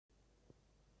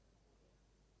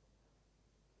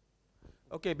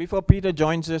Okay, before Peter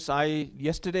joins us,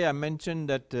 yesterday I mentioned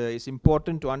that it's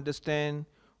important to understand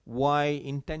why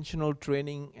intentional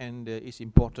training is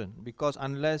important, because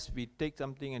unless we take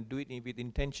something and do it with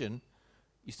intention,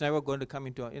 it's never going to come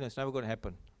into it's never going to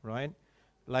happen, right?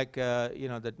 Like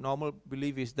the normal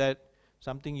belief is that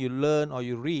something you learn or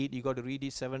you read, you got to read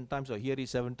it 7 times or hear it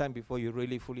 7 times before you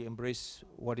really fully embrace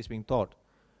what is being taught.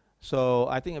 So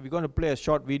I think we're going to play a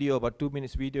short video, about 2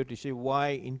 minutes video, to show why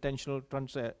intentional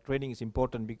training is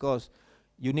important, because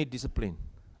you need discipline,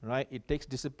 right? It takes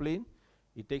discipline.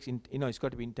 It takes, it's got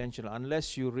to be intentional.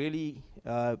 Unless you really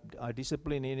are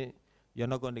disciplined in it, you're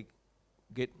not going to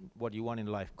get what you want in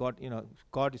life. God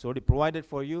is already provided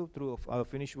for you through our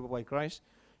finished work by Christ.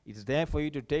 It's there for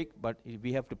you to take, but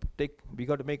we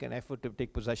got to make an effort to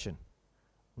take possession,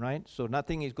 right? So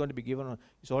nothing is going to be given.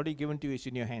 It's already given to you. It's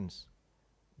in your hands.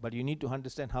 But you need to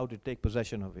understand how to take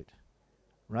possession of it,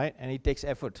 right? And it takes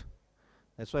effort.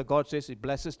 That's why God says it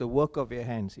blesses the work of your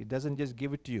hands. It doesn't just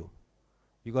give it to you.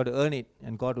 You got to earn it,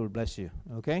 and God will bless you,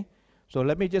 okay? So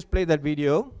let me just play that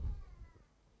video.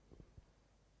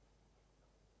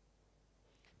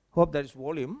 Hope there is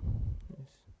volume. There's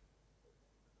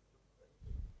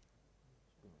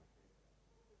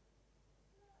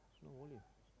no volume.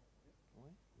 Why?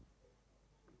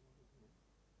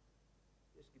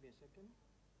 Just give me a second.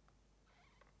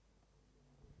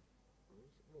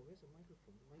 Where's the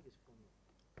microphone? The mic is phone.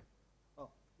 Oh,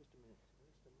 just a minute.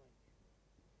 Where's the mic?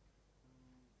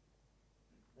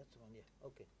 That's the one, yeah.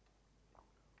 Okay.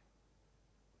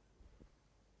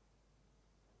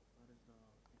 What is the...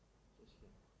 Just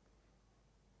here.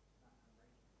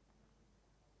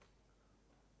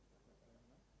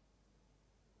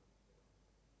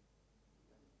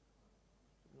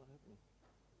 It's not happening.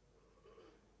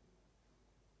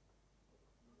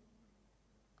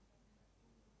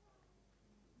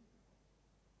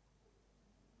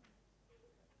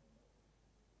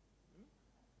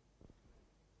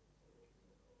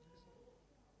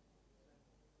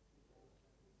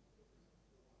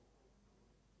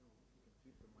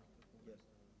 Yes.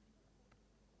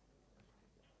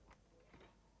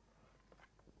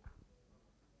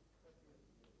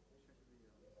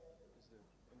 Is the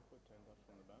input turned off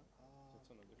from the back? It's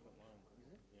on a different line. Is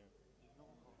it? Yeah. Do you know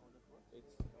how that works? It's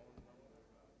on.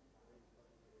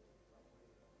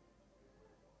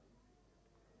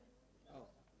 Oh,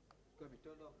 it's going to be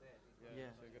turned off there. Yeah.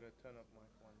 So you gotta turn up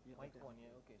mic one. Mic one,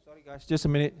 yeah. Okay. Sorry, guys. Just a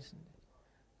minute.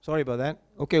 Sorry about that.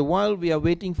 Okay, while we are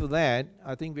waiting for that,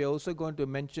 I think we are also going to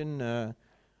mention,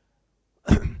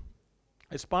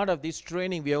 as part of this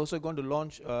training, we are also going to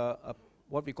launch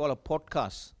what we call a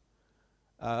podcast.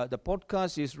 The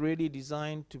podcast is really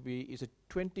designed to be, it's a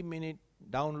 20-minute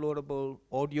downloadable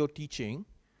audio teaching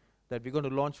that we're going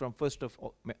to launch from 1st of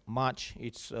March.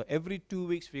 It's every 2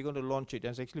 weeks we're going to launch it.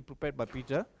 It's actually prepared by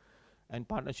Peter in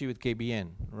partnership with KBN,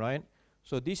 right?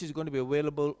 So this is going to be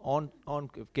available on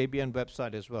KBN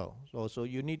website as well. So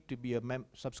you need to be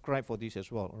subscribe for this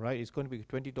as well, right? It's going to be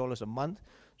 $20 a month.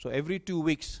 So every 2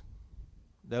 weeks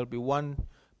there'll be one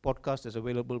podcast that's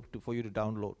available for you to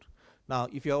download. Now,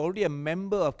 if you're already a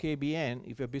member of KBN,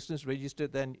 if your business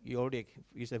registered, then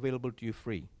it's available to you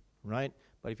free, right?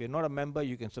 But if you're not a member,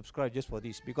 you can subscribe just for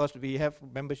this, because we have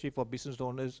membership for business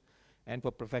owners and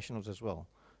for professionals as well.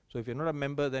 So if you're not a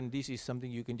member, then this is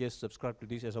something you can just subscribe to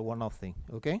this as a one-off thing,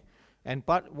 okay? And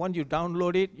once you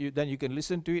download it, then you can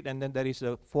listen to it, and then there is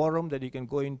a forum that you can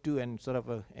go into and sort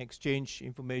of exchange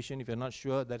information. If you're not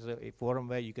sure, there's a forum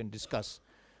where you can discuss.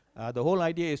 The whole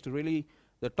idea is to really,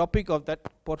 the topic of that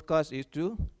podcast is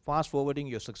to fast forwarding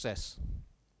your success.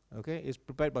 Okay, it's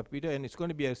prepared by Peter, and it's going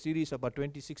to be a series of about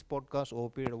 26 podcasts over a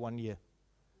period of 1 year.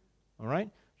 All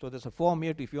right, so there's a form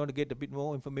here if you want to get a bit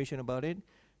more information about it,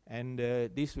 and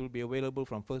this will be available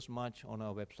from 1st March on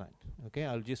our website. Okay,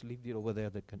 I'll just leave it over there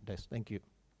at the desk. Thank you.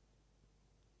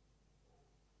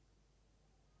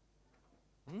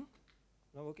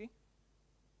 Not working?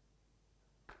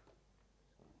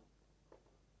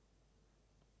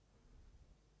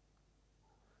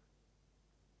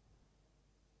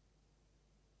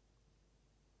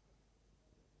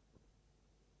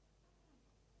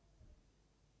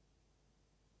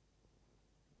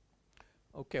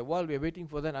 Okay, while we're waiting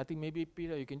for that, I think maybe,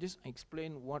 Peter, you can just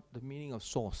explain what the meaning of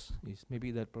source is. Maybe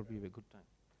that probably be a good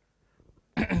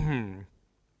time.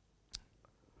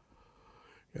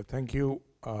 Yeah, thank you.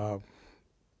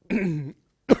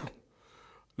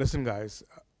 Listen, guys,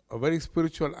 a very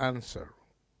spiritual answer,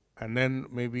 and then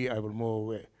maybe I will move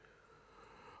away.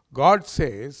 God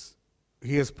says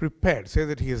He has prepared. Say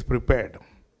that He has prepared.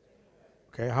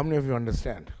 Okay, how many of you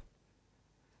understand?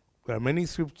 There are many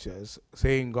scriptures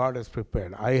saying God has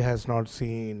prepared. Eye has not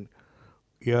seen,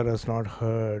 ear has not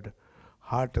heard,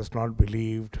 heart has not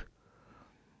believed.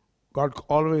 God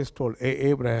always told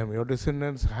Abraham, your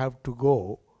descendants have to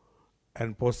go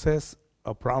and possess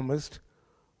a promised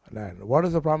land. What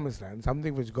is the promised land?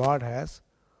 Something which God has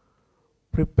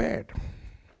prepared.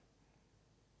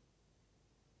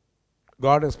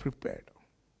 God has prepared.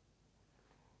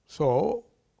 So,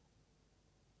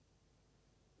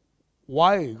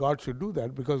 why God should do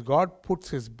that? Because God puts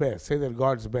His best. Say that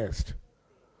God's best.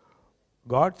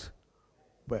 God's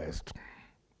best.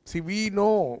 See, we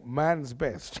know man's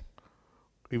best.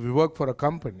 If you work for a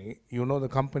company, you know the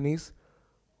company's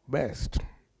best.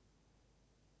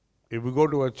 If you go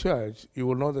to a church, you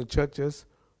will know the church's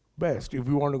best. If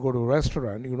you want to go to a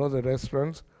restaurant, you know the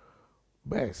restaurant's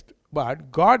best.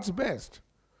 But God's best.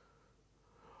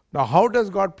 Now, how does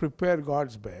God prepare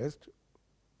God's best?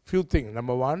 Few things.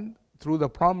 Number one, through the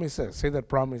promises. Say that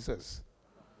promises.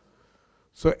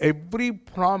 So every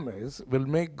promise will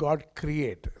make God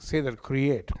create. Say that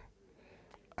create.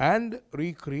 And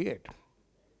recreate.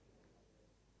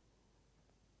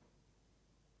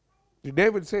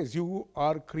 David says, you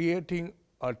are creating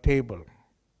a table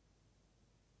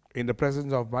in the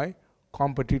presence of my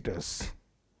competitors.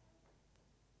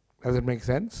 Does it make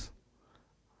sense?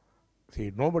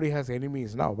 See, nobody has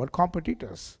enemies now, but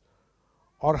competitors.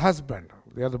 Or husband.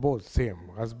 They are the both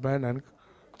same. Husband and...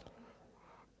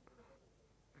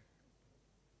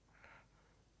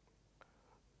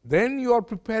 Then you are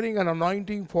preparing an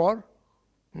anointing for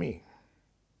me.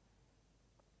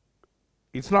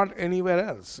 It's not anywhere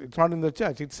else. It's not in the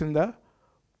church. It's in the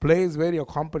place where your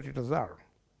competitors are.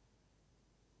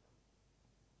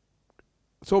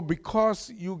 So because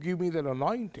you give me that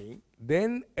anointing,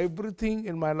 then everything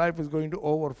in my life is going to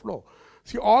overflow.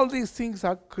 See, all these things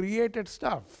are created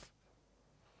stuff.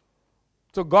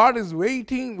 So God is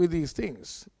waiting with these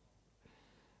things.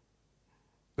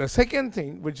 The second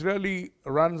thing which really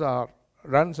runs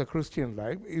a Christian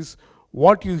life is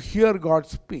what you hear God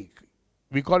speak.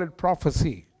 We call it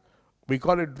prophecy. We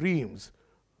call it dreams.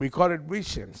 We call it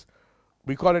visions.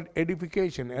 We call it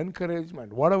edification,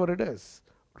 encouragement, whatever it is,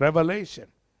 revelation.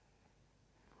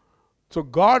 So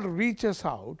God reaches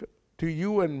out to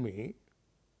you and me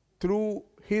through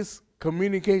His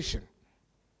communication.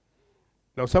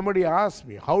 Now somebody asked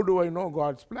me, how do I know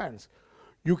God's plans?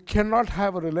 You cannot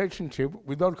have a relationship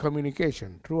without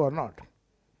communication, true or not?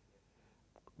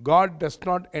 God does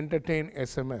not entertain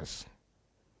SMS.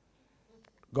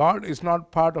 God is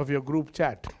not part of your group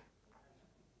chat.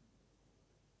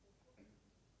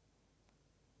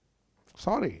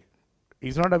 Sorry,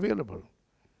 He's not available.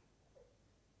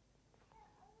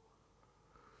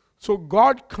 So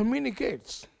God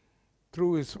communicates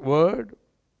through His word,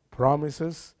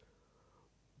 promises,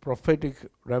 prophetic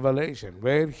revelation,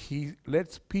 where He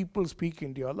lets people speak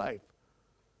into your life.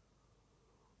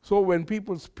 So when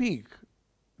people speak,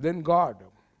 then God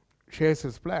shares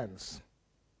His plans.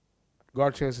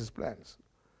 God shares His plans.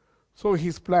 So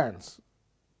His plans,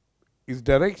 His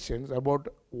directions about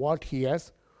what He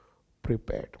has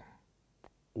prepared.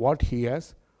 What He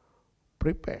has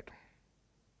prepared.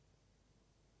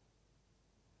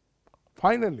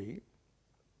 Finally,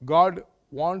 God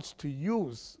wants to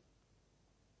use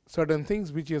certain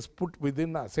things which He has put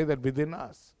within us. Say that within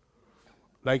us.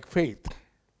 Like faith.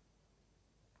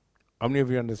 How many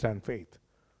of you understand faith?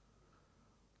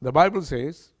 The Bible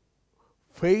says,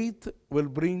 faith will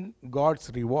bring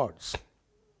God's rewards.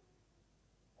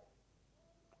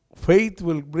 Faith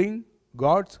will bring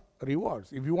God's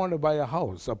rewards. If you want to buy a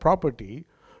house, a property,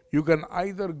 you can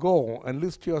either go and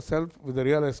list yourself with the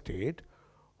real estate,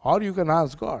 or you can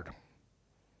ask God.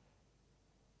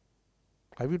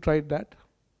 Have you tried that?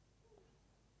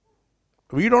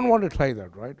 We don't want to try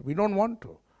that, right? We don't want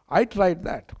to. I tried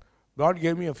that. God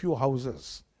gave me a few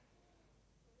houses.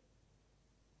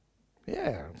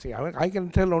 Yeah, see, I can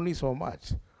tell only so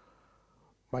much.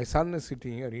 My son is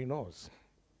sitting here, he knows.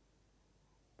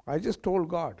 I just told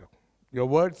God, your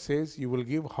word says you will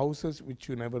give houses which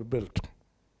you never built.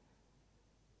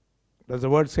 Does the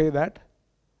word say that?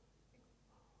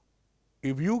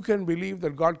 If you can believe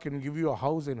that God can give you a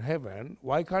house in heaven,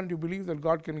 why can't you believe that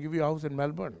God can give you a house in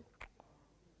Melbourne?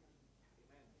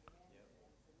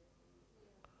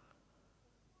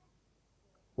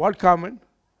 What comment?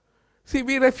 See,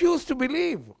 we refuse to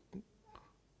believe.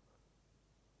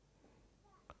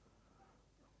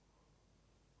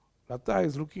 Lata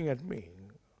is looking at me.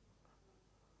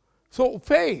 So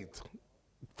faith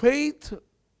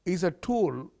is a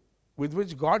tool with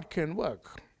which God can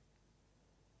work.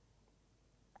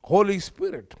 Holy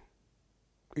Spirit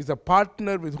is a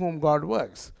partner with whom God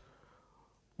works.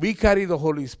 We carry the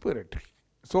Holy Spirit.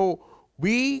 So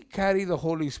We carry the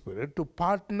Holy Spirit to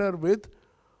partner with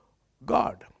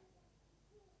God.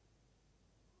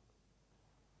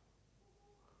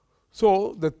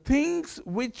 So the things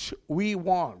which we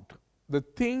want, and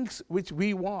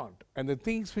the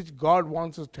things which God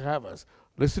wants us to have us,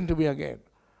 listen to me again.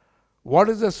 What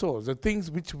is the source? The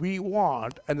things which we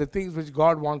want and the things which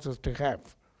God wants us to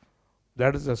have.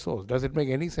 That is the source. Does it make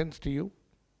any sense to you?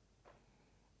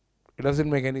 It doesn't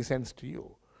make any sense to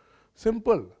you.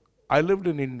 Simple. I lived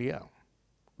in India.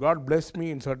 God blessed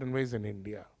me in certain ways in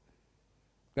India.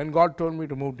 Then God told me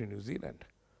to move to New Zealand.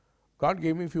 God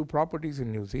gave me a few properties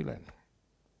in New Zealand.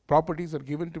 Properties are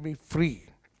given to me free.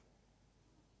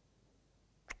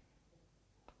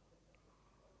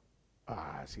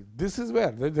 See, this is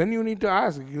where, then you need to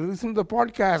ask, you listen to the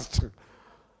podcast.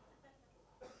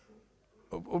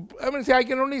 I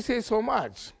can only say so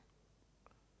much.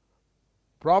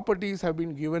 Properties have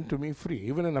been given to me free.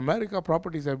 Even in America,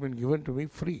 properties have been given to me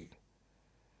free.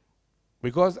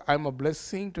 Because I'm a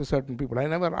blessing to certain people. I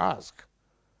never ask.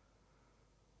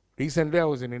 Recently, I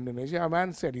was in Indonesia. A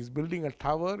man said he's building a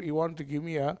tower. He wants to give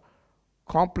me a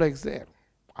complex there.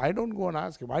 I don't go and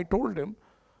ask him. I told him,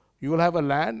 you will have a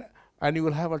land and you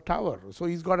will have a tower. So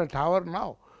he's got a tower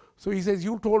now. So he says,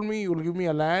 you told me you will give me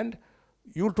a land.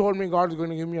 You told me God is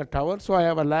going to give me a tower. So I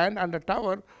have a land and a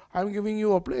tower. I'm giving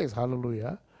you a place.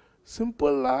 Hallelujah.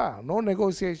 Simple, no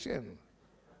negotiation.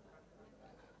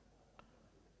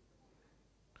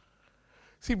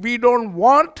 See, we don't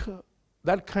want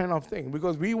that kind of thing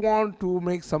because we want to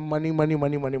make some money.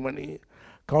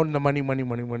 Count the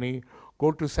money.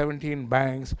 Go to 17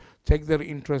 banks, check their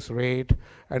interest rate,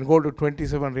 and go to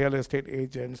 27 real estate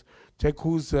agents, check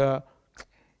who's...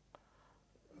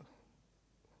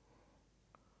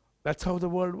 That's how the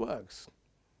world works.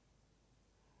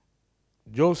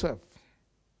 Joseph,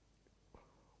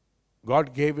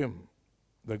 God gave him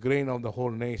the grain of the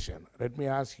whole nation. Let me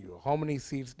ask you, how many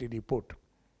seeds did he put?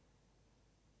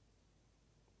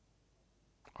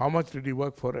 How much did he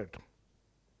work for it?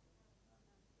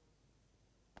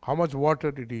 How much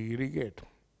water did he irrigate?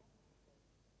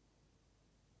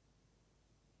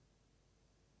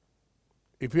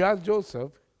 If you ask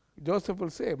Joseph, Joseph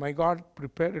will say, my God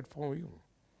prepared it for you.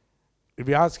 If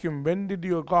you ask him, when did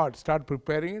your God start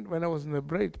preparing it? When I was in the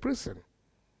prison.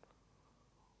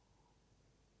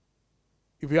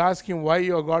 If you ask him why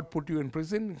your God put you in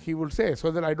prison, he will say, so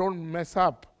that I don't mess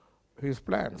up his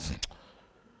plans.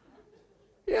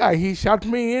 Yeah, he shut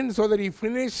me in so that he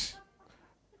finish.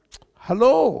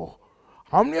 Hello.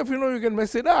 How many of you know you can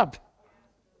mess it up?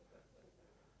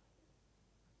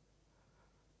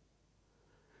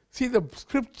 See, the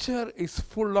scripture is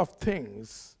full of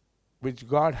things which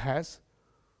God has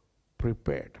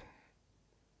prepared.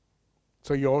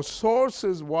 So your source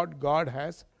is what God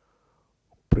has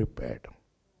prepared.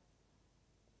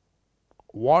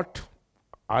 What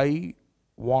I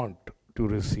want to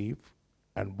receive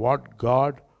and what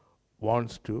God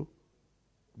wants to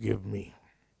give me.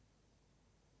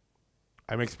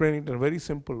 I'm explaining it in a very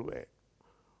simple way.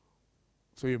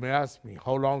 So you may ask me,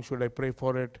 how long should I pray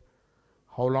for it?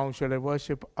 How long should I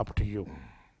worship? Up to you.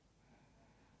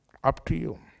 Up to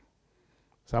you.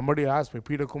 Somebody asked me,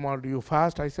 Peter Kumar, do you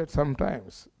fast? I said,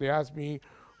 sometimes. They asked me,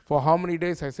 for how many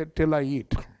days? I said, till I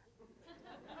eat.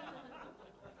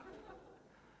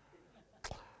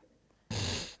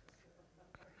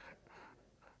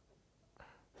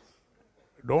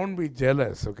 Don't be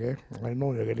jealous, okay? I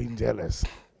know you're getting jealous.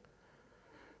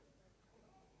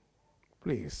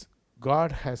 Please,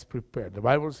 God has prepared. The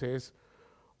Bible says,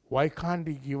 why can't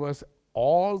He give us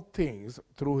all things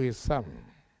through His Son?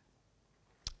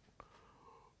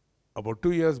 About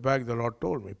 2 years back, the Lord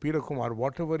told me, Peter Kumar,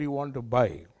 whatever you want to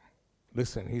buy,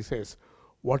 listen, He says,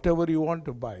 whatever you want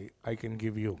to buy, I can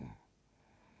give you.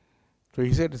 So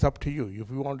He said, it's up to you.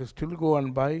 If you want to still go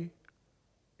and buy,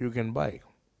 you can buy.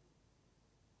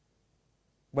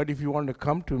 But if you want to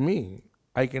come to me,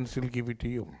 I can still give it to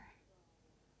you.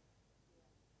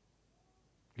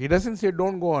 He doesn't say,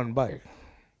 don't go and buy.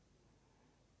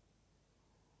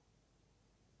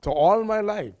 So all my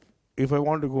life, if I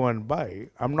want to go and buy,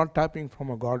 I'm not tapping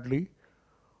from a godly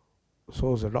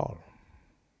source at all.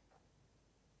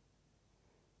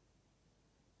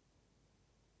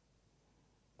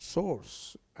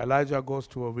 Source. Elijah goes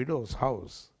to a widow's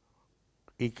house.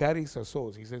 He carries a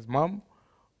source. He says, Mom,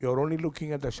 you're only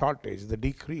looking at the shortage, the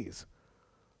decrease.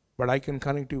 But I can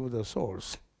connect you with the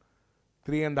source.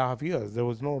 3.5 years, there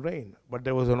was no rain, but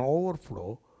there was an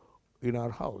overflow in our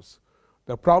house.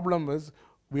 The problem is,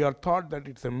 we are taught that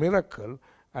it's a miracle,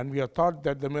 and we are taught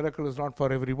that the miracle is not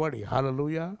for everybody.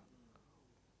 Hallelujah.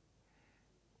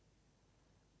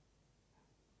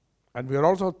 And we are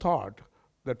also taught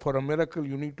that for a miracle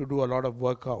you need to do a lot of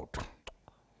workout.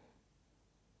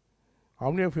 How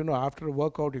many of you know after a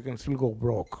workout you can still go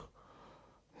broke?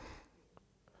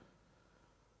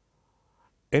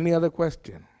 Any other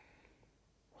question?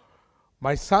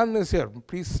 My son is here.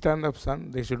 Please stand up,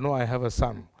 son. They should know I have a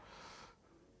son.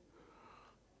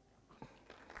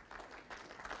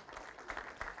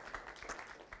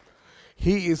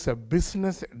 He is a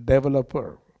business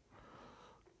developer.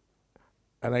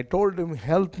 And I told him,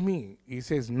 help me. He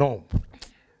says, no.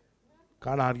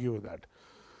 Can't argue with that.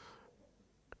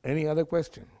 Any other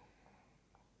question?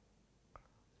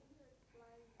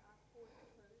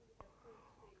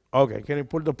 Okay, can you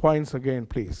put the points again,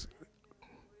 please?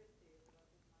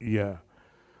 Yeah.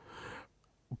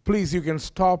 Please, you can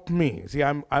stop me. See,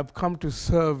 I've come to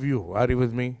serve you. Are you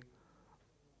with me?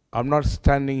 I'm not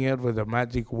standing here with a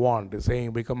magic wand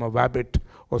saying become a rabbit.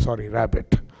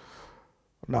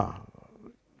 No.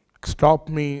 Stop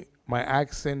me. My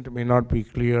accent may not be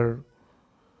clear.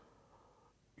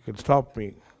 You can stop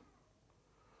me.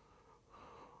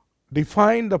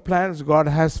 Define the plans God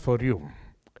has for you.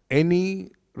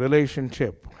 Any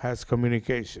relationship has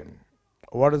communication.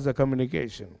 What is the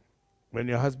communication? When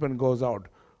your husband goes out,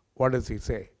 what does he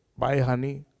say? Bye,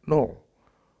 honey? No.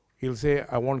 He'll say,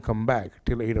 I won't come back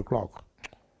till 8 o'clock.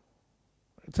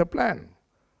 It's a plan.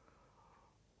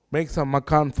 Make some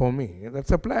makan for me.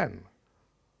 That's a plan.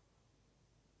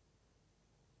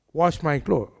 Wash my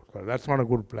clothes. Well, that's not a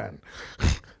good plan.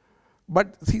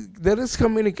 But see, there is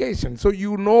communication. So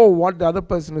you know what the other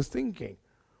person is thinking.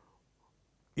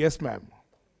 Yes, ma'am.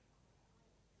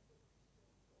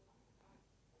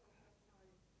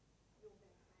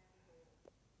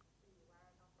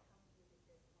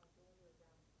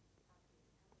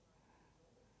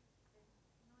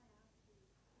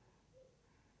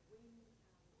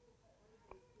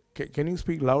 Can you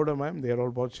speak louder, ma'am? They are all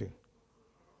watching.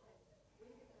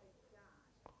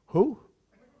 Who?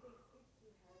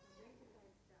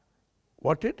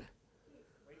 What did?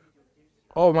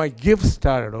 Oh, my gift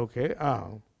started. Okay.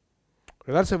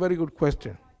 That's a very good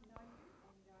question.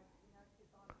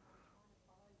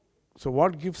 So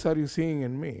what gifts are you seeing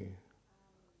in me?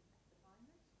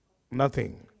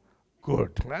 Nothing.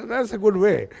 Good. That's a good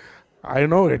way. I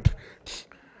know it.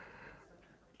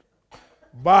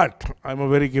 But I'm a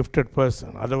very gifted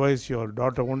person. Otherwise, your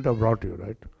daughter wouldn't have brought you,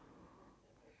 right?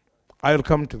 I'll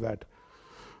come to that.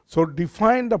 So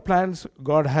define the plans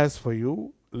God has for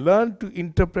you. Learn to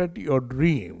interpret your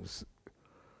dreams.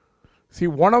 See,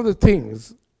 one of the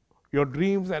things, your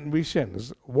dreams and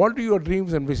visions, what are your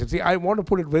dreams and visions? See, I want to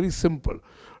put it very simple.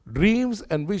 Dreams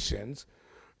and visions,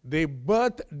 they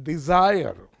birth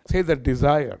desire. Say that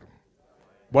desire.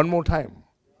 One more time.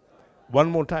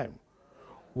 One more time.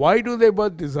 Why do they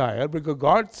birth desire? Because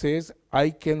God says, I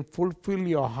can fulfill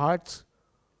your heart's.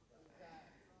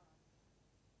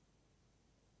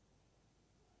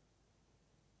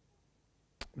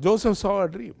 Joseph saw a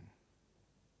dream.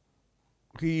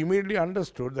 He immediately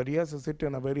understood that he has to sit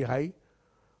in a very high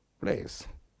place.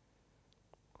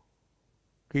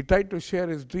 He tried to share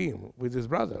his dream with his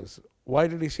brothers. Why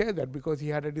did he share that? Because he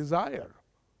had a desire.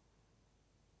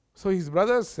 So his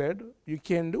brothers said, you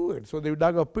can't do it. So they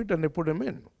dug a pit and they put him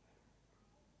in.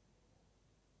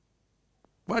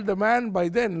 But the man by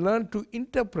then learned to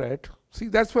interpret. See,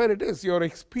 that's where it is. Your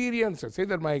experiences. Say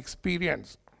that, my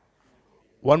experience.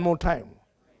 One more time.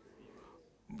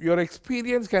 Your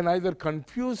experience can either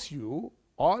confuse you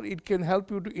or it can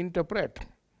help you to interpret.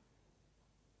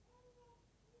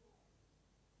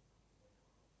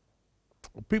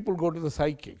 People go to the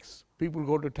psychics. People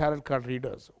go to tarot card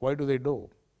readers. Why do they do?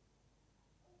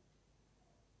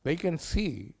 They can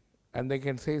see and they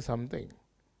can say something.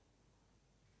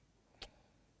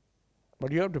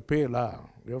 But you have to pay, lah.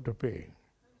 You have to pay.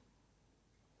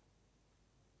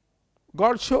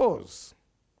 God shows.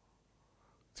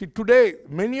 See, today,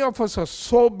 many of us are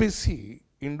so busy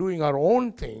in doing our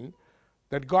own thing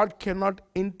that God cannot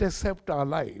intercept our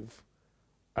life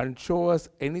and show us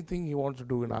anything He wants to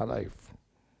do in our life.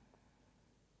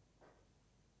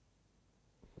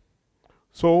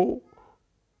 So,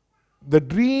 the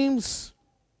dreams,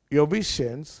 your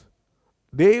visions,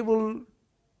 they will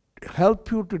help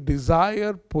you to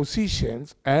desire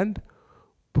positions and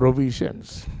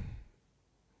provisions.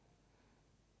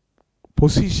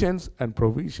 Positions and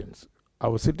provisions. I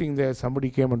was sitting there, somebody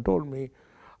came and told me,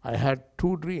 I had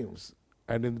 2 dreams,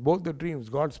 and in both the dreams,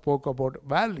 God spoke about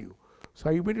value. So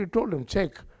I immediately told him,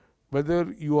 check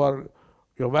whether your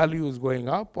value is going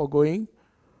up or going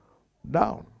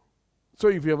down. So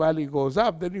if your value goes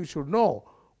up, then you should know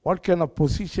what kind of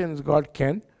positions God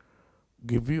can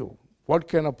give you. What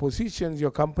kind of positions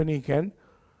your company can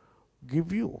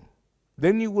give you.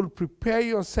 then you will prepare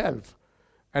yourself,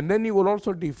 and then you will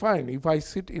also define, if I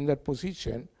sit in that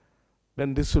position,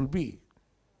 then this will be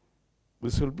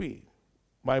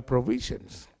my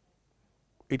provisions.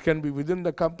 It can be within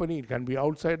the company, it can be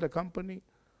outside the company.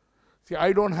 See,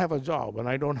 I don't have a job and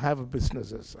I don't have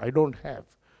businesses. I don't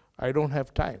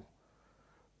have time.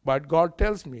 But God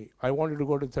tells me I wanted to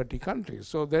go to 30 countries.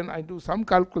 So then I do some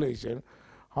calculation,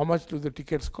 how much do the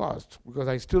tickets cost? Because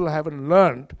I still haven't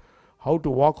learned how to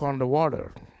walk on the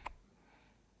water.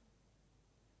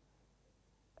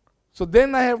 So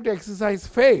then I have to exercise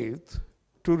faith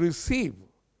to receive.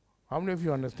 How many of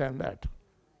you understand that?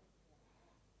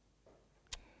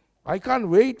 I can't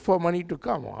wait for money to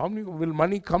come. How many will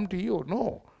money come to you?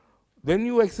 No. Then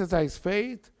you exercise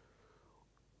faith,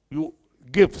 you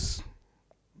gifts.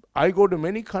 I go to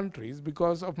many countries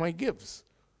because of my gifts.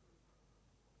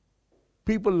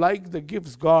 People like the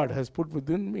gifts God has put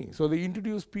within me. So they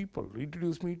introduce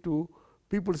me to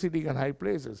people sitting in high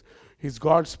places. His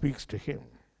God speaks to him.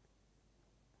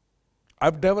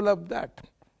 I've developed that.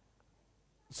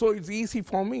 So it's easy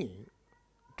for me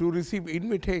to receive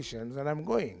invitations and I'm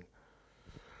going.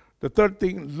 The third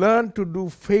thing, learn to do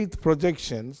faith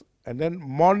projections and then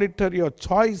monitor your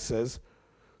choices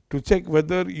to check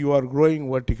whether you are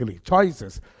growing vertically.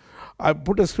 Choices. I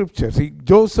put a scripture. See,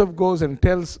 Joseph goes and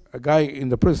tells a guy in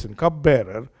the prison,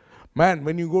 cupbearer, man,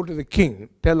 when you go to the king,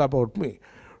 tell about me.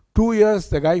 2 years,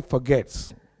 the guy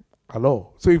forgets.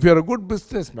 Hello. So if you're a good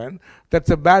businessman,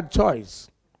 that's a bad choice.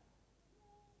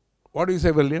 What do you say,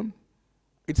 William?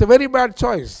 It's a very bad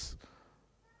choice.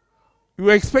 You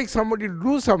expect somebody to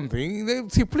do something, they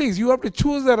say, please, you have to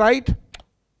choose the right.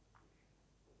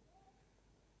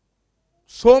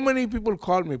 So many people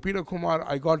call me, Peter Kumar,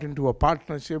 I got into a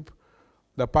partnership.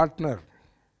 The partner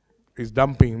is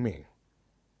dumping me.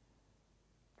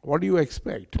 What do you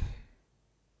expect?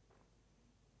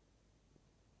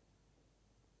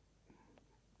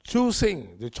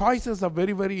 Choosing. The choices are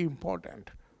very, very important.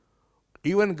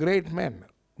 Even great men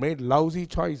made lousy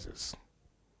choices.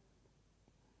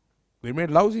 They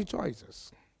made lousy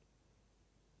choices.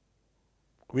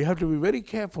 We have to be very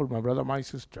careful, my brother, my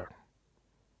sister.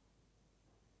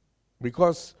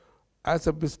 Because as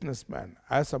a businessman,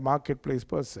 as a marketplace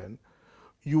person,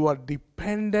 you are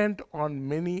dependent on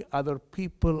many other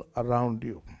people around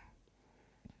you.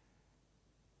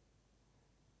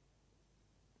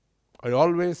 I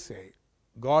always say,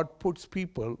 God puts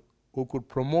people who could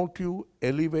promote you,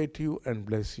 elevate you, and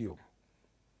bless you.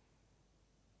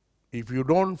 If you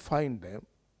don't find them,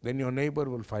 then your neighbor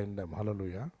will find them.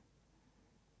 Hallelujah.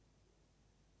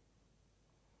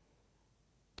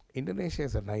 Indonesia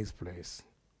is a nice place.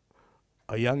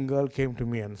 A young girl came to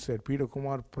me and said, Peter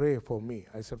Kumar, pray for me.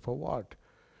 I said, for what?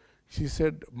 She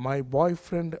said, my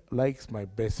boyfriend likes my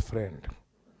best friend.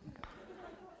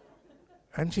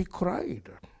 And she cried.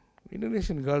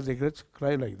 Indonesian girls, they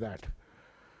cry like that.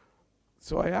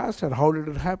 So I asked her, how did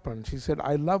it happen? She said,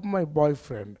 I love my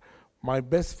boyfriend. My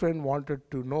best friend wanted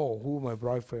to know who my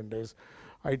boyfriend is.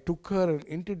 I took her and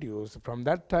introduced. From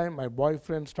that time, my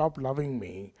boyfriend stopped loving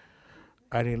me,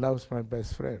 and he loves my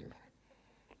best friend.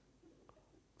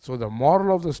 So the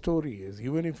moral of the story is,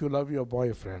 even if you love your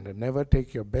boyfriend, never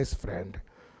take your best friend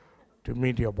to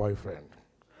meet your boyfriend.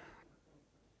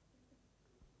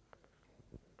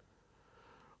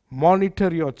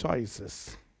 Monitor your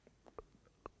choices.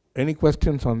 Any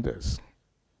questions on this?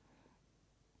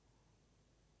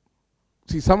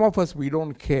 See, some of us, we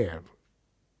don't care.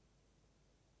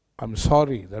 I'm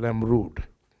sorry that I'm rude.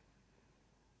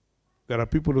 There are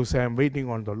people who say, I'm waiting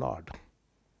on the Lord.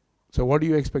 So what do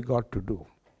you expect God to do?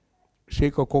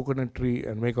 Shake a coconut tree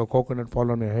and make a coconut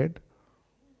fall on your head?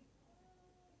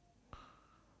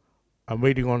 I'm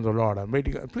waiting on the Lord. I'm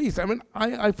waiting. Please,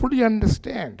 I fully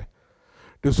understand.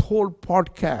 This whole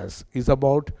podcast is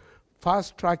about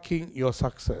fast-tracking your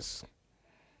success.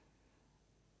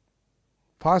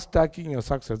 Fast-tracking your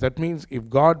success. That means if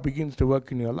God begins to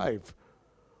work in your life,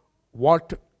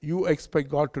 what you expect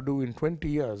God to do in 20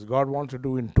 years, God wants to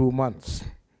do in 2 months.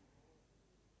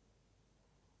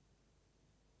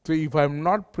 So if I'm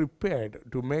not prepared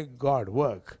to make God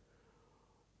work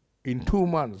in 2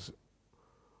 months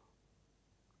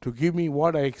to give me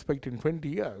what I expect in 20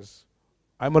 years,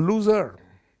 I'm a loser.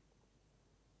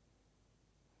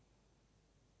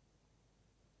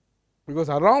 Because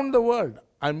around the world,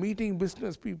 I'm meeting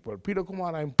business people. Peter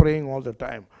Kumar, I'm praying all the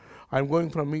time. I'm going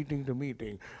from meeting to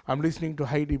meeting. I'm listening to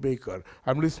Heidi Baker.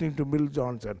 I'm listening to Bill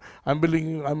Johnson. I'm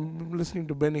listening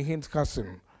to Benny Hinn's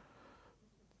cousin.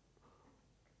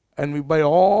 And we buy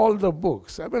all the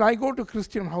books. I go to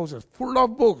Christian houses full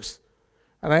of books.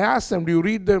 And I ask them, do you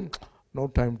read them? No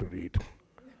time to read.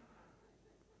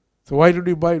 So why did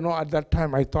you buy? No, at that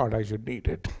time I thought I should need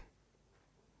it.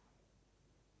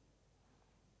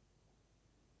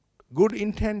 Good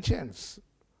intentions.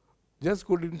 Just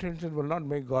good intentions will not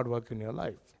make God work in your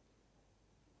life.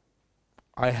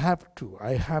 I have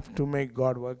to make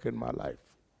God work in my life.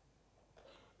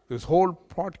 This whole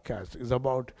podcast is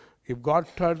about if God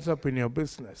turns up in your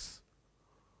business,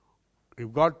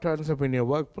 if God turns up in your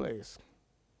workplace,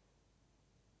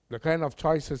 the kind of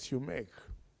choices you make.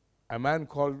 A man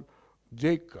called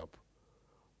Jacob,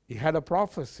 he had a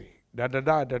prophecy,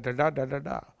 da-da-da, da-da-da,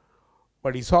 da-da-da.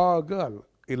 But he saw a girl,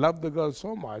 he loved the girl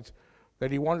so much that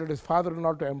he wanted his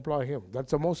father-in-law to employ him.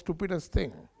 That's the most stupidest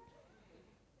thing.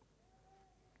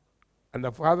 And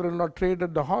the father-in-law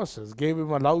traded the horses, gave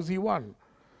him a lousy one.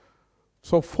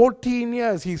 So 14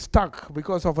 years he stuck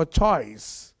because of a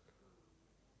choice.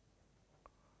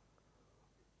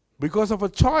 Because of a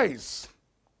choice.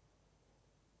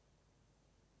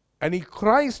 And he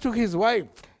cries to his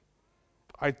wife,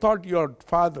 I thought your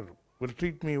father will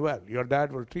treat me well, your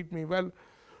dad will treat me well.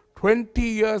 20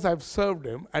 years I've served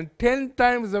him, and 10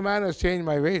 times the man has changed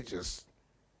my wages.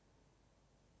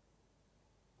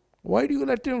 Why do you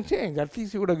let him change? At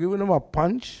least you could have given him a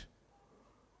punch.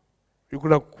 You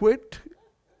could have quit.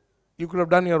 You could have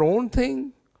done your own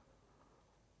thing.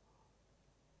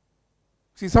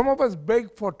 See, some of us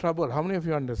beg for trouble. How many of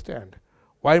you understand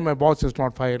why my boss is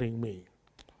not firing me?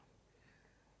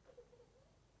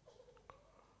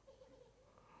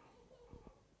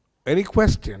 Any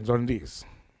questions on these?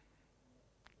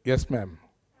 Yes, ma'am.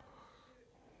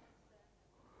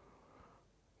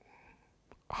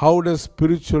 How does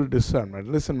spiritual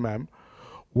discernment? Listen, ma'am,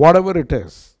 whatever it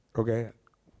is, okay,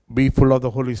 be full of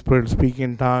the Holy Spirit, speak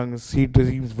in tongues, see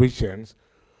dreams, visions.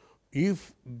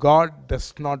 If God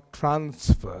does not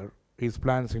transfer His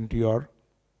plans into your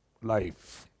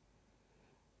life,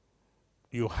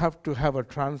 you have to have a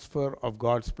transfer of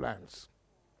God's plans.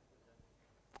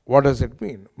 What does it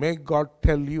mean? Make God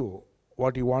tell you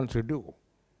what He wants to do.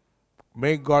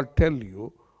 Make God tell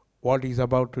you what He's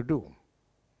about to do.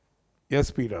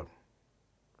 Yes, Peter.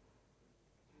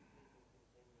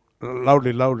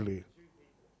 Loudly, loudly.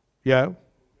 Yeah.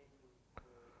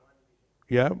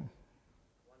 Yeah.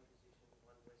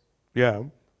 Yeah.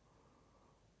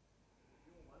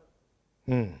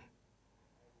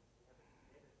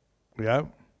 Yeah.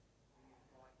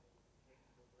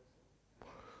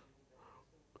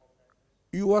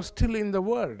 You are still in the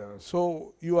world,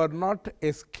 so you are not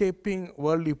escaping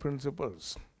worldly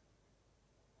principles.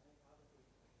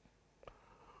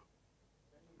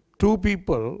 Two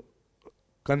people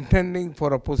contending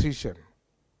for a position.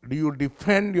 Do you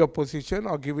defend your position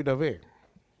or give it away?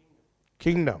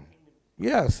 Kingdom.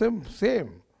 Yeah, same.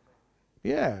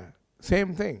 Yeah,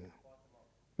 same thing.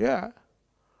 Yeah.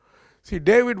 See,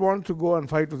 David wants to go and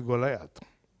fight with Goliath.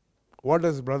 What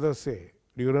does brother say?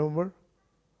 Do you remember?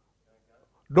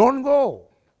 Don't go.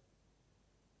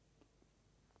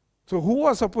 So who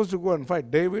was supposed to go and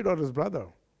fight, David or his brother?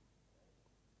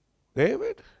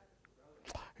 David?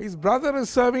 His brother is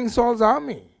serving Saul's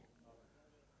army.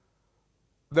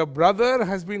 The brother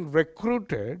has been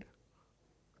recruited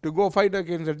to go fight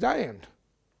against a giant.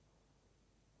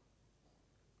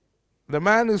 The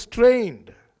man is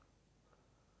trained.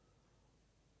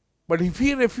 But if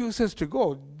he refuses to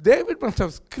go, David must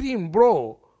have screamed,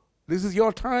 bro, this is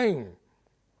your time.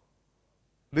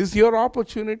 This is your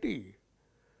opportunity.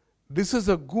 This is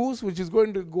a goose which is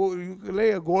going to go, you lay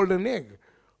a golden egg.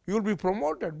 You will be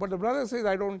promoted. But the brother says,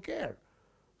 I don't care.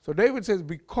 So David says,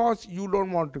 because you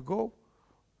don't want to go,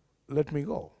 let me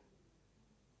go.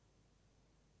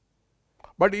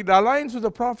 But it aligns with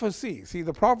the prophecy. See,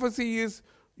 the prophecy is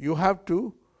you have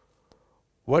to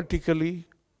vertically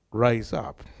rise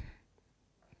up.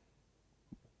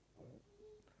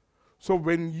 So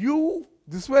when you,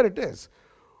 this is where it is.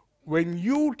 When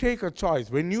you take a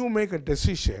choice, when you make a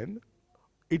decision,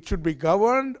 it should be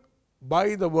governed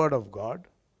by the Word of God.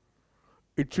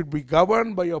 It should be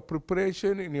governed by your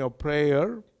preparation in your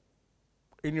prayer,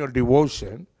 in your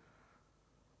devotion.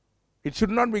 It should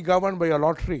not be governed by a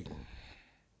lottery.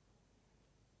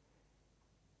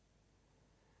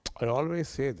 I always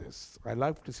say this. I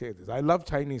love to say this. I love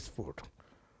Chinese food.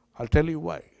 I'll tell you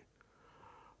why.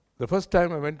 The first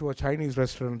time I went to a Chinese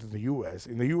restaurant in the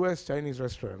US, Chinese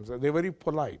restaurants, they're very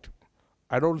polite.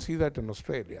 I don't see that in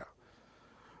Australia.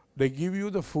 They give you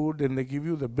the food and they give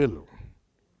you the bill.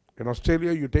 In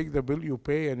Australia, you take the bill, you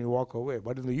pay, and you walk away.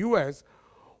 But in the US,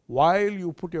 while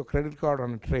you put your credit card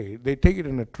on a tray, they take it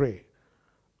in a tray,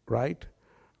 right?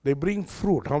 They bring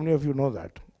fruit. How many of you know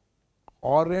that?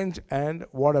 Orange and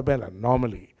watermelon,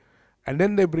 normally. And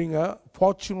then they bring a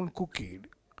fortune cookie.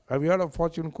 Have you heard of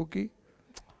fortune cookie?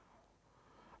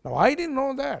 Now, I didn't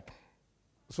know that.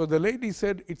 So the lady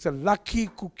said, it's a lucky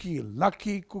cookie,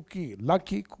 lucky cookie,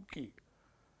 lucky cookie.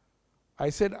 I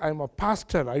said, I'm a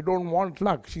pastor, I don't want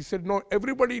luck. She said, no,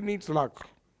 everybody needs luck.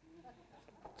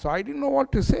 So I didn't know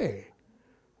what to say.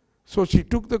 So she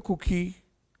took the cookie,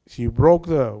 she broke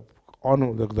the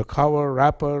cover,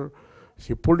 wrapper,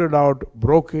 she pulled it out,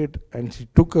 broke it, and she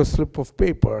took a slip of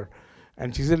paper,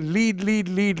 and she said, lead, lead,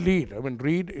 lead, lead. I mean,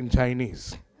 read in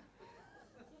Chinese.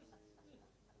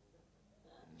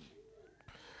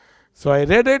 So I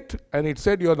read it, and it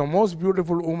said, you're the most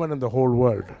beautiful woman in the whole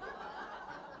world.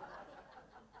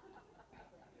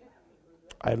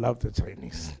 I love the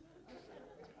Chinese.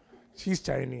 She's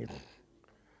Chinese.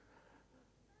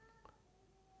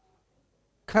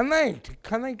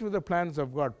 Connect with the plans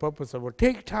of God, purpose of God.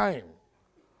 Take time.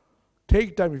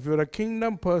 Take time. If you're a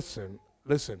kingdom person,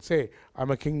 listen, say,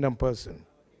 I'm a kingdom person.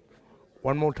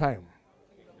 One more time.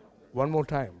 One more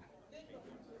time.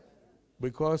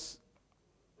 Because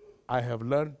I have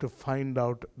learned to find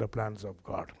out the plans of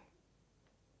God.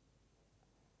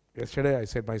 Yesterday I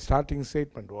said my starting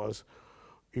statement was,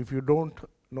 if you don't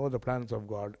know the plans of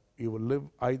God, you will live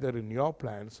either in your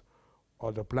plans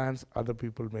or the plans other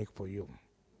people make for you.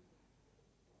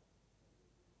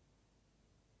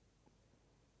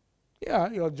 Yeah,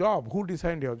 your job. Who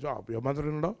designed your job? Your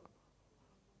mother-in-law?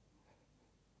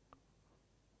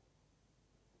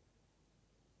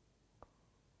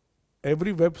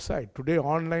 Every website, today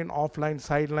online, offline,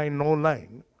 sideline, no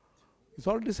line, it's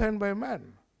all designed by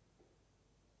man.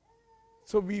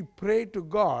 So we pray to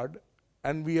God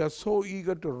and we are so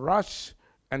eager to rush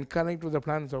and connect with the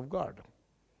plans of God.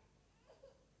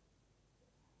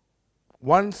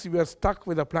 Once we are stuck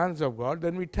with the plans of God,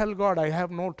 then we tell God, I have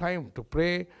no time to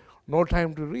pray, no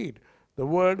time to read the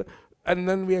word, and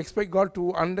then we expect God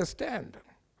to understand.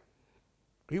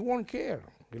 He won't care.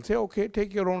 He'll say, okay,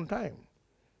 take your own time.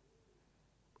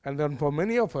 And then for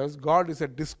many of us, God is a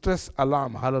distress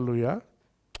alarm. Hallelujah.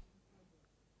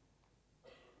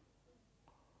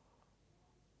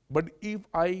 But if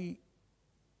I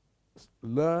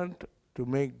learned to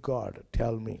make God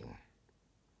tell me,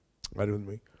 are you with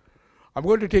me? I'm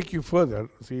going to take you further.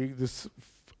 See, this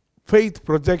faith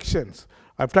projections.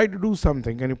 I've tried to do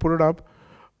something. Can you put it up?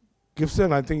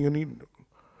 Gibson, I think you need.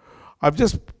 I mean,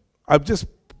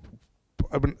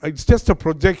 it's just a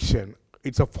projection.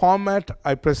 It's a format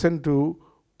I present to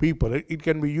people. It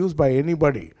can be used by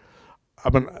anybody.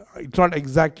 I mean, it's not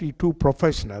exactly too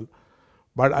professional,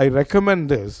 but I recommend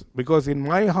this because in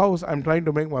my house, I'm trying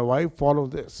to make my wife follow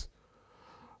this.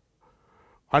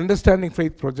 Understanding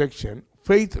faith projection.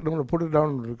 Faith, I'm going to put it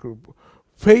down.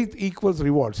 Faith equals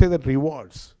reward. Say that,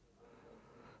 rewards.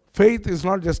 Faith is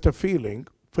not just a feeling.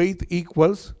 Faith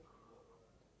equals.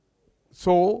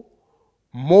 So,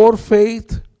 more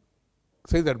faith.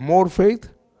 Say that, more faith,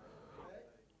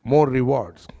 more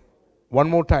rewards. One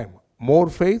more time. More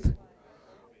faith,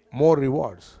 more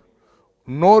rewards.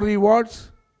 No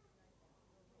rewards.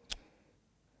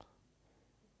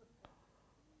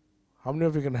 How many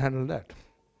of you can handle that?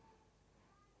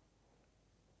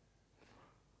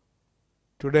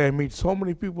 Today I meet so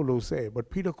many people who say, but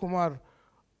Peter Kumar,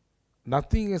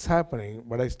 nothing is happening,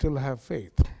 but I still have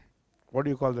faith. What do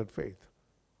you call that faith?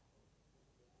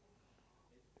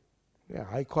 Yeah,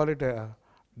 I call it a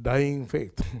dying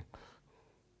faith.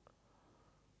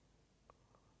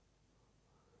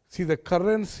 See, the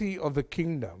currency of the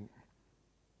kingdom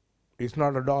is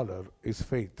not a dollar, it's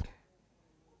faith.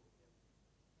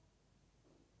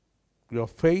 Your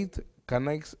faith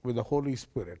connects with the Holy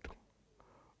Spirit.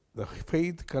 The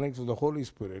faith connects with the Holy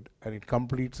Spirit and it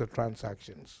completes the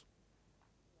transactions.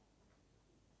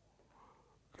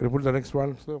 Can you put the next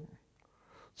one, sir?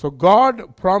 So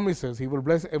God promises He will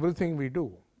bless everything we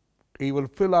do. He will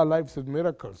fill our lives with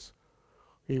miracles.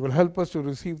 He will help us to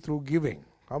receive through giving.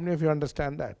 How many of you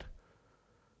understand that?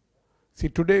 See,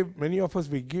 today many of us,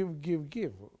 we give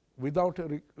without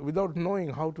knowing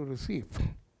how to receive.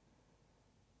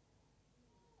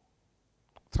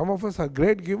 Some of us are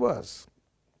great givers.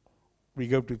 We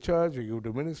give to church, we give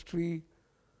to ministry,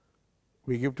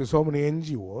 we give to so many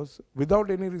NGOs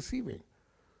without any receiving.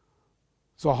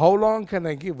 So how long can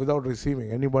I give without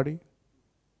receiving? Anybody?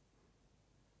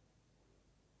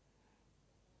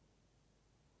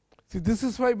 See, this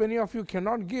is why many of you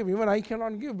cannot give. Even I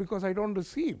cannot give because I don't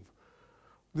receive.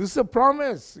 This is a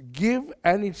promise. Give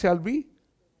and it shall be.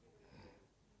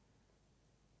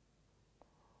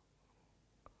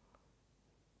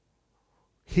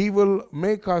 He will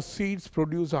make our seeds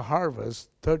produce a harvest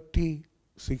 30,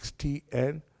 60,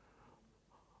 and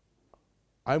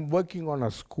I'm working on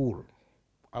a school.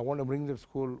 I want to bring the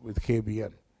school with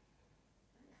KBN.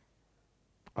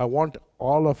 I want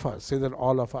all of us, say that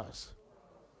all of us,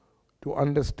 to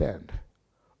understand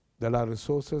that our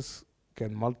resources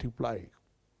can multiply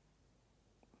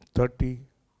 30,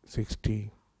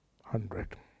 60,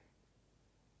 100.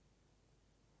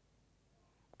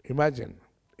 Imagine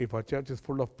if our church is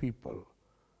full of people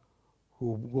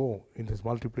who go in this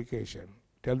multiplication.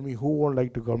 Tell me who won't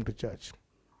like to come to church?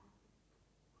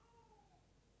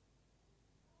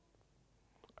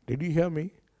 Did you hear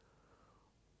me?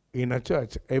 In a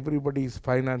church, everybody's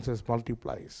finances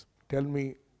multiplies. Tell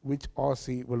me which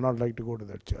Aussie will not like to go to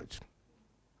that church?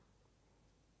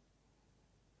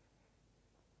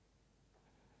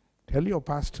 Tell your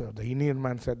pastor, the Indian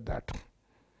man said that.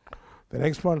 The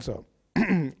next one, sir.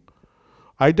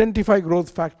 Identify growth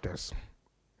factors.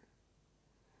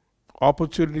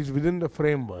 Opportunities within the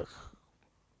framework.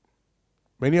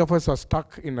 Many of us are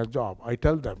stuck in a job. I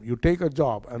tell them, you take a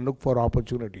job and look for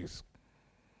opportunities.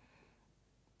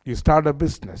 You start a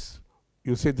business.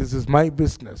 You say, this is my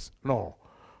business. No.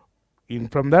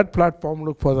 From that platform,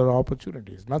 look for the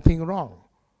opportunities. Nothing wrong.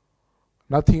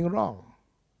 Nothing wrong.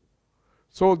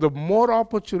 So the more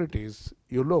opportunities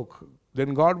you look,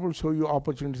 then God will show you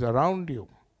opportunities around you.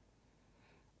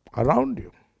 Around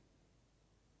you.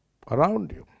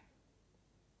 Around you.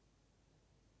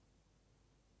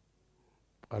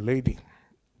 A lady,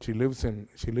 she lives in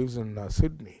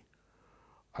Sydney.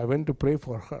 I went to pray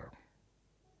for her.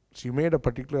 She made a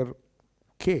particular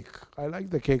cake. I like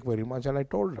the cake very much, and I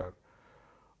told her,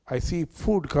 I see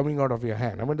food coming out of your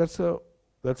hand. I mean, that's a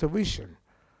vision.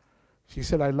 She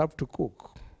said, I love to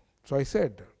cook. So I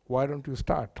said, why don't you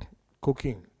start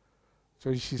cooking?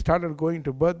 So she started going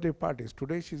to birthday parties.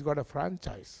 Today she's got a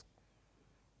franchise.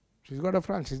 She's got a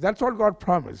franchise. That's what God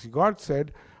promised. God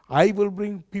said, I will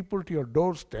bring people to your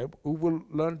doorstep who will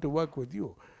learn to work with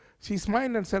you. She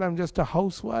smiled and said, I'm just a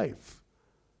housewife.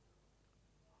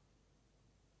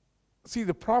 See,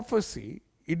 the prophecy,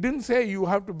 it didn't say you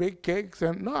have to bake cakes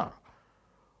and no.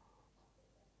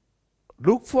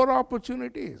 Look for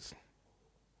opportunities.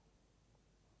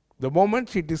 The moment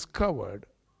she discovered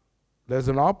there's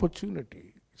an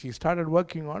opportunity, she started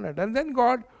working on it, and then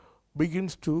God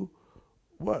begins to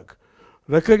work.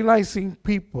 Recognizing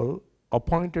people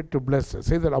appointed to bless us.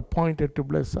 Say that, appointed to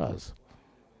bless us.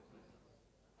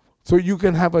 So you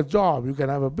can have a job, you can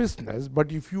have a business,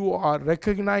 but if you are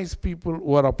recognized people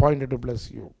who are appointed to bless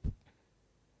you,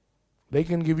 they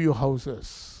can give you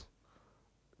houses,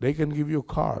 they can give you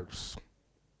cars,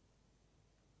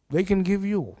 they can give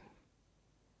you.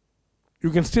 You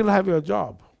can still have your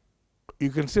job, you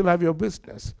can still have your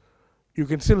business, you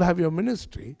can still have your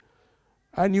ministry,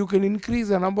 and you can increase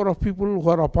the number of people who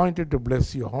are appointed to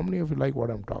bless you. How many of you like what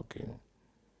I'm talking?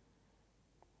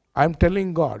 I'm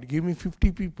telling God, give me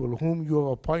 50 people whom you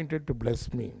have appointed to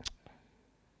bless me.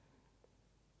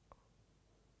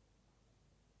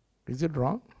 Is it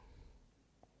wrong?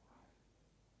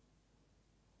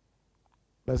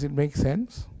 Does it make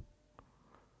sense?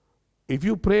 If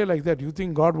you pray like that, you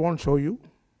think God won't show you?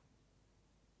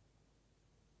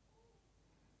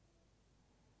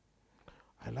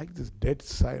 I like this dead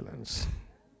silence.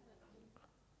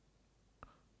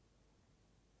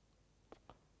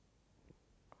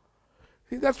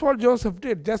 See, that's what Joseph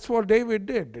did. That's what David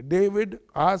did. David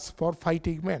asked for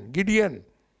fighting men. Gideon.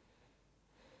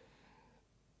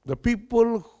 The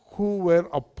people who were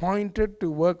appointed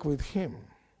to work with him,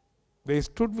 they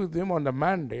stood with him on the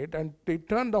mandate and they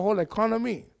turned the whole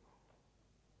economy.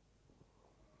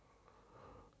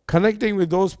 Connecting with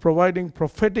those providing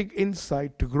prophetic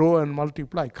insight to grow and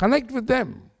multiply. Connect with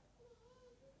them.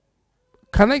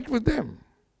 Connect with them.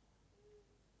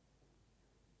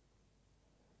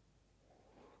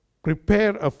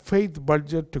 Prepare a faith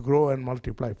budget to grow and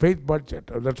multiply. Faith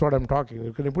budget, that's what I'm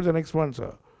talking. Can you put the next one,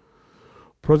 sir?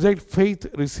 Project faith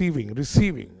receiving.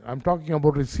 Receiving. I'm talking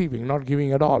about receiving, not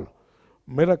giving at all.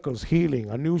 Miracles, healing,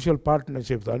 unusual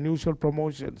partnerships, unusual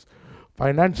promotions,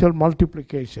 financial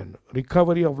multiplication,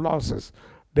 recovery of losses,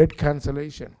 debt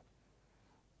cancellation.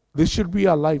 This should be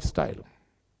our lifestyle.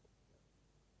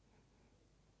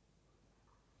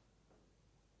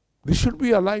 This should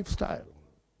be our lifestyle.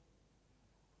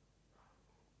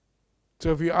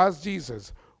 So if you ask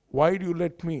Jesus, why do you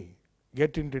let me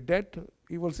get into debt?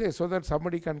 He will say, so that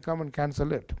somebody can come and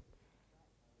cancel it.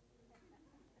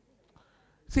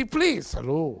 See, please,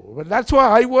 hello, but that's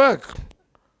why I work.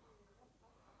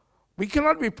 We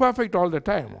cannot be perfect all the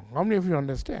time. How many of you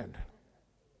understand?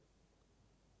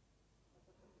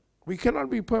 We cannot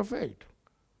be perfect.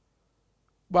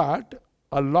 But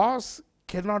a loss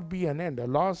cannot be an end. A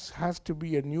loss has to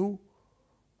be a new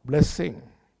blessing.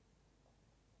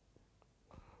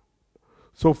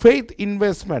 So faith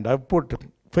investment, I've put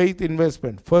faith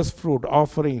investment, first fruit,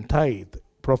 offering, tithe,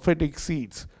 prophetic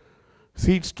seeds,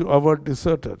 seeds to avert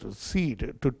deserters,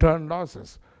 seed to turn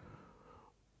losses.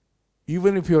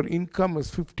 Even if your income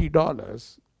is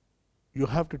 $50, you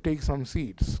have to take some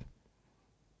seeds.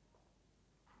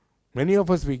 Many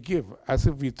of us, we give as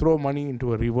if we throw money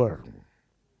into a river.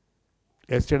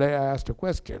 Yesterday I asked a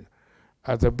question.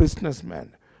 As a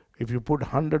businessman, if you put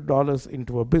 $100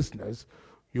 into a business,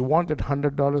 you want that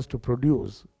 $100 to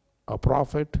produce a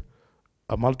profit,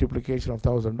 a multiplication of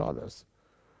 $1,000.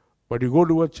 But you go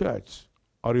to a church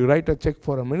or you write a check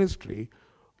for a ministry,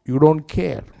 you don't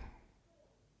care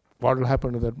what will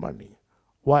happen to that money.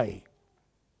 Why?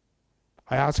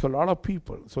 I ask a lot of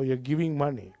people, so you're giving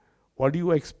money. What do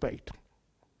you expect?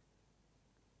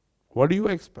 What do you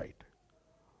expect?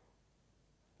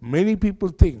 Many people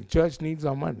think church needs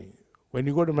our money. When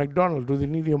you go to McDonald's, do they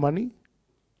need your money?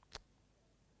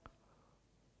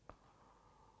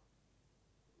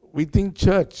 We think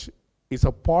church is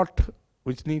a pot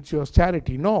which needs your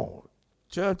charity. No.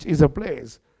 Church is a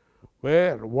place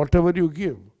where whatever you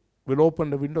give will open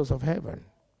the windows of heaven.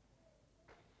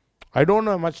 I don't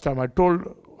have much time. I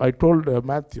told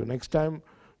Matthew, next time,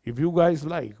 if you guys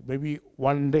like, maybe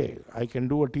one day I can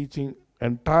do a teaching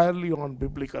entirely on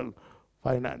biblical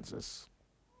finances.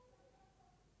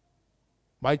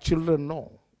 My children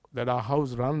know that our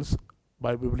house runs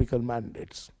by biblical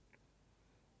mandates.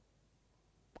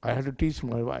 I had to teach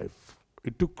my wife.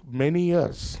 It took many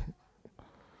years.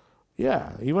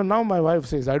 Yeah, even now my wife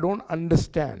says, I don't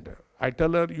understand. I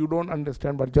tell her, you don't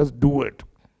understand, but just do it.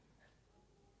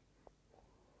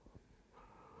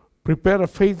 Prepare a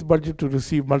faith budget to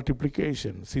receive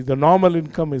multiplication. See, the normal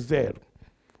income is there.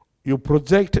 You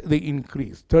project the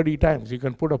increase 30 times. You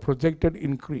can put a projected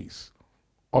increase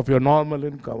of your normal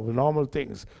income, normal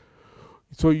things.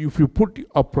 So if you put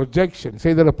a projection,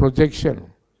 say that a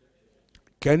projection,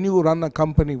 can you run a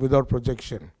company without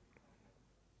projection?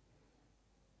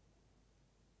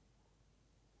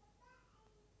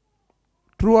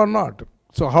 True or not?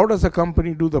 So how does a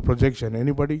company do the projection?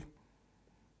 Anybody?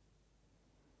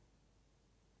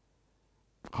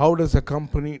 How does a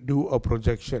company do a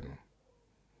projection?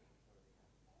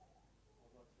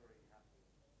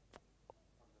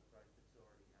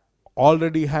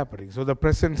 Already happening. So the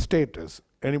present status.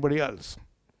 Anybody else?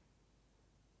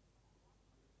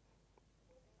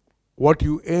 What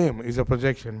you aim is a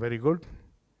projection. Very good.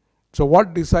 So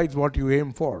what decides what you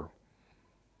aim for?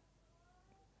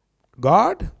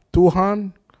 God?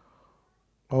 Tuhan?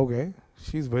 Okay.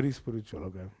 She's very spiritual.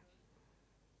 Okay.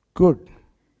 Good.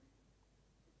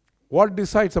 What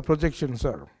decides a projection,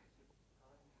 sir?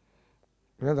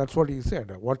 Yeah, that's what he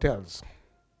said. What else?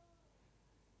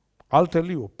 I'll tell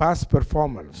you, past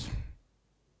performance.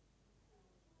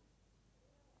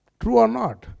 True or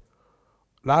not?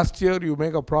 Last year you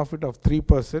make a profit of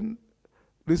 3%.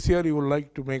 This year you would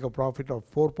like to make a profit of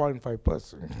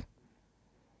 4.5%.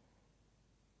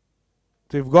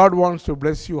 So if God wants to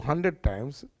bless you 100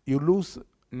 times, you lose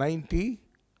 90.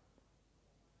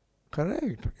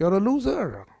 Correct. You're a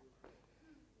loser.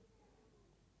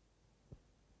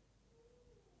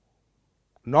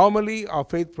 Normally, our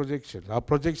faith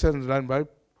projections run by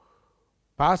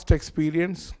past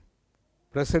experience,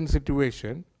 present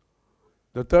situation.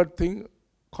 The third thing,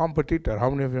 competitor.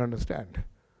 How many of you understand?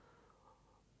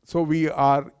 So we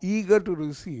are eager to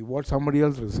receive what somebody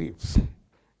else receives.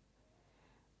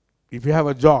 If you have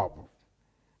a job,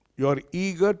 you are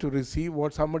eager to receive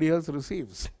what somebody else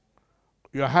receives.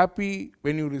 You are happy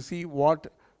when you receive what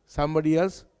somebody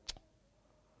else.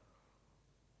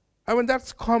 I mean,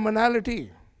 that's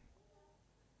commonality.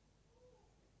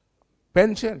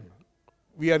 Pension.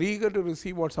 We are eager to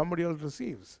receive what somebody else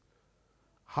receives.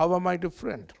 How am I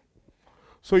different?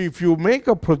 So if you make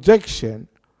a projection,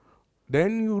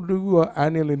 then you do an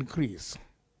annual increase.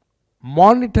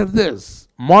 Monitor this,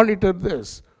 monitor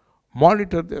this,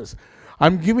 monitor this.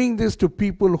 I'm giving this to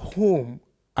people whom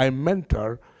I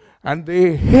mentor and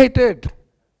they hate it.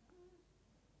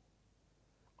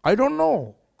 I don't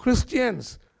know,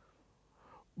 Christians.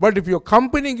 But if your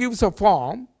company gives a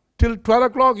form, till 12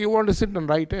 o'clock you want to sit and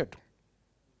write it.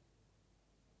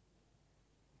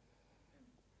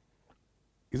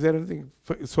 Is there anything?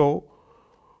 So,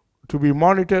 to be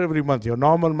monitored every month, your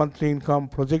normal monthly income,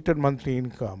 projected monthly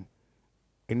income,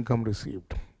 income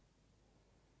received.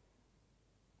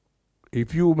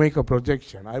 If you make a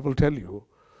projection, I will tell you,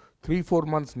 3-4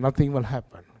 months nothing will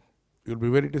happen. You'll be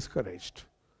very discouraged.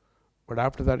 But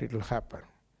after that it will happen.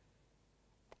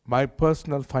 My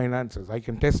personal finances, I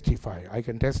can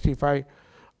testify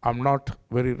I'm not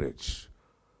very rich.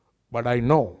 But I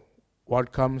know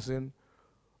what comes in.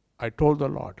 I told the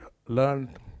Lord,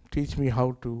 learn teach me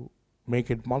how to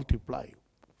make it multiply.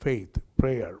 Faith,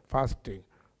 prayer, fasting,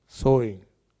 sowing,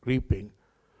 reaping.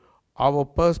 Our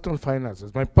personal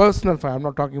finances, my personal finance, I'm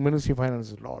not talking ministry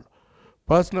finances at all.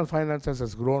 Personal finances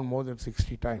has grown more than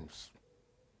 60 times.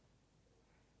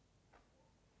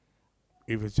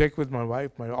 If you check with my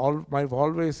wife, my wife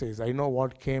always says, I know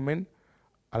what came in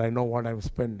and I know what I'm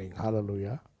spending.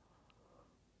 Hallelujah.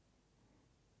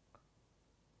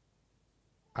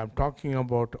 I'm talking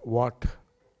about what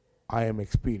I am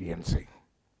experiencing.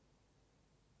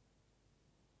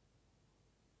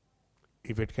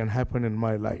 If it can happen in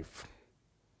my life,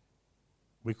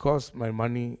 because my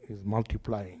money is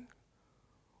multiplying,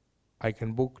 I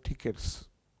can book tickets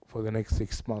for the next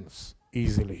 6 months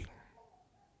easily.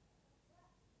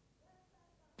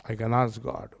 I can ask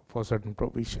God for certain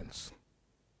provisions.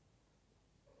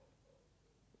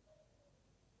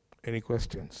 Any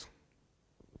questions?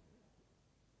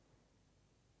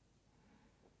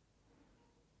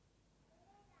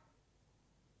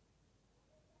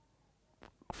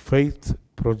 Faith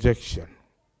projection.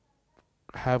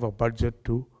 Have a budget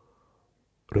to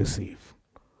receive.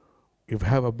 If you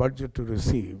have a budget to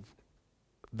receive,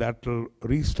 that will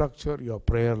restructure your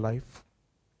prayer life.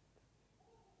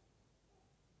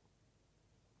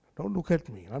 Don't look at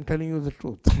me. I'm telling you the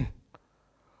truth.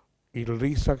 It'll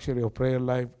restructure your prayer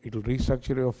life. It'll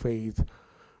restructure your faith.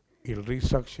 It'll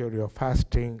restructure your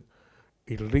fasting.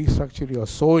 It'll restructure your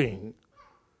sowing.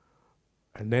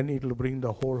 And then it'll bring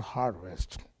the whole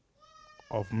harvest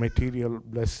of material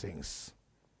blessings.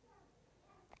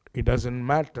 It doesn't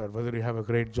matter whether you have a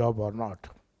great job or not.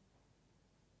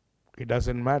 It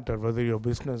doesn't matter whether your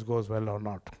business goes well or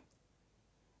not.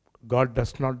 God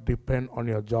does not depend on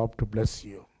your job to bless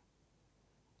you.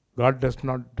 God does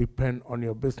not depend on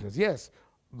your business. Yes,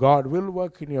 God will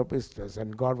work in your business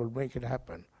and God will make it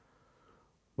happen.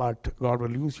 But God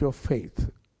will use your faith.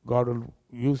 God will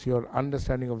use your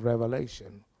understanding of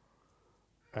revelation.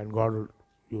 And God will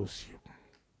use you.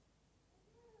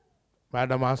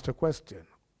 Madam asked a question.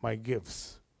 My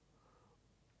gifts.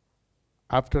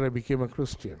 After I became a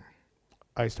Christian,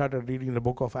 I started reading the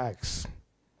book of Acts.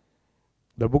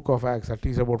 The book of Acts at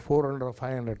least about 400 or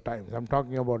 500 times. I'm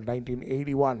talking about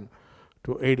 1981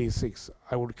 to 86.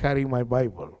 I would carry my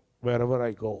Bible wherever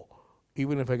I go.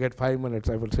 Even if I get 5 minutes,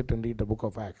 I will sit and read the book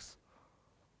of Acts.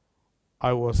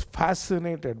 I was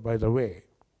fascinated by the way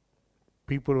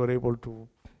people were able to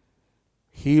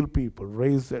heal people,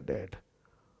 raise the dead,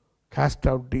 cast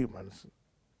out demons.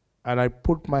 And I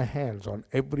put my hands on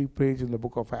every page in the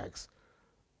book of Acts.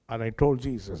 And I told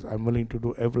Jesus, I'm willing to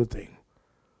do everything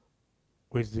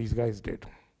which these guys did.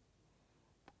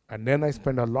 And then I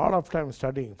spent a lot of time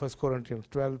studying 1 Corinthians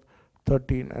 12,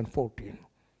 13, and 14.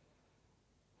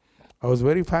 I was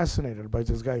very fascinated by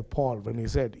this guy, Paul, when he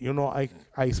said, you know,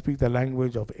 I speak the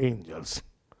language of angels.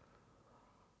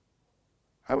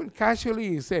 I mean, casually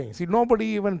he's saying, see, nobody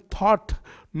even thought,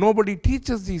 nobody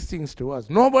teaches these things to us.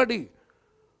 Nobody.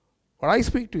 But I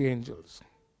speak to angels.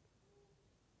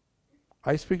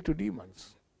 I speak to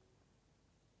demons.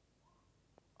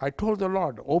 I told the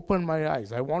Lord, open my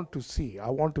eyes. I want to see. I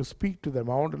want to speak to them.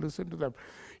 I want to listen to them.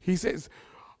 He says,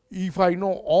 if I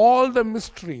know all the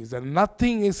mysteries and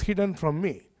nothing is hidden from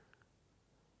me.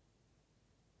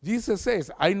 Jesus says,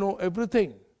 I know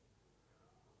everything.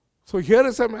 So here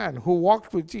is a man who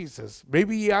walked with Jesus.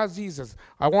 Maybe he asked Jesus,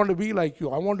 I want to be like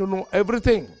you. I want to know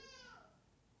everything.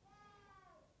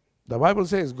 The Bible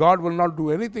says God will not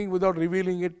do anything without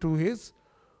revealing it to his.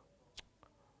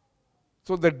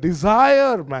 So the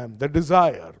desire, man, the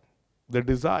desire.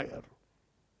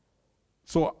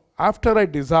 So after I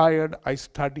desired, I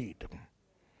studied.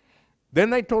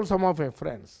 Then I told some of my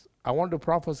friends, I want to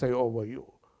prophesy over you.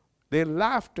 They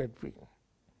laughed at me.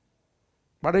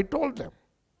 But I told them.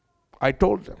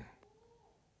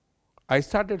 I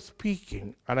started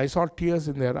speaking and I saw tears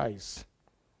in their eyes.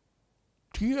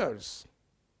 Tears.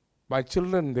 My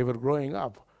children, they were growing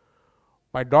up.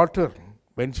 My daughter,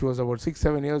 when she was about 6,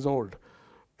 7 years old,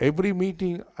 every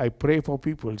meeting I pray for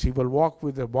people. She will walk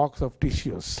with a box of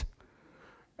tissues.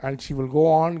 And she will go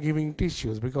on giving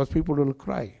tissues because people will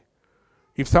cry.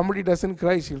 If somebody doesn't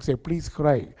cry, she'll say, please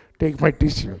cry. Take my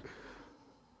tissue.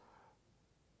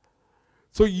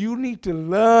 So you need to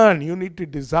learn, you need to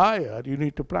desire, you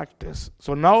need to practice.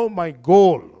 So now my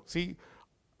goal, see,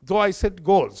 though I set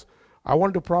goals, I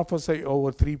want to prophesy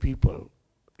over 3 people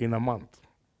in a month.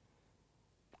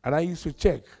 And I used to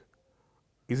check,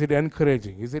 is it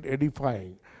encouraging? Is it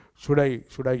edifying? Should I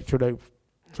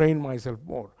train myself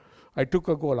more? I took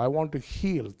a goal. I want to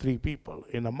heal 3 people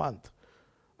in a month.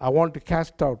 I want to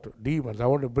cast out demons. I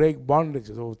want to break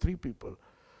bondages over 3 people.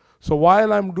 So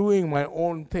while I'm doing my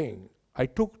own thing, I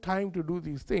took time to do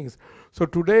these things. So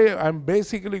today I'm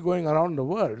basically going around the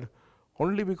world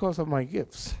only because of my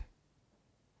gifts.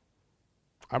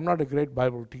 I'm not a great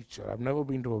Bible teacher. I've never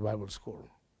been to a Bible school.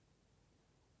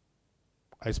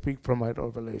 I speak from my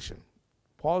revelation.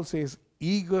 Paul says,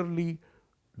 eagerly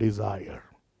desire.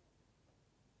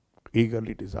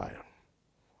 Eagerly desire.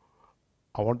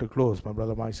 I want to close, my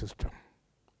brother, my sister.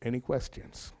 Any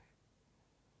questions?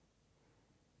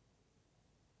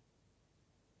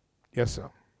 Yes, sir.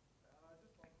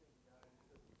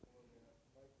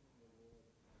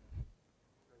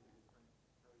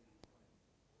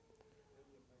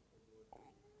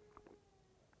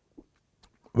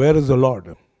 Where is the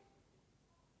Lord?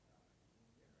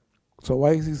 So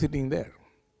why is he sitting there?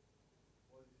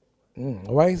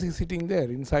 Why is he sitting there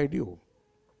inside you?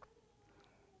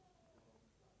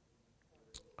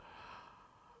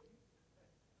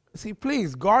 See,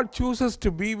 please, God chooses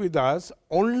to be with us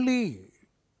only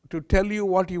to tell you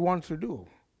what he wants to do.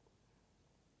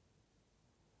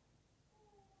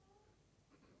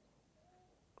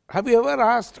 Have you ever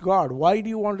asked God, why do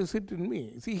you want to sit in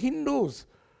me? See, Hindus,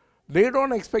 they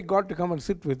don't expect God to come and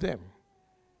sit with them.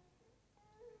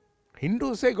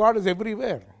 Hindus say God is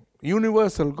everywhere,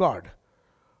 universal God.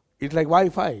 It's like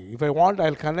Wi-Fi. If I want,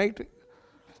 I'll connect.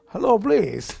 Hello,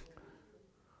 please.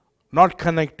 Not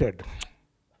connected.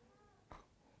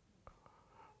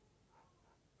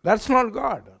 That's not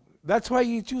God. That's why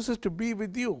he chooses to be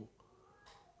with you.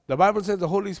 The Bible says the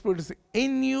Holy Spirit is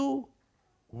in you,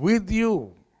 with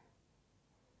you.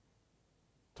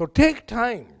 So take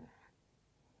time.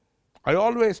 I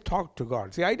always talk to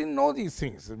God. See, I didn't know these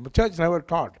things. The church never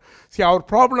taught. See, our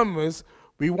problem is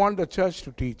we want the church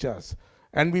to teach us.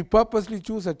 And we purposely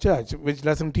choose a church which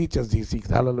doesn't teach us these things.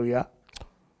 Hallelujah.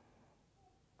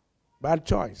 Bad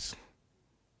choice.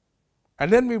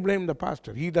 And then we blame the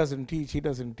pastor. He doesn't teach, he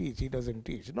doesn't teach, he doesn't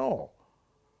teach. No.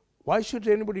 Why should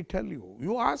anybody tell you?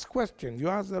 You ask questions. You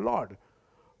ask the Lord.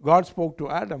 God spoke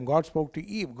to Adam. God spoke to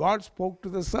Eve. God spoke to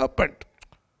the serpent.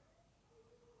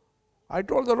 I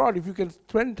told the Lord, if you can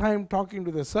spend time talking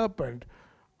to the serpent,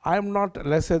 I'm not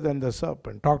lesser than the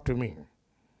serpent. Talk to me.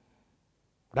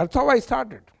 That's how I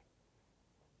started.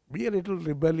 Be a little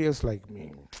rebellious like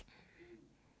me.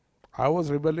 I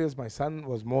was rebellious. My son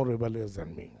was more rebellious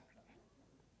than me.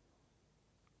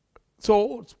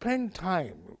 So spend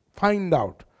time. Find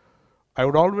out. I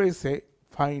would always say,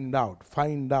 find out,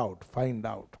 find out, find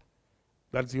out.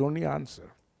 That's the only answer.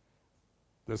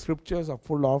 The scriptures are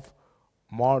full of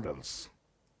models.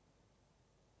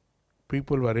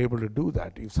 People were able to do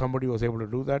that. If somebody was able to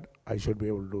do that, I should be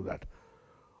able to do that.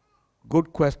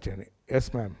 Good question.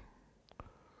 Yes, ma'am.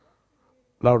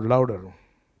 Louder.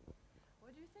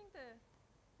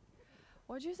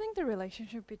 What do you think the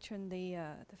relationship between the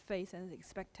faith and the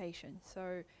expectation?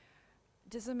 So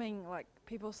does it mean, like,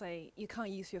 people say you can't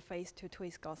use your faith to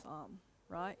twist God's arm,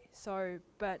 right? So,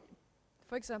 but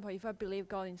for example, if I believe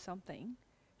God in something,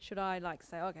 should I like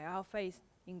say, okay, I have faith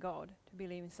in God to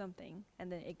believe in something, and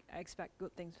then I expect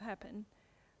good things to happen?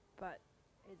 But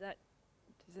does that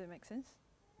make sense?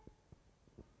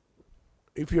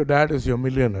 If your dad is your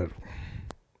millionaire,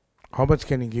 how much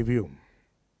can he give you?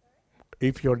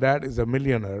 If your dad is a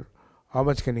millionaire, how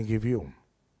much can he give you?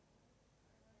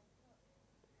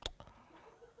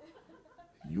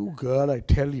 You girl, I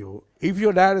tell you, if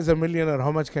your dad is a millionaire,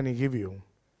 how much can he give you?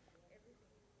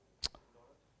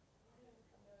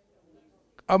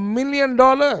 $1 million.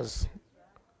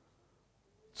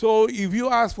 So if you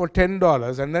ask for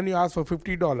 $10 and then you ask for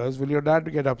 $50, will your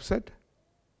dad get upset?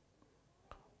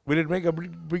 Will it make a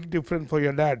big difference for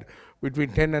your dad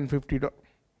between $10 and $50?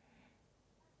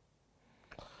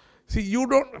 See, you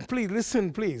don't, please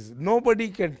listen, please. Nobody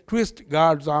can twist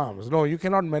God's arms. No, you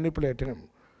cannot manipulate him.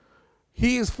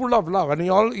 He is full of love, and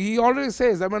he always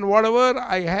says, I mean, whatever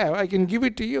I have, I can give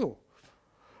it to you.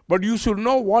 But you should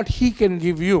know what he can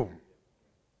give you.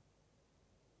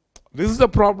 This is the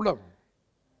problem.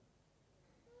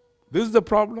 This is the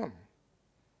problem.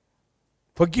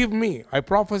 Forgive me, I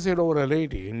prophesied over a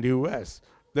lady in the US.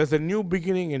 There's a new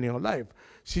beginning in your life.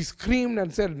 She screamed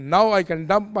and said, now I can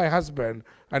dump my husband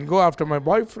and go after my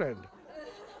boyfriend.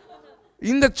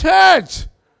 In the church.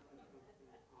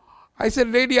 I said,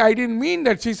 lady, I didn't mean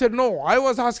that. She said, no, I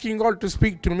was asking God to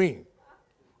speak to me.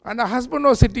 And the husband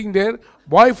was sitting there,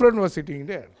 boyfriend was sitting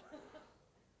there.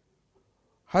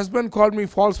 Husband called me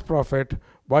false prophet,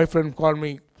 boyfriend called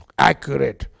me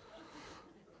accurate.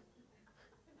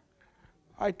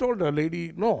 I told the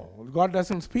lady, no, God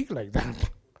doesn't speak like that.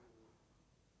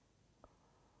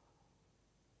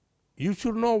 You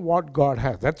should know what God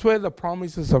has. That's where the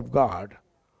promises of God.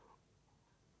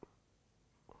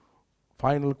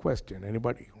 Final question,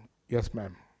 anybody? Yes,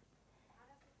 ma'am.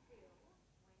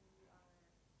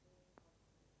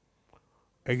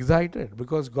 Excited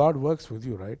because God works with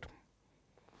you, right?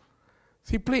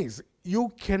 See, please,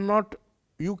 you cannot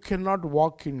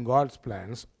walk in God's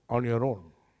plans on your own.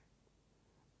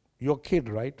 Your kid,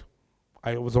 right?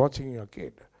 I was watching your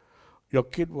kid. Your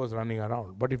kid was running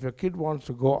around. But if your kid wants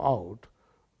to go out,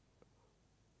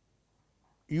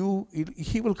 he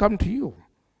will come to you.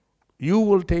 You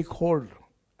will take hold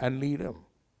and lead him.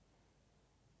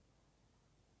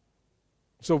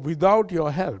 So without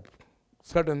your help,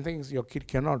 certain things your kid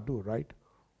cannot do, right?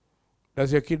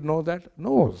 Does your kid know that?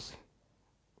 Knows.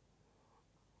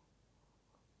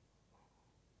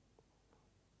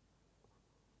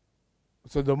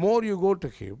 So the more you go to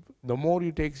him, the more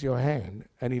he takes your hand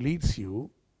and he leads you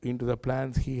into the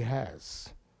plans he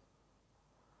has.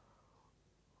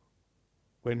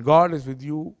 When God is with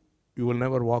you, you will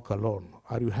never walk alone.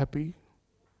 Are you happy?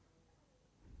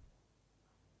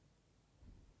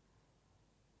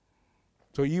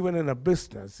 So even in a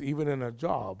business, even in a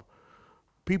job,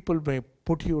 people may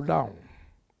put you down,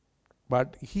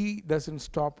 but he doesn't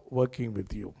stop working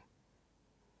with you.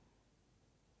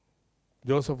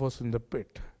 Joseph was in the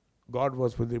pit. God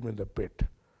was with him in the pit.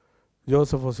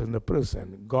 Joseph was in the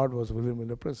prison. God was with him in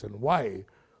the prison. Why?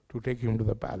 To take him to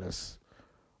the palace.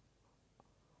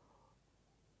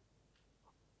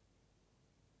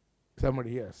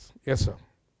 Somebody, yes. Yes, sir. Now,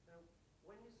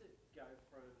 when does it go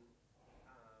from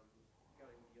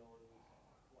going beyond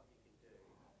what you can do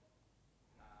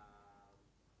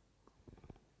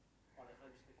on a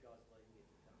hunch that God's leading you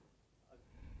to come?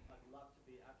 I'd love to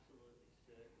be absolutely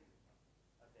certain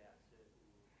about certain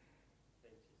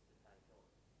ventures to take on.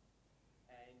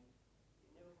 And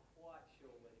you're never quite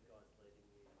sure whether God's leading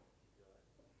you to do it.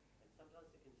 And sometimes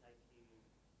it can take you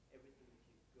everything that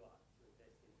you've got to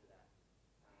invest into that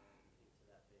venture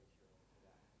or to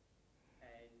that.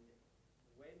 And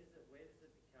where does it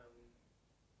become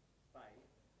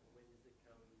faith? And when does it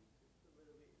come just a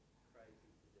little bit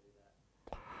crazy to do that?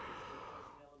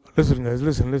 Listen, guys,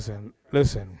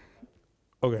 listen.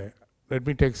 Okay, let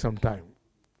me take some time.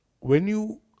 When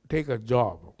you take a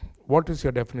job, what is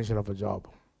your definition of a job?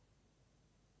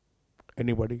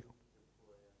 Anybody?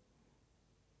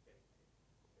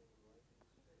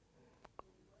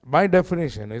 My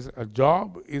definition is a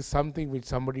job is something which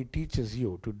somebody teaches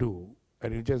you to do,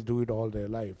 and you just do it all their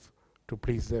life to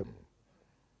please them.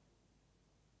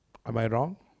 Am I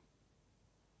wrong?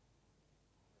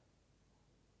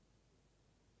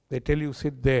 They tell you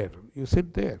sit there, you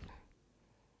sit there.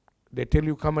 They tell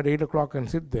you come at 8 o'clock and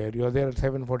sit there, you are there at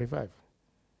 7:45.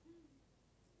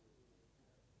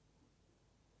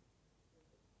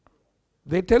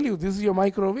 They tell you this is your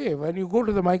microwave, and you go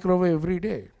to the microwave every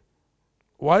day.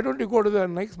 Why don't you go to the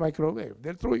next microwave?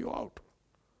 They'll throw you out.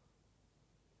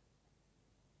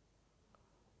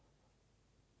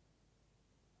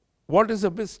 What is a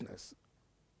business?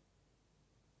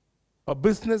 A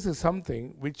business is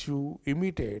something which you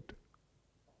imitate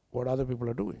what other people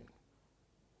are doing.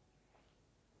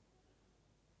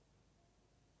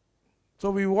 So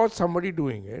we watch somebody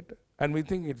doing it and we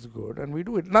think it's good and we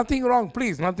do it. Nothing wrong,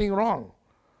 please, nothing wrong.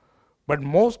 But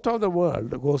most of the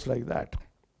world goes like that.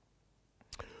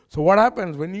 So what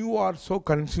happens when you are so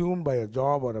consumed by a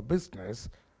job or a business,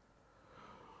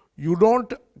 you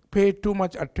don't pay too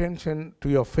much attention to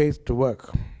your faith to work.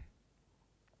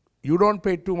 You don't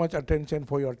pay too much attention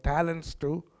for your talents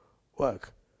to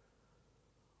work.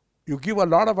 You give a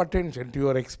lot of attention to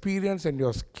your experience and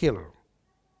your skill.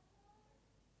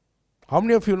 How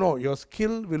many of you know your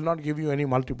skill will not give you any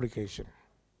multiplication?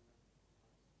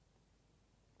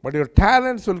 But your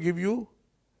talents will give you.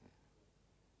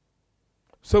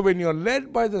 So when you're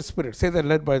led by the Spirit, say that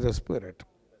led by the Spirit,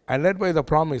 and led by the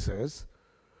promises,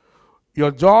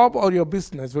 your job or your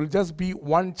business will just be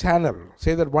one channel.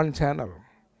 Say that one channel.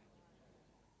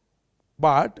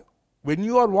 But when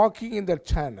you are walking in that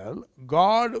channel,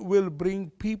 God will bring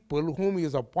people whom He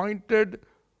has appointed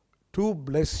to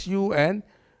bless you and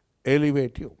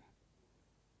elevate you.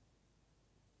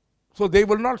 So they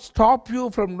will not stop you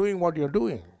from doing what you're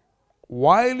doing.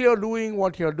 While you're doing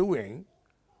what you're doing,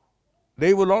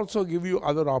 they will also give you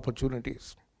other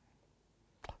opportunities.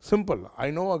 Simple. I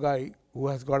know a guy who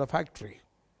has got a factory,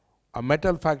 a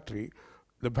metal factory.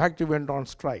 The factory went on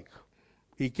strike.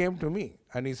 He came to me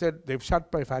and he said, they've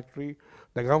shut my factory.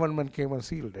 The government came and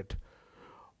sealed it.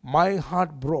 My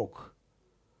heart broke.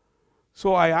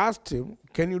 So I asked him,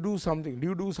 can you do something? Do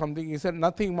you do something? He said,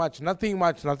 nothing much, nothing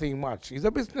much, nothing much. He's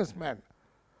a businessman.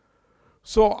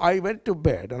 So I went to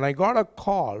bed and I got a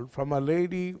call from a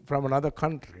lady from another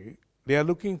country. They are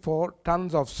looking for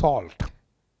tons of salt.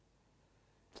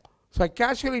 So I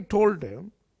casually told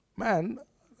him, man,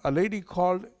 a lady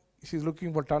called, she's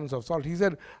looking for tons of salt. He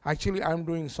said, actually, I'm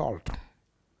doing salt.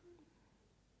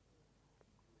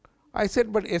 I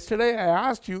said, but yesterday I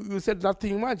asked you, you said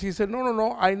nothing much. He said,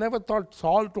 no, I never thought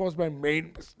salt was my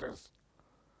main business.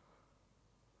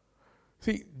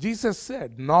 See, Jesus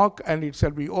said, knock and it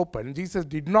shall be open. Jesus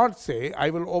did not say, I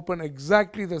will open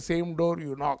exactly the same door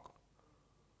you knock.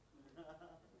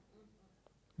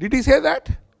 Did he say that?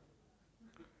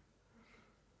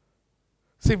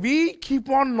 See, we keep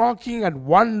on knocking at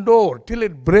one door till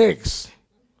it breaks.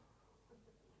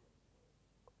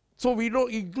 So we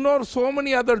don't ignore so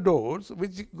many other doors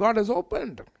which God has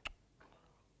opened.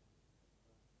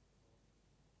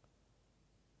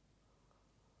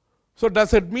 So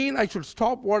does it mean I should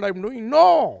stop what I'm doing?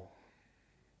 No.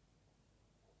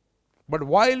 But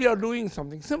while you're doing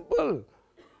something simple,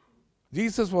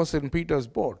 Jesus was in Peter's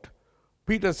boat.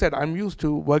 Peter said, I'm used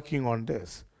to working on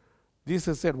this.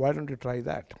 Jesus said, why don't you try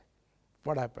that?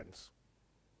 What happens?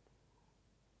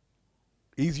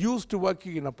 He's used to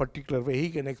working in a particular way. He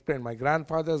can explain, my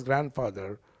grandfather's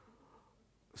grandfather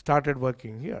started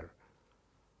working here.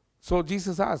 So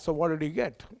Jesus asked, so what did he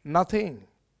get? Nothing.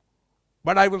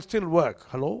 But I will still work.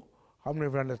 Hello? How many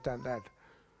of you understand that?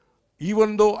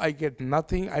 Even though I get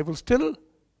nothing, I will still.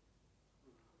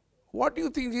 What do you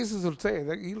think Jesus will say?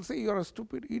 He'll say, you're a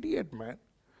stupid idiot, man.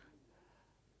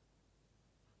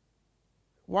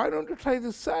 Why don't you try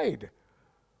this side?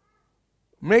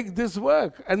 Make this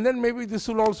work, and then maybe this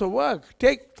will also work.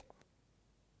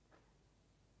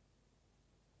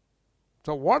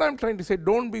 So what I'm trying to say,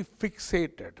 don't be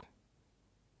fixated.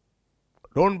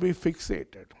 Don't be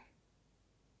fixated.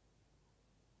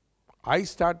 I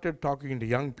started talking to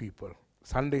young people,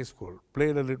 Sunday school,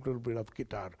 played a little bit of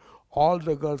guitar. All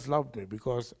the girls loved me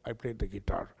because I played the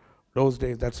guitar. Those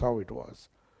days, that's how it was.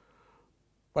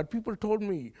 But people told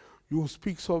me, you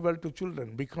speak so well to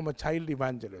children, become a child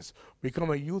evangelist,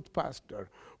 become a youth pastor,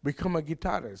 become a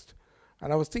guitarist.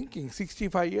 And I was thinking,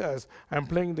 65 years, I'm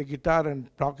playing the guitar and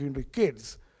talking to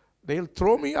kids. They'll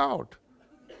throw me out.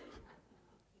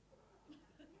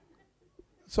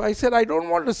 So I said, I don't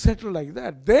want to settle like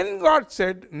that. Then God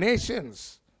said,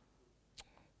 nations.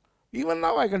 Even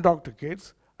now I can talk to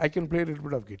kids. I can play a little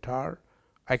bit of guitar.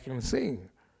 I can sing.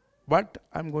 But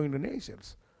I'm going to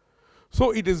nations.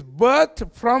 So it is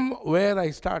birthed from where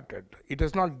I started. It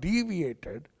has not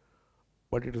deviated,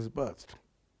 but it is birthed.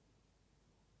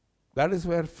 That is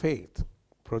where faith,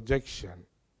 projection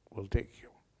will take you.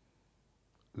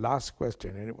 Last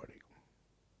question, anybody?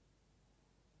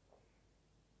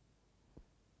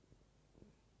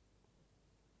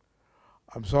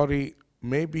 I'm sorry,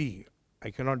 maybe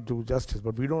I cannot do justice,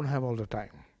 but we don't have all the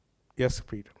time. Yes,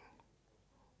 Peter.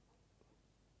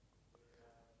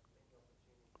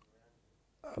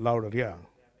 Louder, yeah.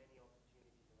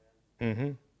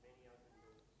 Mm-hmm.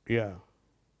 Yeah.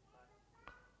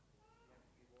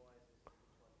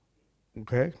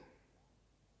 Okay.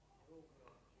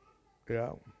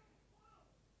 Yeah.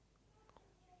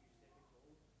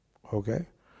 Okay.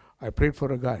 I prayed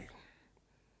for a guy.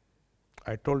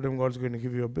 I told him God's going to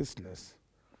give you a business.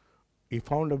 He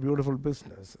found a beautiful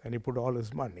business and he put all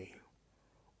his money.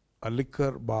 A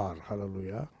liquor bar,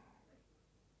 hallelujah.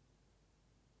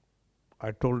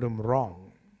 I told him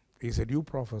wrong. He said, you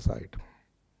prophesied.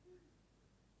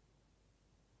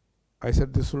 I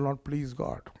said, this will not please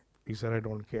God. He said, I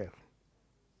don't care.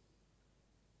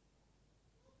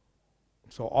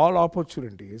 So all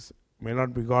opportunities may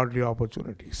not be godly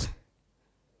opportunities.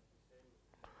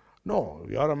 No,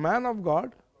 you are a man of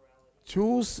God.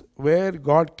 Choose where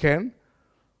God can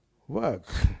work.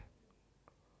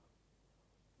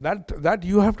 That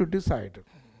you have to decide.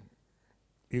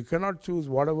 You cannot choose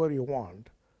whatever you want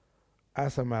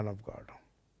as a man of God.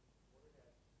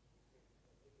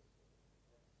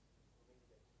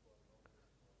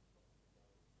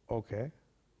 Okay.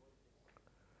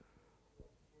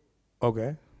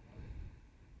 Okay.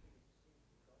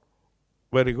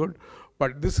 Very good.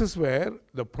 But this is where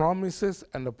the promises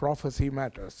and the prophecy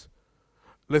matters.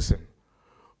 Listen,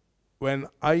 when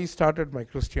I started my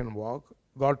Christian walk,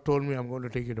 God told me I'm going to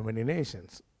take you to many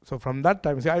nations. So from that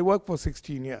time, see, I worked for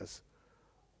 16 years.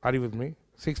 Are you with me?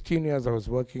 16 years I was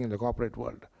working in the corporate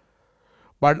world.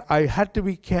 But I had to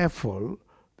be careful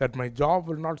that my job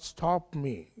will not stop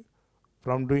me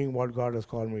from doing what God has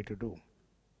called me to do.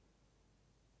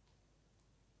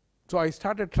 So I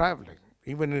started traveling.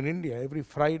 Even in India, every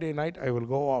Friday night I will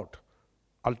go out.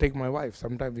 I'll take my wife.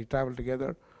 Sometimes we travel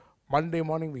together. Monday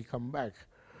morning we come back.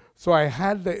 So I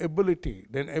had the ability,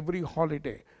 then every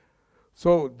holiday.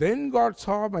 So then God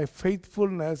saw my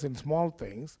faithfulness in small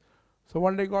things. So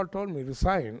one day God told me,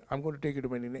 resign, I'm going to take you to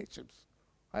many nations.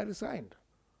 I resigned.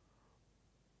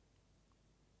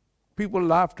 People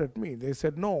laughed at me. They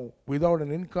said, no, without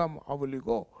an income, how will you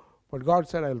go? But God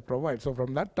said, I'll provide. So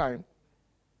from that time,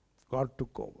 God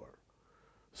took over.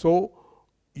 So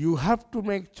you have to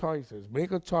make choices.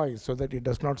 Make a choice so that it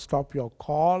does not stop your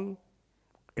call.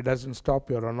 It doesn't stop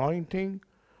your anointing.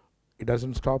 It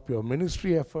doesn't stop your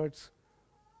ministry efforts.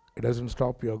 It doesn't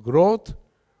stop your growth.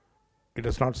 It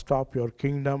does not stop your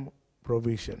kingdom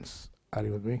provisions. Are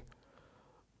you with me?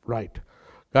 Right.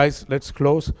 Guys, let's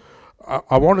close.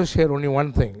 I want to share only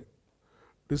one thing.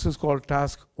 This is called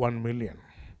Task 1 Million.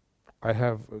 I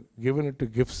have given it to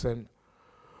Gibson.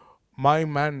 My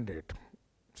mandate,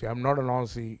 see, I'm not an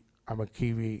Aussie, I'm a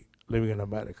Kiwi living in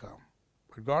America.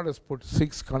 But God has put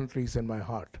 6 countries in my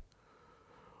heart.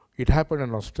 It happened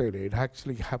in Australia. It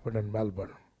actually happened in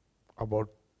Melbourne. About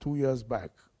 2 years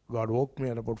back, God woke me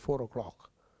at about 4 o'clock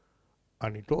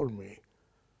and He told me,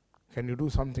 can you do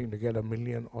something to get 1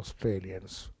 million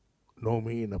Australians know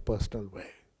me in a personal way?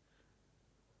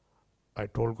 I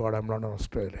told God, I'm not an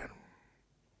Australian.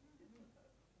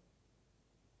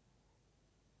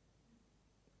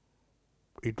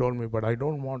 He told me, but I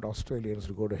don't want Australians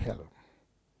to go to hell.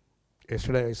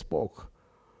 Yesterday I spoke.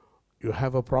 You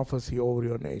have a prophecy over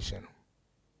your nation.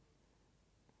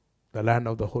 The land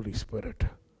of the Holy Spirit.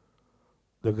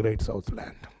 The great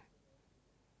Southland.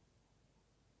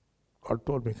 God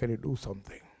told me, can you do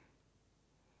something?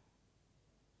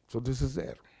 So this is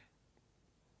there.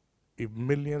 If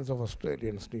millions of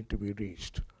Australians need to be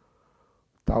reached,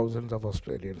 thousands of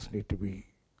Australians need to be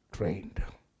trained.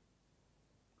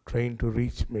 Trained to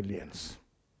reach millions.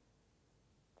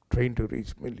 Trained to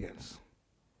reach millions.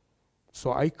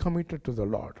 So I committed to the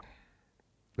Lord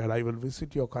that I will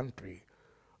visit your country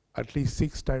at least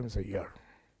 6 times a year.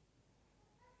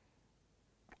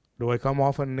 Do I come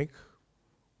often, Nick?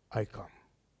 I come.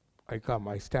 I come.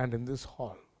 I stand in this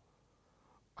hall.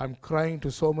 I'm crying to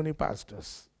so many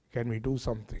pastors. Can we do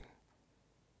something?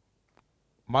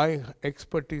 My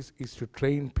expertise is to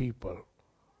train people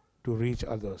to reach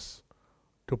others,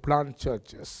 to plant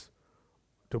churches,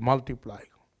 to multiply.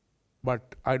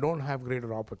 But I don't have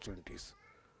greater opportunities.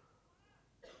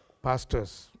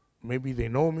 Pastors, maybe they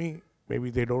know me,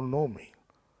 maybe they don't know me.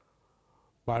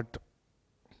 But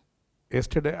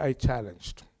yesterday I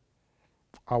challenged.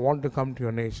 I want to come to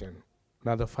your nation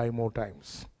another 5 more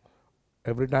times.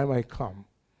 Every time I come,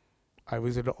 I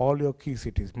visit all your key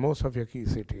cities, most of your key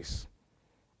cities.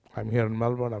 I'm here in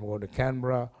Melbourne, I'm going to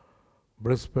Canberra,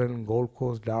 Brisbane, Gold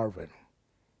Coast, Darwin,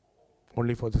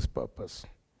 only for this purpose.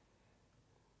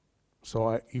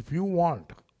 So if you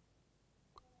want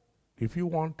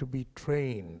to be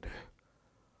trained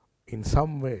in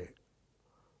some way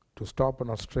to stop an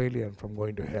Australian from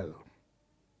going to hell,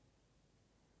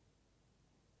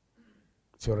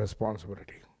 it's your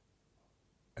responsibility.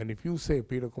 And if you say,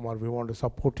 Peter Kumar, we want to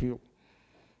support you,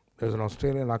 there's an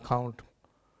Australian account,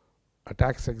 a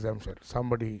tax exemption,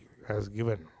 somebody has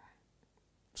given.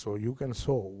 So you can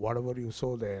sow, whatever you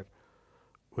sow there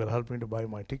will help me to buy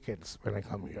my tickets when I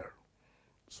come here.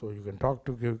 So you can talk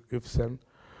to Gibson,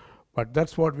 but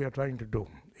that's what we are trying to do,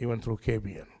 even through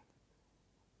KBN.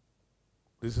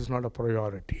 This is not a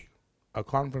priority. A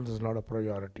conference is not a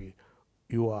priority.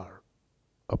 You are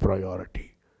a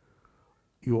priority.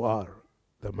 You are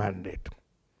the mandate.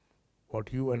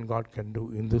 What you and God can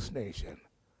do in this nation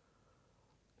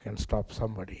can stop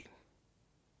somebody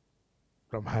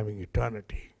from having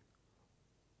eternity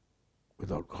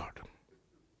without God.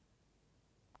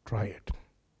 Try it.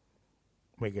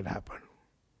 Make it happen.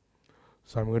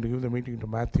 So I'm going to give the meeting to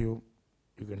Matthew.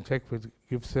 You can check with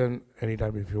Gibson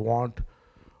anytime if you want.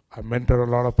 I mentor a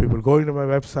lot of people. Go into my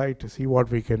website to see what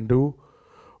we can do.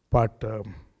 But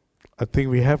I think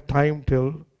we have time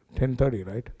till 10:30,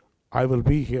 right? I will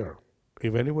be here.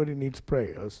 If anybody needs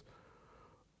prayers,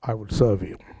 I will serve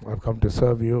you. I've come to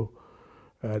serve you.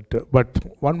 But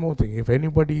one more thing, if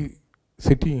anybody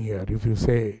sitting here, if you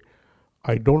say,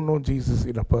 I don't know Jesus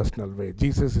in a personal way,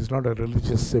 Jesus is not a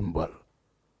religious symbol.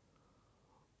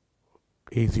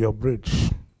 He's your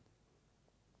bridge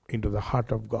into the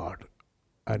heart of God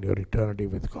and your eternity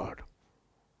with God.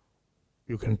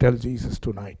 You can tell Jesus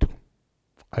tonight,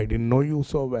 I didn't know you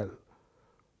so well,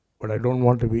 but I don't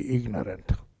want to be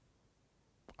ignorant.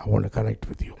 I want to connect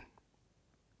with you.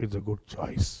 It's a good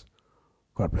choice.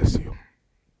 God bless you.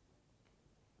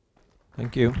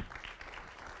 Thank you.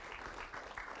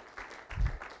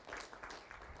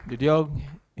 Did you all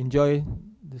enjoy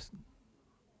this?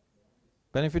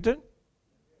 Benefited?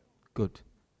 Good.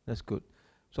 That's good.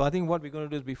 So I think what we're going to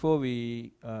do is before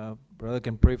we, brother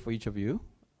can pray for each of you,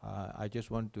 I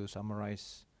just want to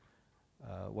summarize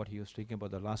what he was speaking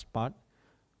about, the last part.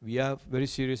 We are very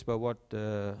serious about what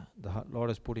the Lord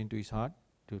has put into his heart,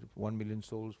 to 1 million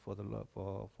souls for the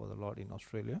for the Lord in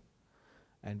Australia.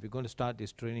 And we're going to start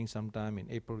this training sometime in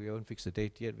April. We haven't fixed the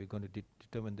date yet. We're going to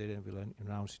determine the date, and we'll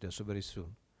announce it so very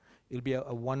soon. It'll be a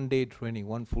 1-day training,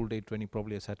 1 full day training,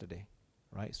 probably a Saturday,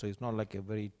 right? So it's not like a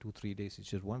very 2-3 days. It's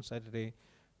just one Saturday.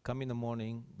 Come in the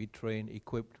morning, be trained,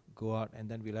 equipped, go out, and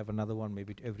then we'll have another one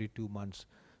maybe every 2 months,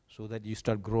 so that you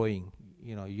start growing.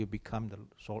 You know, you become the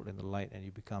salt and the light, and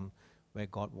you become where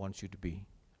God wants you to be,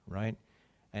 right?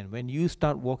 And when you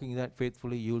start walking that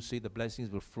faithfully, you'll see the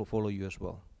blessings will follow you as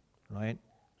well, right?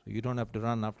 So you don't have to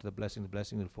run after the blessing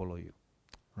will follow you,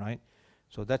 right?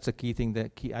 So that's a key thing.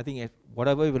 I think if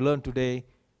whatever we learn today,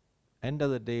 end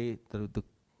of the day,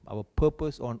 our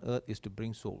purpose on earth is to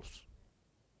bring souls,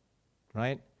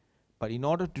 right? But in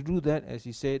order to do that, as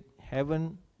he said,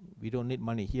 heaven, we don't need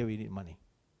money. Here we need money,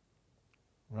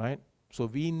 right? So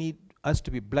we need us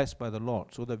to be blessed by the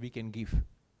Lord so that we can give,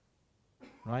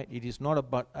 right? It is not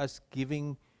about us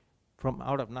giving from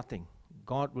out of nothing.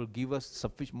 God will give us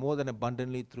sufficient, more than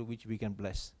abundantly, through which we can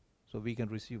bless, so we can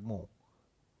receive more,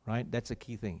 right? That's a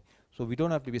key thing. So we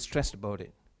don't have to be stressed about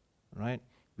it, right?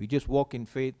 We just walk in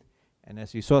faith, and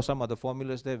as you saw some of the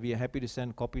formulas there, we are happy to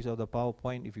send copies of the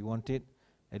PowerPoint if you want it.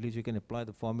 At least you can apply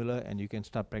the formula and you can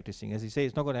start practicing. As he says,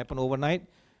 it's not going to happen overnight,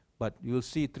 but you'll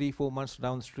see 3-4 months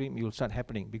downstream, you'll start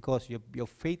happening, because your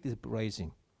faith is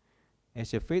rising.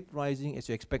 As your faith rising, as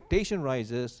your expectation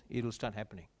rises, it will start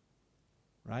happening,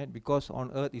 right? Because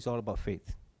on earth it's all about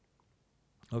faith.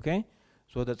 Okay?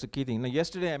 So that's the key thing. Now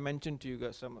yesterday I mentioned to you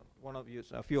guys,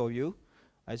 a few of you,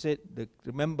 I said,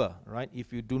 remember, right,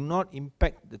 if you do not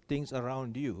impact the things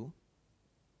around you,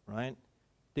 right,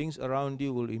 things around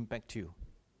you will impact you,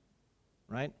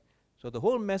 right? So the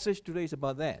whole message today is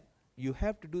about that. You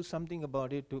have to do something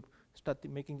about it to start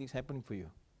making things happen for you,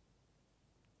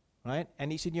 right?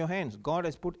 And it's in your hands. God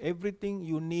has put everything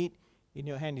you need in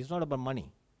your hand. It's not about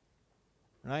money,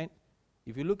 right?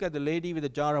 If you look at the lady with the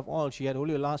jar of oil, she had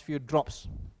only the last few drops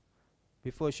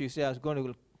before she said, I was going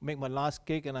to make my last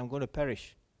cake and I'm going to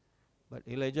perish. But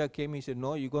Elijah came, he said,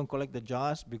 no, you go and collect the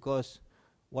jars, because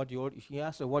he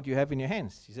asked her, what you have in your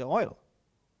hands? She said, oil.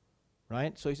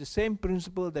 Right? So it's the same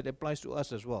principle that applies to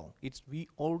us as well. We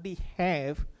already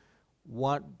have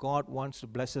what God wants to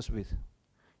bless us with.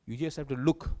 You just have to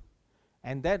look.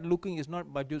 And that looking is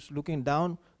not by just looking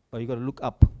down, but you got to look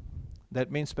up.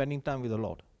 That means spending time with the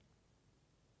Lord.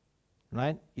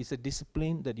 Right? It's a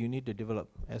discipline that you need to develop.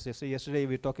 As I said yesterday,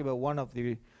 we were talking about one of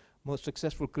the most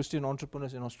successful Christian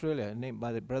entrepreneurs in Australia, named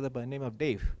by the brother by the name of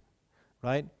Dave.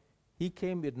 Right? He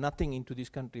came with nothing into this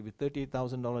country, with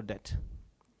 $38,000 debt.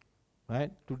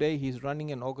 Right? Today he's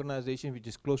running an organization which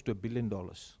is close to $1 billion.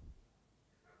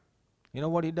 You know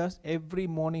what he does? Every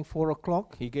morning 4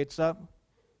 o'clock he gets up,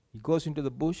 he goes into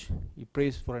the bush, he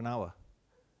prays for an hour.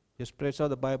 Just prays out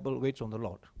the Bible, waits on the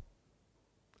Lord.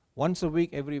 Once a week,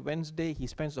 every Wednesday, he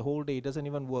spends the whole day, he doesn't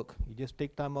even work. He just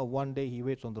takes time out one day, he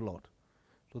waits on the Lord.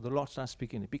 So the Lord starts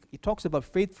speaking. He talks about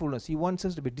faithfulness. He wants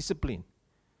us to be disciplined.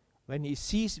 When he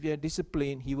sees we are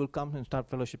disciplined, he will come and start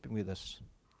fellowshipping with us.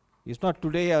 It's not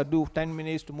today I'll do 10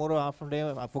 minutes, tomorrow half a day,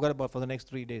 I forgot about for the next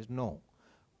 3 days. No.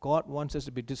 God wants us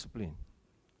to be disciplined.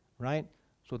 Right?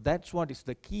 So that's what is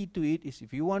the key to it, is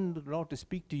if you want the Lord to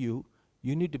speak to you,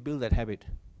 you need to build that habit.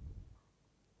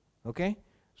 Okay?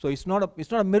 So it's not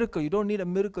a miracle. You don't need a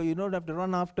miracle. You don't have to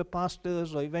run after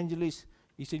pastors or evangelists.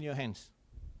 It's in your hands.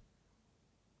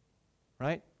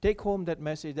 Right? Take home that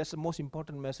message. That's the most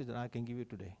important message that I can give you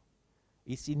today.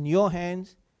 It's in your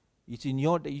hands. It's in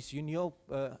your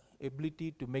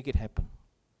ability to make it happen.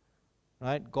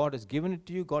 Right? God has given it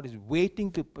to you. God is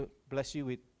waiting to bless you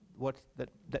with what that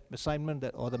assignment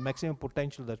or the maximum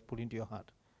potential that's put into your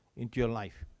heart, into your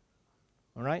life.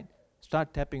 All right?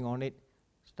 Start tapping on it.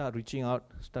 Start reaching out.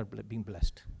 Start being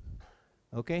blessed.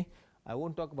 Okay? I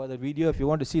won't talk about the video. If you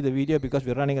want to see the video, because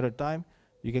we're running out of time,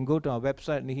 you can go to our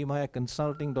website,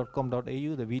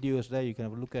 nehemiahconsulting.com.au. The video is there. You can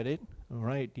have a look at it. All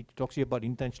right? It talks to you about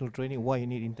intentional training, why you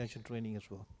need intentional training as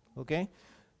well. Okay?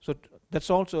 So that's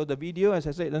also the video. As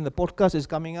I said, then the podcast is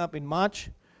coming up in March.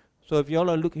 So if you all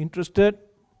are interested,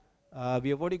 we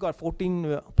have already got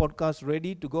 14 podcasts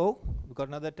ready to go. We've got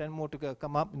another 10 more to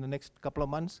come up in the next couple of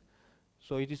months.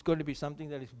 So it is going to be something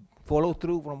that is follow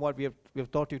through from what we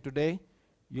have taught you today.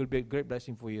 You'll be a great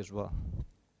blessing for you as well.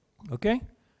 Okay?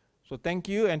 So thank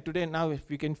you. And today, now, if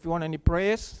you want any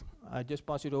prayers, I just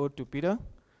pass it over to Peter.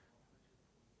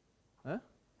 Huh?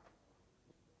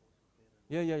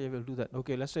 Yeah, we'll do that.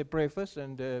 Okay, let's say pray first,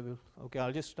 and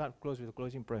I'll just close with a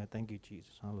closing prayer. Thank you,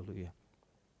 Jesus. Hallelujah.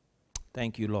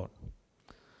 Thank you, Lord.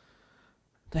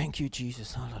 Thank you,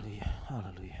 Jesus. Hallelujah.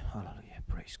 Hallelujah. Hallelujah.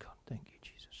 Praise God. Thank you,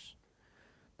 Jesus.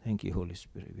 Thank you, Holy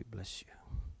Spirit. We bless you.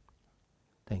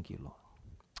 Thank you, Lord.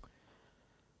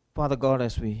 Father God,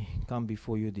 as we come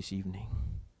before you this evening,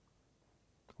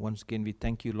 once again we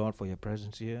thank you, Lord, for your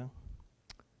presence here.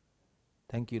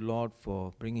 Thank you, Lord,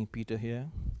 for bringing Peter here.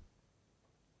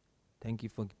 Thank you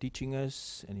for teaching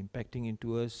us and impacting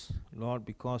into us, Lord,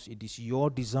 because it is your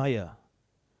desire.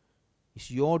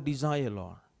 It's your desire,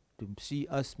 Lord, to see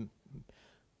us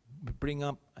bring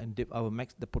up and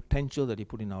the potential that you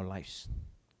put in our lives,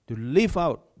 to live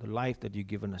out the life that you've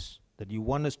given us, that you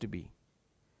want us to be.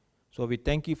 So we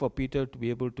thank you for Peter to be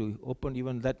able to open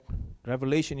even that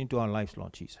revelation into our lives,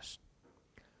 Lord Jesus.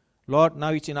 Lord, now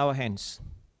it's in our hands.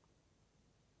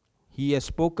 He has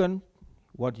spoken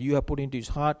what you have put into his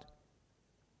heart,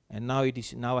 and now it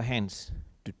is in our hands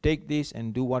to take this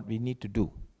and do what we need to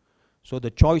do. So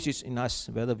the choice is in us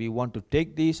whether we want to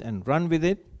take this and run with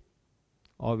it,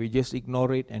 or we just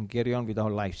ignore it and carry on with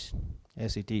our lives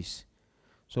as it is.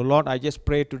 So Lord, I just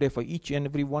pray today for each and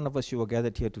every one of us who are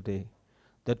gathered here today,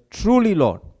 that truly,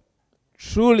 Lord,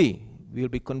 truly we'll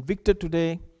be convicted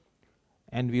today,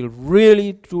 and we'll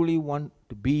really, truly want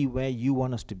to be where you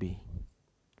want us to be,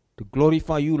 to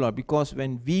glorify you, Lord, because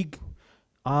when we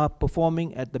are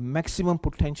performing at the maximum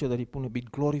potential that you put in,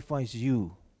 it glorifies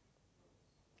you.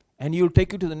 And you'll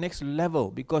take you to the next level,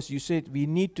 because you said we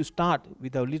need to start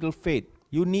with our little faith.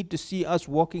 You need to see us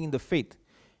walking in the faith.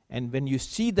 And when you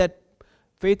see that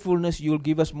faithfulness, you'll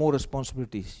give us more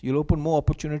responsibilities. You'll open more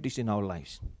opportunities in our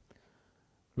lives.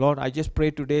 Lord, I just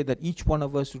pray today that each one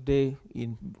of us today,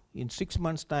 in 6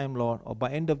 months' time, Lord, or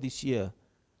by end of this year,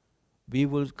 we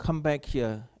will come back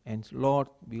here and, Lord,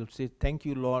 we'll say, thank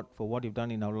you, Lord, for what you've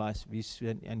done in our lives.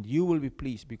 And you will be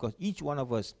pleased, because each one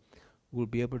of us will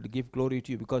be able to give glory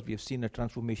to you, because we have seen a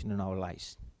transformation in our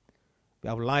lives.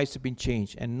 Our lives have been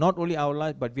changed. And not only our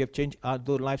lives, but we have changed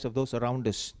the lives of those around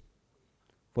us.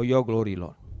 For your glory,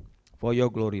 Lord. For your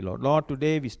glory, Lord. Lord,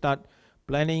 today we start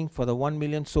planning for the 1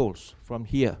 million souls from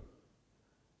here.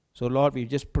 So, Lord, we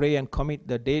just pray and commit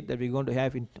the date that we're going to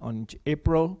have on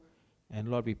April. And,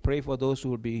 Lord, we pray for those who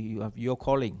will be of your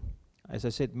calling. As I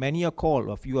said, many are called,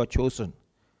 of you are chosen.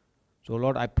 So,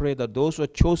 Lord, I pray that those who are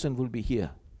chosen will be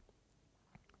here.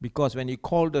 Because when you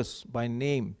called us by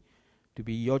name to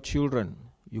be your children,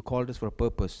 you called us for a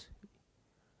purpose.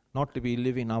 Not to be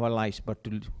living our lives, but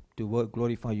to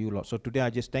glorify you, Lord. So today I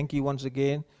just thank you once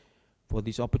again for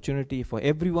this opportunity. For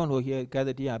everyone who are here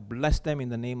gathered here, I bless them in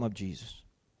the name of Jesus.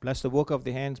 Bless the work of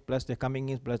their hands, bless their coming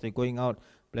in, bless their going out,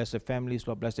 bless their families,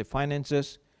 Lord, bless their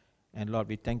finances. And Lord,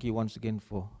 we thank you once again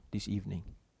for this evening.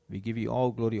 We give you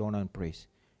all glory, honor, and praise.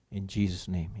 In Jesus'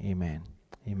 name, amen.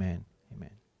 Amen.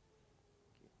 Amen.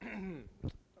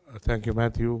 Thank you,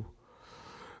 Matthew.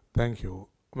 Thank you.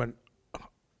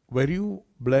 Were you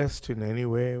blessed in any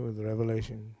way with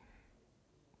revelation?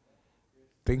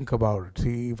 Think about it.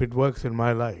 See if it works in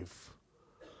my life.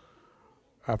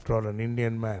 After all, an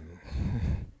Indian man,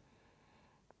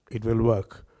 it will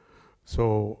work.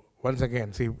 So, once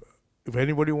again, see, if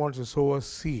anybody wants to sow a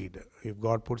seed, if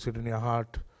God puts it in your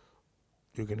heart,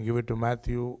 you can give it to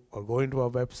Matthew or go into our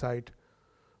website,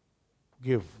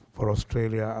 give for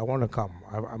Australia. I want to come.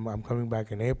 I'm coming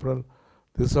back in April.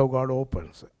 This is how God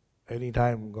opens.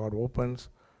 Anytime God opens,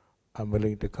 I'm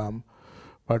willing to come.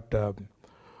 But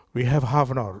we have half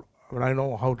an hour. When I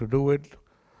know how to do it,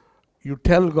 you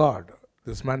tell God,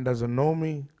 this man doesn't know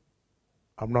me.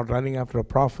 I'm not running after a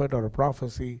prophet or a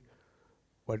prophecy.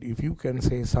 But if you can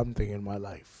say something in my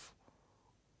life,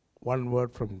 one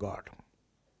word from God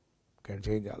can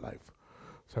change our life.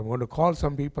 So I'm going to call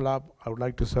some people up. I would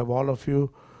like to serve all of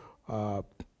you.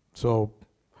 So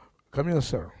come here,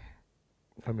 sir.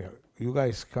 Come here. You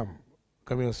guys come.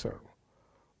 Come here, sir.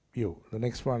 You. The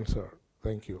next one, sir.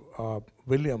 Thank you.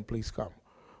 William, please come.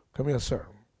 Come here, sir.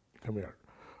 Come here.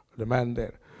 The man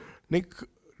there. Nick,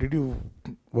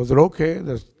 was it okay?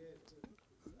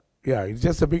 Yeah, it's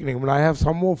just the beginning. I mean, I have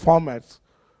some more formats.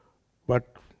 But,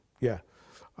 yeah.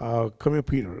 Come here,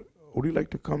 Peter. Would you like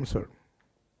to come, sir?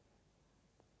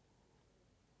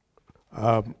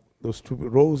 Those two,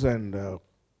 Rose and the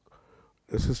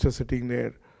sister sitting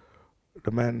there,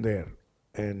 the man there,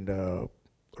 and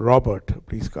Robert,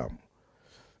 please come.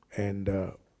 And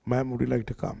ma'am, would you like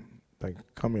to come?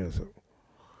 Come here, sir.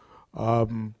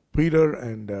 Peter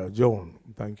and Joan,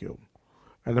 thank you.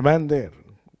 And the man there,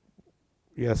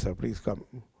 yes, sir, please come.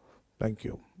 Thank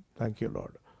you. Thank you,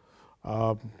 Lord.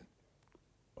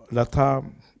 Lata,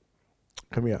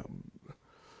 come here.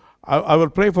 I will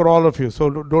pray for all of you, so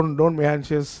don't be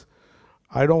anxious.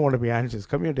 I don't want to be anxious.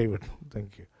 Come here, David.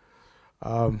 Thank you.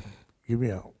 Give me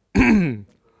a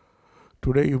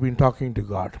Today you've been talking to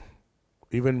God.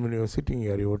 Even when you were sitting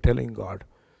here, you were telling God,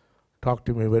 talk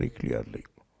to me very clearly.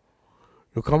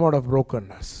 You come out of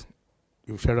brokenness.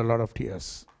 You've shed a lot of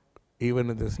tears.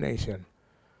 Even in this nation,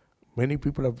 many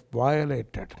people have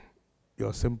violated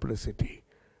your simplicity.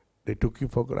 They took you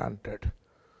for granted.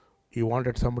 You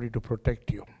wanted somebody to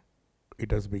protect you.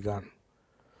 It has begun.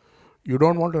 You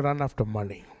don't want to run after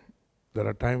money. There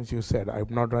are times you said, I'm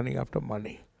not running after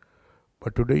money.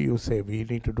 But today you say, we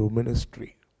need to do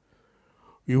ministry.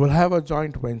 You will have a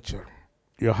joint venture.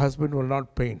 Your husband will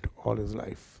not paint all his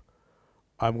life.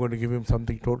 I'm going to give him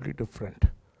something totally different.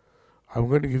 I'm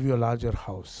going to give you a larger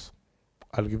house.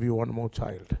 I'll give you one more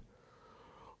child.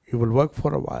 You will work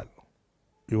for a while.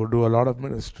 You will do a lot of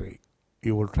ministry.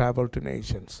 You will travel to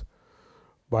nations.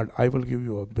 But I will give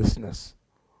you a business.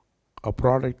 A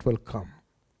product will come.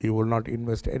 You will not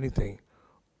invest anything.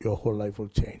 Your whole life will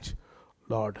change.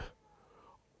 Lord,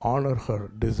 honor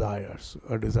her desires.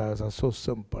 Her desires are so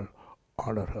simple.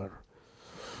 Honor her.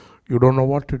 You don't know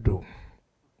what to do.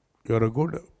 You're a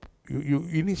good, you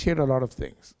initiate a lot of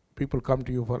things. People come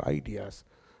to you for ideas,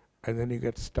 and then you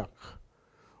get stuck.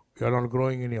 You're not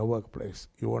growing in your workplace.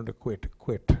 You want to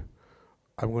quit.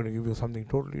 I'm going to give you something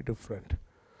totally different.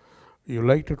 You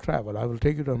like to travel. I will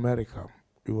take you to America.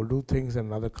 You will do things in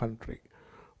another country.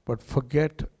 But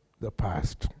forget the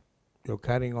past. You're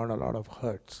carrying on a lot of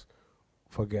hurts.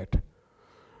 Forget.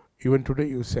 Even today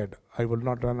you said, I will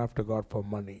not run after God for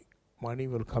money. Money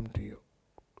will come to you.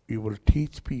 You will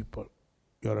teach people.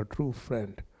 You're a true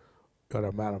friend. You're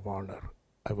a man of honor.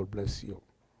 I will bless you.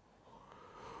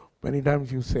 Many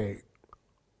times you say,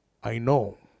 I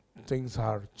know things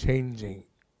are changing,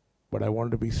 but I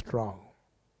want to be strong.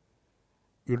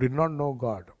 You did not know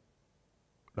God.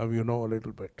 Now you know a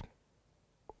little bit.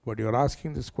 But you're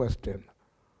asking this question,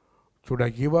 should I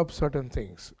give up certain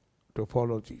things to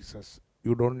follow Jesus?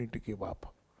 You don't need to give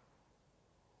up.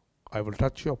 I will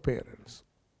touch your parents.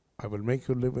 I will make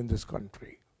you live in this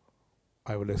country.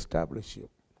 I will establish you.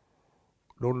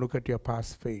 Don't look at your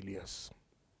past failures.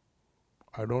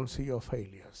 I don't see your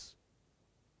failures.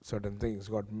 Certain things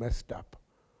got messed up,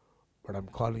 but I'm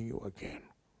calling you again.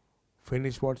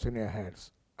 Finish what's in your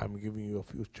hands. I'm giving you a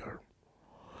future.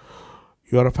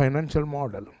 You are a financial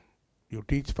model. You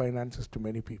teach finances to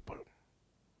many people.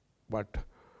 But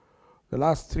the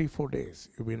last 3-4 days,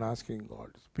 you've been asking God,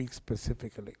 speak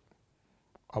specifically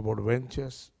about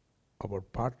ventures,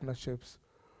 about partnerships,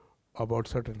 about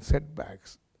certain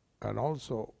setbacks, and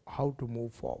also how to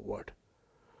move forward.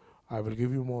 I will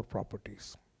give you more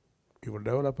properties. You will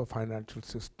develop a financial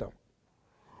system.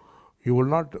 You will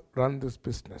not run this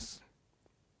business.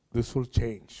 This will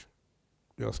change.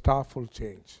 Your staff will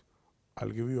change. I'll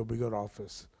give you a bigger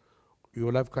office. You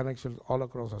will have connections all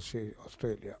across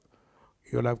Australia.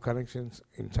 You will have connections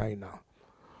in China.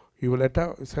 You will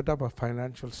set up a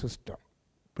financial system.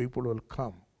 People will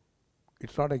come.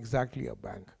 It's not exactly a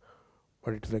bank,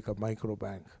 but it's like a micro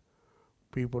bank.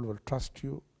 People will trust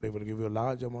you. They will give you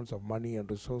large amounts of money and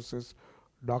resources,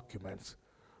 documents,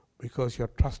 because you're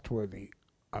trustworthy.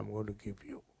 I'm going to give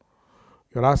you.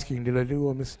 You're asking, did I do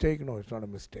a mistake? No, it's not a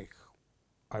mistake.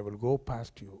 I will go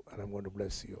past you and I'm going to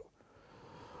bless you.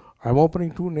 I'm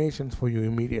opening 2 nations for you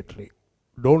immediately.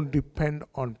 Don't depend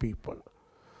on people.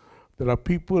 There are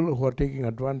people who are taking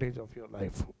advantage of your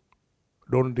life.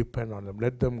 Don't depend on them.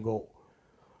 Let them go.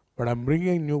 But I'm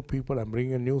bringing new people. I'm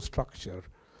bringing a new structure.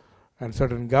 And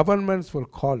certain governments will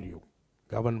call you.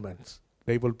 Governments.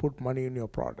 They will put money in your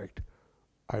product.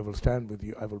 I will stand with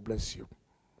you. I will bless you.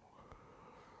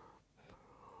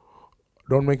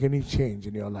 Don't make any change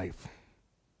in your life.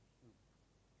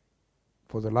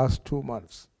 For the last 2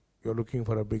 months, you're looking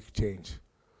for a big change.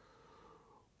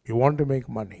 You want to make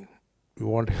money. You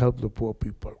want to help the poor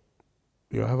people.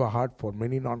 You have a heart for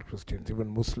many non-Christians,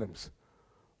 even Muslims.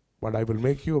 But I will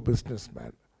make you a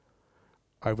businessman.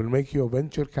 I will make you a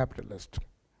venture capitalist.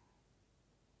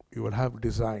 You will have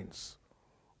designs.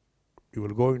 You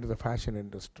will go into the fashion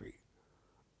industry.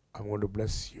 I'm going to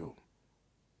bless you.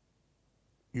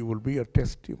 You will be a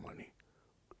testimony.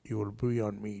 You will be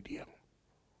on media.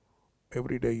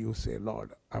 Every day you say,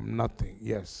 Lord, I'm nothing.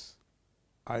 Yes,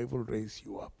 I will raise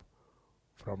you up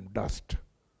from dust.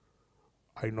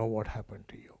 I know what happened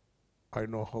to you. I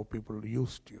know how people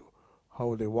used you,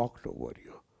 how they walked over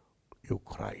you. You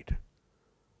cried.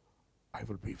 I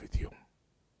will be with you.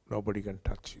 Nobody can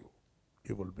touch you.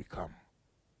 You will become.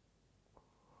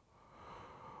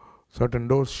 Certain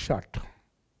doors shut.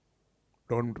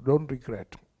 Don't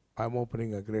regret. I'm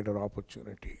opening a greater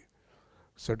opportunity.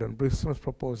 Certain business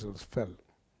proposals fell.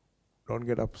 Don't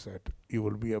get upset. You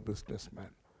will be a businessman.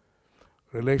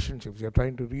 Relationships, you're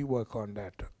trying to rework on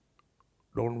that. You will be a businessman. You're trying to rework on your marriage. You will be a businessman. You're trying to rework on your finances. You will be a businessman. You're trying to rework on your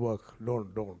Don't work.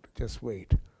 Don't. Just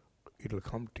wait. It'll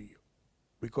come to you.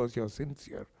 Because you're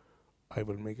sincere, I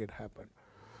will make it happen.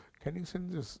 Can you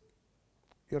send this?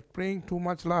 You're praying too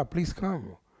much, La. Please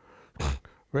come.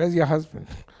 Where's your husband?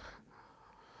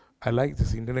 I like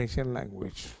this Indonesian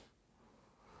language.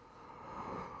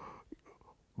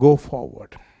 Go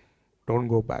forward. Don't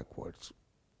go backwards.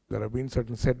 There have been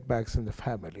certain setbacks in the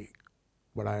family,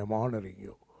 but I am honoring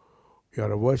you.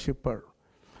 You're a worshipper.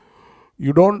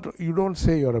 You don't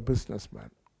say you're a businessman,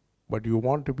 but you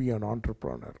want to be an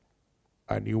entrepreneur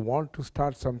and you want to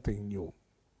start something new.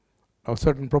 Now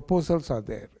certain proposals are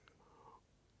there.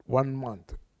 1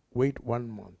 month. Wait 1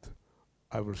 month.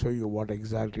 I will show you what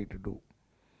exactly to do.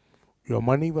 Your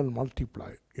money will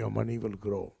multiply. Your money will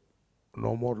grow.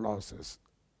 No more losses.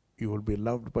 You will be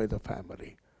loved by the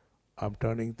family. I'm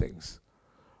turning things.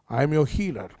 I'm your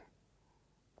healer.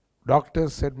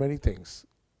 Doctors said many things,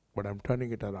 but I'm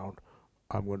turning it around.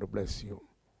 I'm going to bless you.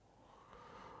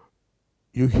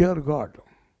 You hear God.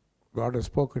 God has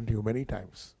spoken to you many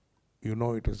times. You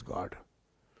know it is God.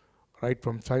 Right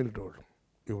from childhood,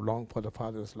 you long for the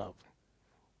Father's love.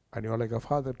 And you're like a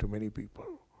father to many people.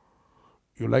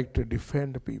 You like to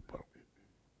defend people.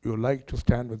 You like to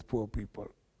stand with poor people,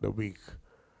 the weak.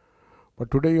 But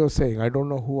today you're saying, I don't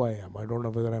know who I am. I don't know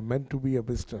whether I'm meant to be a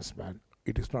businessman.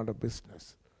 It is not a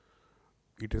business.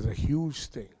 It is a huge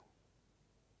thing.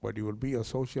 But you will be a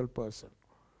social person.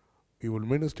 You will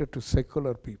minister to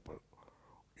secular people.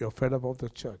 You're fed up of the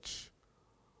church.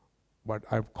 But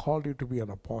I've called you to be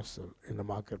an apostle in the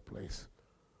marketplace.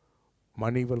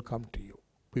 Money will come to you.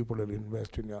 People will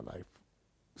invest in your life.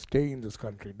 Stay in this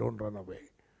country. Don't run away.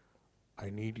 I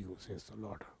need you, says the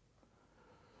Lord.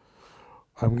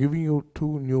 I'm giving you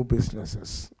 2 new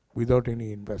businesses without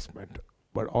any investment,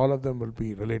 but all of them will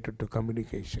be related to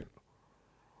communication.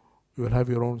 You will have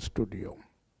your own studio,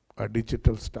 a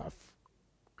digital stuff.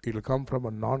 It will come from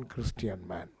a non-Christian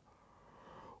man.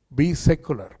 Be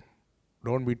secular.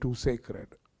 Don't be too sacred,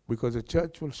 because the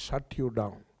church will shut you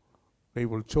down. They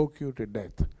will choke you to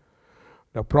death.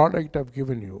 The product I've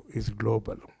given you is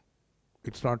global.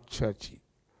 It's not churchy.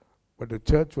 But the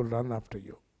church will run after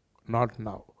you. Not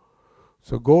now.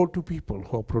 So go to people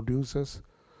who are producers.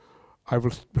 I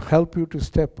will help you to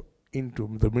step into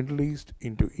the Middle East,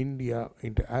 into India,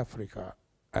 into Africa,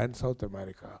 and South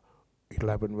America. It'll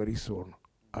happen very soon.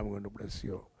 I'm going to bless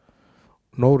you.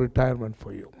 No retirement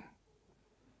for you.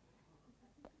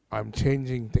 I'm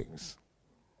changing things.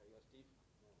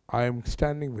 I am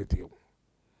standing with you.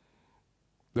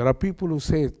 There are people who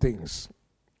say things.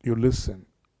 You listen.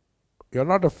 You're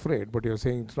not afraid, but you're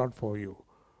saying it's not for you.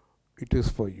 It is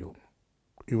for you.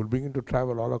 You will begin to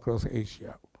travel all across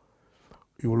Asia.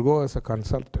 You will go as a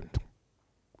consultant.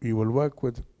 You will work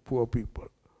with poor people,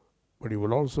 but you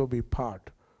will also be part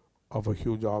of a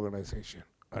huge organization,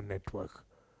 a network.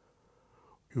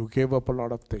 You gave up a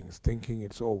lot of things, thinking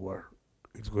it's over.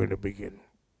 It's going to begin.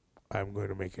 I'm going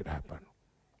to make it happen.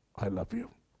 I love you.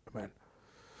 Amen.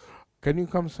 Can you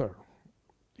come, sir?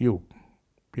 You.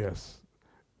 Yes.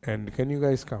 And can you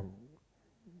guys come?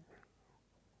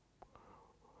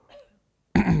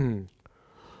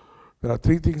 There are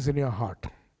 3 things in your heart.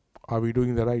 Are we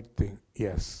doing the right thing?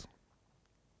 Yes.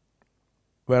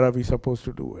 Where are we supposed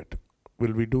to do it?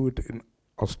 Will we do it in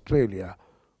Australia?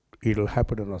 It'll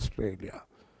happen in Australia.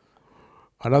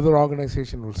 Another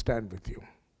organization will stand with you.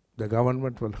 The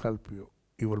government will help you.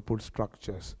 You will put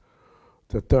structures.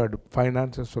 The third,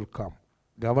 finances will come.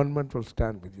 Government will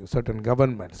stand with you. Certain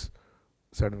governments.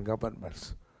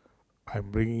 I'm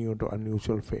bringing you to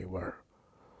unusual favor.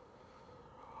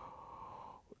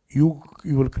 You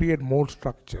will create more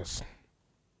structures.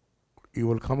 You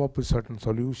will come up with certain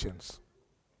solutions,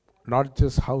 not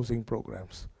just housing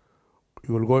programs.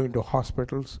 You will go into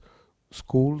hospitals,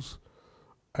 schools,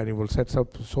 and you will set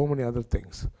up so many other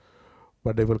things.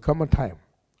 But there will come a time,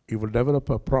 you will develop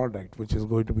a product which is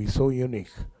going to be so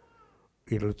unique.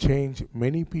 It will change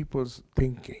many people's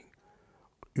thinking.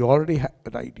 You already have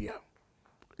that idea.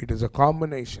 It is a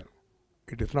combination.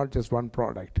 It is not just one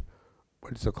product,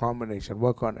 but it's a combination.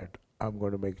 Work on it. I'm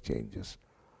going to make changes.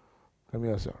 Come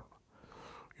here, sir.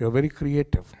 You're very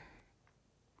creative.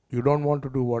 You don't want to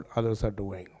do what others are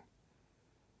doing.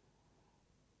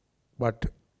 But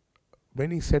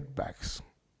many setbacks.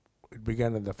 It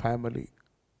began in the family,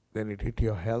 then it hit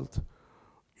your health,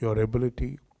 your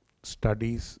ability,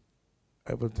 studies,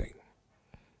 everything.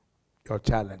 You're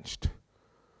challenged.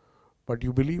 But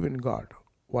you believe in God.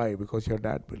 Why? Because your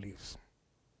dad believes.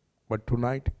 But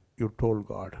tonight you told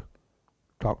God,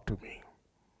 talk to me.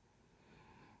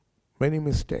 Many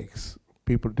mistakes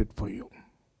people did for you.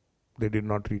 They did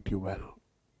not treat you well,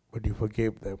 but you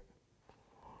forgave them.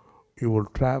 You will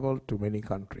travel to many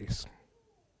countries.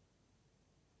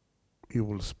 You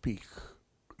will speak.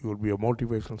 You will be a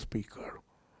motivational speaker.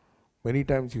 Many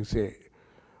times you say,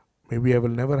 maybe I will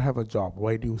never have a job.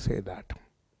 Why do you say that?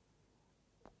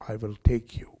 I will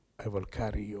take you. I will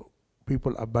carry you.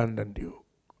 People abandoned you.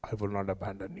 I will not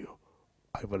abandon you.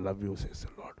 I will love you, says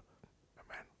the Lord.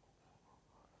 Amen.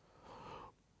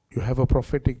 You have a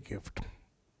prophetic gift.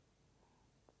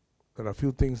 There are a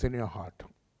few things in your heart.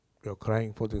 You're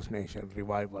crying for this nation,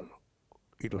 revival.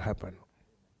 It'll happen.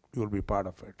 You'll be part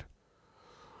of it.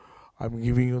 I'm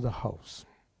giving you the house,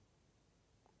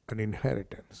 an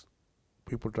inheritance.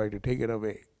 People try to take it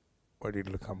away, but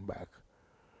it'll come back.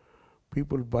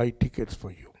 People buy tickets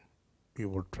for you. You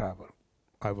will travel.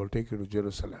 I will take you to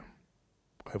Jerusalem.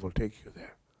 I will take you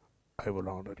there. I will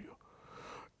honor you.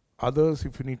 Others,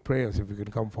 if you need prayers, if you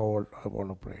can come forward, I want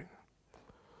to pray.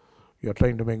 You're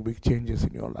trying to make big changes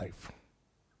in your life.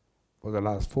 For the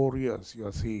last 4 years, you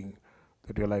are seeing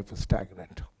that your life is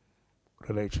stagnant.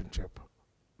 Relationship,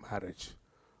 marriage,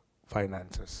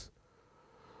 finances.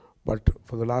 But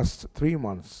for the last 3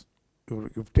 months,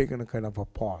 you've taken a kind of a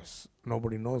pause.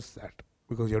 Nobody knows that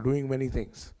because you're doing many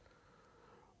things.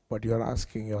 But you're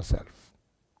asking yourself,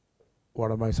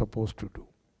 what am I supposed to do?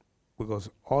 Because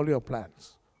all your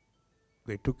plans,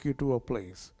 they took you to a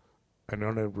place and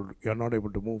you're not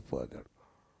able to move further.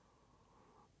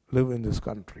 Live in this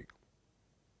country.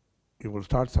 You will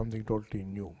start something totally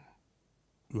new.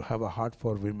 You have a heart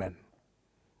for women.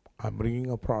 I'm bringing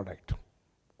a product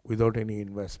without any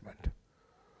investment.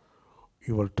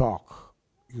 You will talk.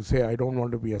 You say, I don't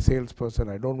want to be a salesperson.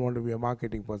 I don't want to be a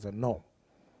marketing person. No.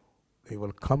 They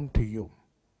will come to you.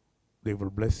 They will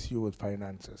bless you with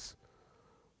finances.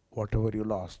 Whatever you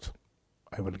lost,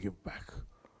 I will give back.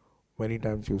 Many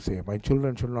times you say, my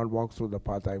children should not walk through the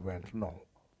path I went. No.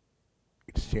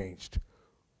 It's changed.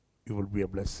 You will be a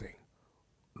blessing.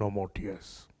 No more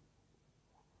tears.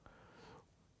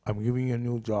 I'm giving you a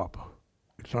new job.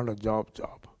 It's not a job.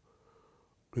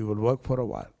 You will work for a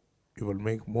while. You will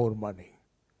make more money.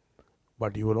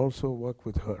 But you will also work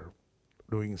with her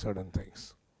doing certain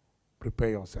things. Prepare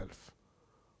yourself.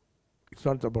 It's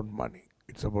not about money.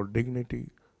 It's about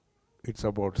dignity. It's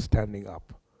about standing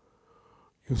up.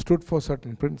 You stood for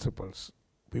certain principles.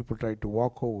 People tried to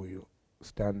walk over you.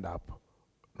 Stand up.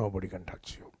 Nobody can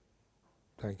touch you.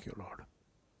 Thank you, Lord.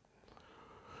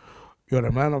 You're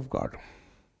a man of God.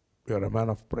 You're a man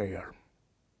of prayer.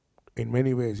 In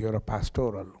many ways, you're a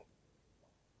pastoral.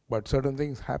 But certain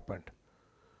things happened.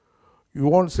 You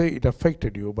won't say it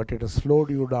affected you, but it has slowed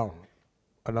you down.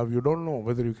 And now you don't know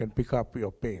whether you can pick up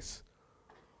your pace.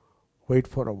 Wait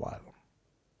for a while.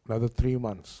 Another 3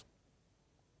 months.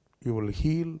 You will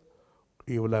heal.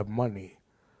 You will have money.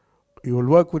 You will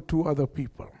work with 2 other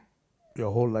people.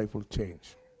 Your whole life will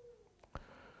change.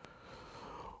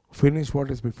 Finish what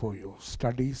is before you.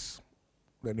 Studies.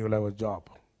 Then you will have a job.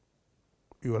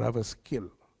 You will have a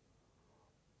skill.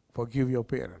 Forgive your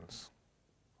parents.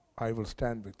 I will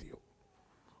stand with you.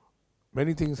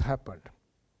 Many things happened.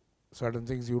 Certain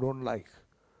things you don't like.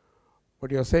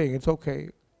 But you're saying, it's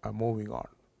okay, I'm moving on.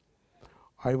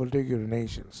 I will take you to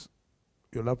nations.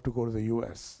 You love to go to the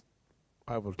US.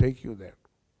 I will take you there.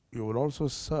 You will also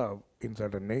serve in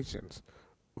certain nations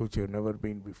which you've never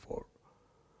been before.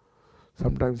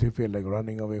 Sometimes you feel like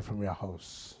running away from your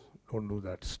house. Don't do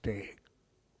that. Stay.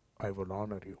 I will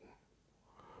honor you.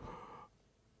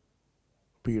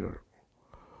 Peter,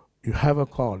 you have a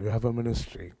call. You have a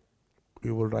ministry.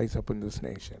 You will rise up in this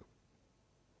nation.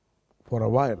 For a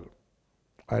while,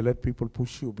 I let people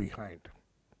push you behind.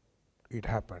 It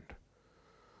happened.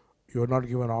 You are not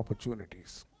given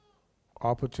opportunities.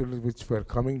 Opportunities which were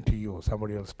coming to you,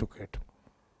 somebody else took it.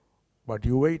 But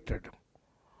you waited.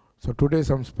 So today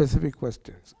some specific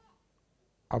questions.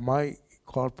 Am I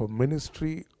called for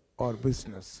ministry or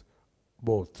business?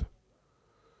 Both.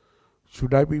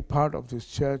 Should I be part of this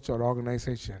church or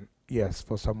organization? Yes,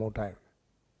 for some more time.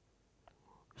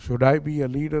 Should I be a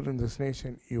leader in this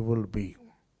nation? You will be.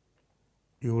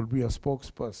 You will be a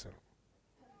spokesperson.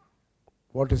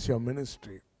 What is your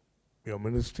ministry? Your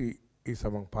ministry is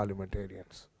among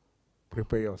parliamentarians.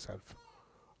 Prepare yourself.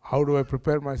 How do I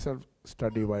prepare myself?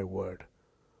 Study my word.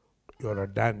 You are a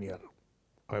Daniel.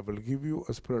 I will give you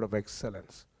a spirit of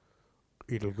excellence.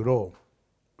 It will grow.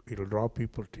 It will draw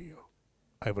people to you.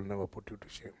 I will never put you to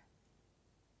shame.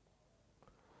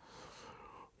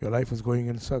 Your life is going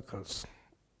in circles.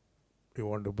 You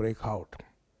want to break out.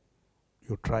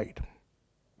 You tried,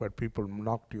 but people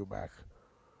knocked you back.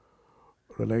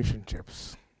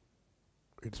 Relationships,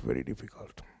 it's very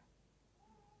difficult.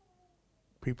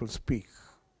 People speak.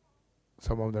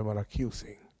 Some of them are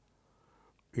accusing.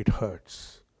 It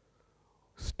hurts.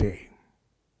 Stay.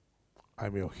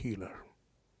 I'm your healer.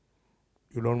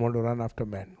 You don't want to run after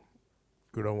men.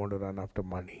 You don't want to run after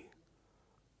money.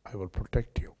 I will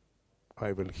protect you.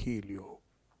 I will heal you.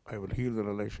 I will heal the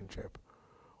relationship.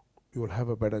 You will have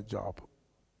a better job,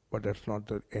 but that's not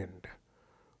the end.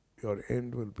 Your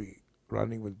end will be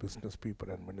running with business people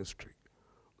and ministry.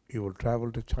 You will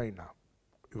travel to China.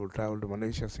 You will travel to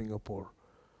Malaysia, Singapore.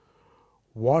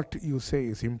 What you say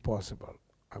is impossible,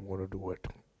 I'm going to do it.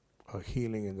 A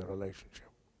healing in the relationship,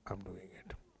 I'm doing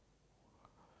it.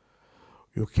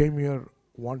 You came here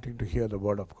wanting to hear the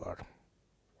word of God,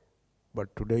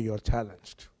 but today you're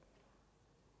challenged.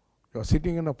 You're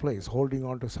sitting in a place holding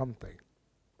on to something,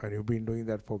 and you've been doing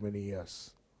that for many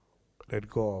years. Let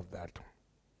go of that.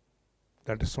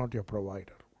 That is not your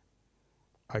provider.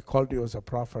 I called you as a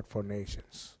prophet for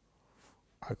nations.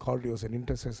 I called you as an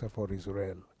intercessor for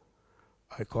Israel.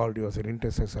 I called you as an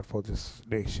intercessor for this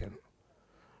nation.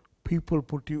 People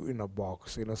put you in a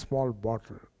box, in a small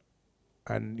bottle,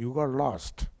 and you got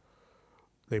lost.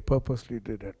 They purposely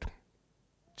did it.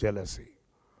 Jealousy.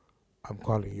 I'm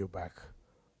calling you back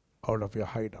out of your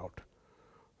hideout.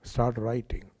 Start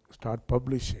writing, start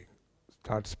publishing,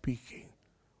 start speaking.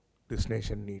 This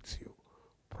nation needs you.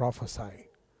 Prophesy.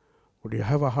 Would you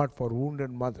have a heart for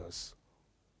wounded mothers?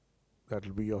 That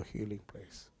will be your healing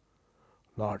place.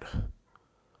 Lord,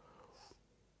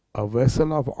 a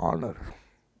vessel of honor.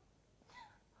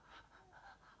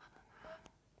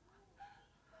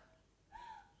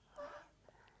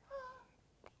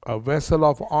 A vessel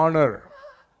of honor.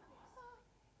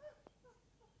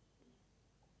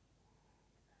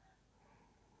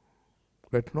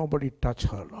 Let nobody touch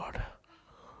her, Lord.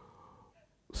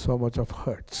 So much of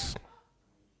hurts.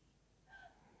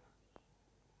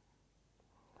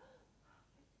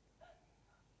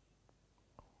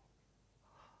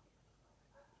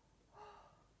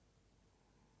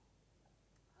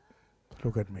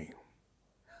 Look at me.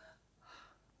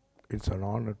 It's an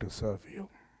honor to serve you.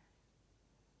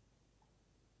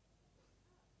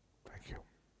 Thank you.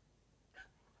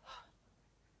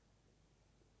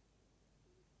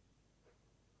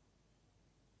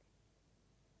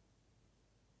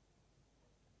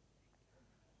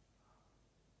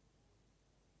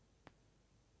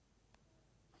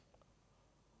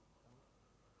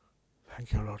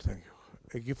 Thank you, Lord. Thank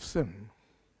you. Gibson.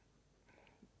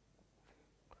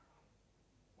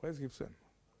 Where's Gibson?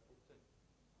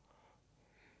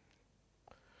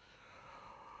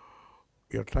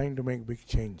 You're trying to make big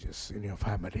changes in your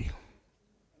family.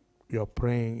 You're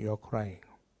praying, you're crying.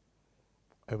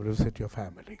 I will visit your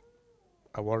family.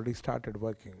 I've already started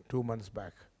working 2 months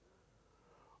back.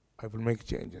 I will make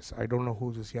changes. I don't know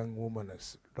who this young woman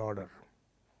is, daughter.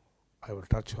 I will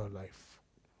touch her life.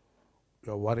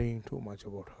 You're worrying too much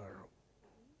about her.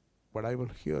 But I will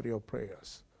hear your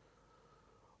prayers.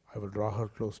 I will draw her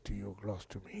close to you, close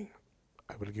to me.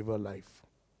 I will give her life.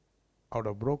 Out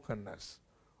of brokenness,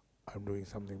 I'm doing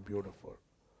something beautiful.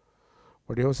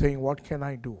 But you're saying, what can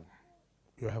I do?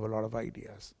 You have a lot of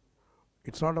ideas.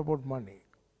 It's not about money.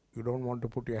 You don't want to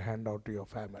put your hand out to your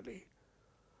family.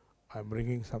 I'm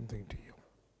bringing something to you.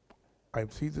 I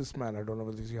see this man, I don't know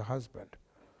whether this is your husband.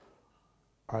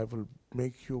 I will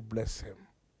make you bless him.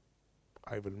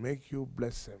 I will make you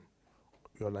bless him.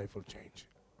 Your life will change.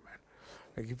 Amen.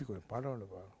 Like if you go,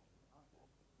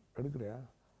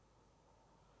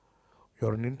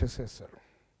 you're an intercessor.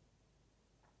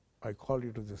 I call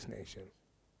you to this nation.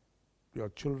 Your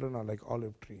children are like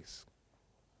olive trees,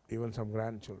 even some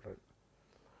grandchildren.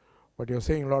 But you're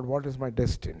saying, Lord, what is my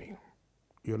destiny?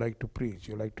 You like to preach,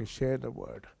 you like to share the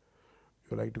word,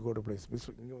 you like to go to places.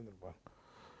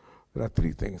 There are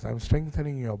 3 things. I'm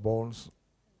strengthening your bones,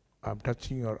 I'm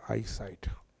touching your eyesight.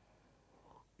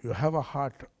 You have a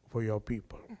heart for your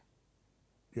people.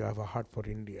 You have a heart for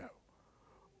India.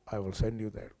 I will send you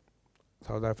there.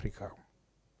 South Africa.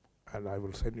 And I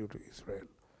will send you to Israel.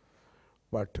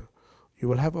 But you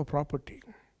will have a property.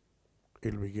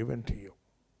 It will be given to you.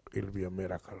 It will be a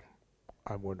miracle.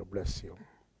 I'm going to bless you.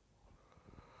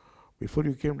 Before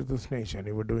you came to this nation,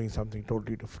 you were doing something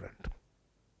totally different.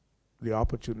 The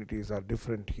opportunities are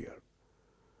different here.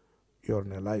 You're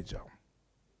an Elijah.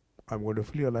 I'm going to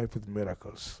fill your life with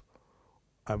miracles.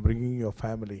 I'm bringing your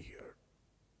family here.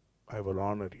 I will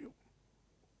honor you.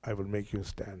 I will make you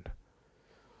stand.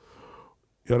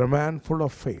 You're a man full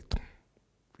of faith.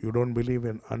 You don't believe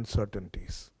in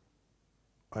uncertainties.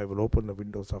 I will open the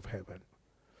windows of heaven.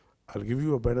 I'll give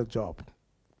you a better job.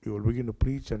 You will begin to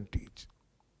preach and teach.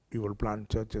 You will plant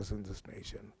churches in this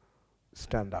nation.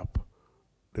 Stand up.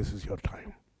 This is your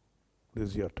time. This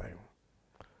is your time.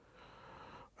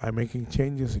 I'm making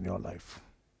changes in your life.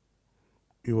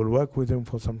 You will work with him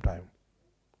for some time.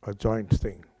 a joint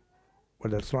thing,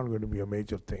 but that's not going to be a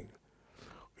major thing.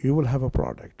 You will have a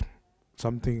product,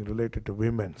 something related to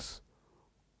women's.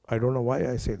 I don't know why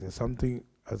I say this, something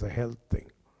as a health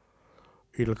thing.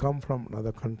 It'll come from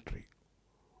another country.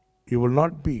 You will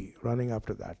not be running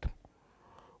after that,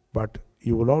 but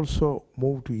you will also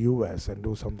move to US and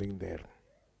do something there.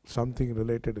 Something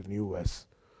related in US.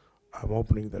 I'm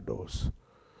opening the doors.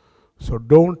 So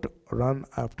don't run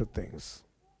after things.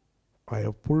 I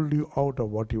have pulled you out of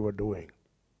what you were doing.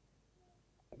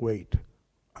 Wait,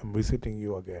 I'm visiting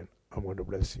you again. I'm going to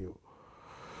bless you.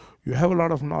 You have a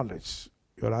lot of knowledge.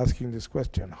 You're asking this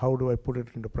question, how do I put it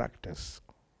into practice?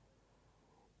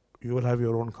 You will have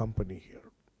your own company here.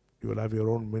 You will have your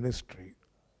own ministry.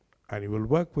 And you will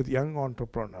work with young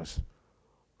entrepreneurs,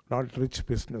 not rich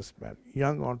businessmen,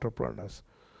 young entrepreneurs.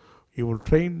 You will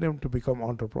train them to become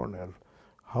entrepreneurial,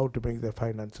 how to make their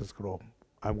finances grow.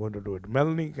 I'm going to do it.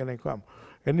 Melanie, can I come?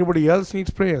 Anybody else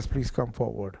needs prayers, please come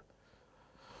forward.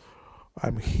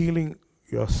 I'm healing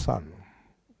your son.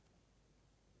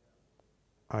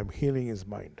 I'm healing his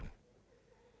mind.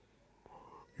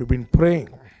 You've been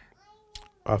praying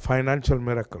a financial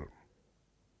miracle.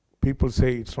 People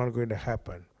say it's not going to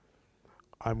happen.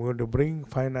 I'm going to bring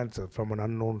finances from an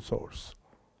unknown source.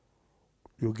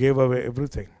 You gave away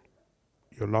everything.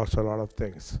 You lost a lot of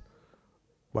things.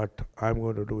 But I'm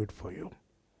going to do it for you.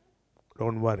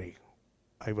 Don't worry.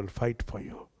 I will fight for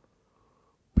you.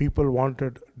 People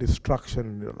wanted destruction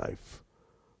in your life,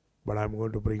 but I'm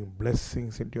going to bring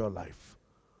blessings into your life.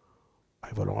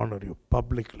 I will honor you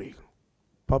publicly,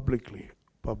 publicly,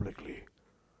 publicly.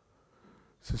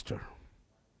 Sister,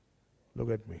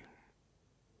 look at me.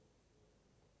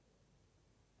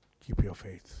 Keep your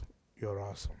faith. You're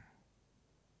awesome.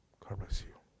 God bless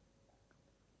you.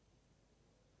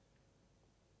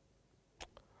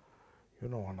 You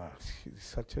know, Anna, it's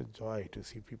such a joy to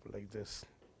see people like this.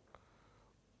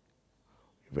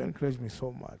 You've encouraged me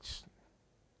so much.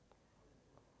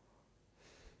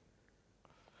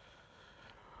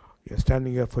 You're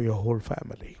standing here for your whole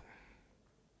family.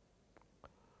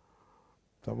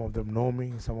 Some of them know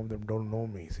me, some of them don't know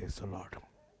me, says the Lord.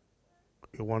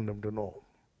 You want them to know.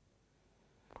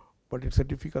 But it's a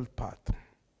difficult path.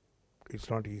 It's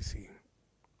not easy.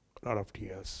 A lot of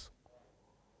tears,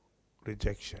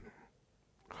 rejection,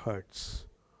 hurts.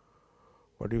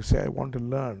 But you say, I want to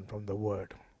learn from the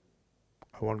Word.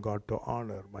 I want God to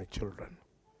honor my children.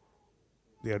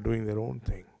 They are doing their own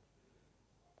thing.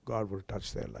 God will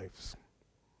touch their lives.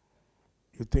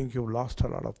 You think you've lost a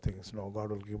lot of things. No,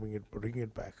 God will bring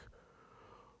it back.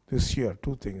 This year,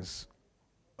 two things.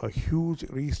 A huge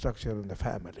restructure in the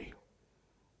family.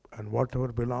 And whatever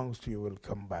belongs to you will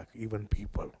come back, even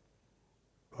people.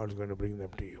 God is going to bring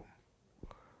them to you.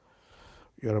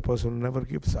 You're a person who never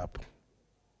gives up.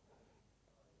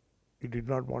 You did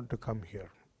not want to come here,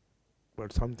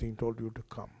 but something told you to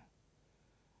come.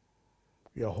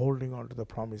 You're holding on to the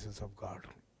promises of God.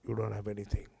 You don't have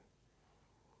anything.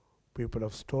 People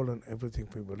have stolen everything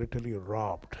from you, literally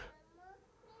robbed.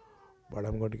 But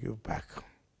I'm going to give back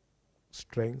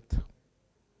strength,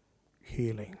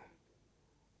 healing,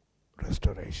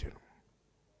 restoration.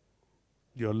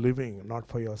 You're living not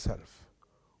for yourself.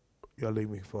 You're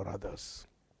living for others.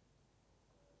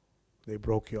 They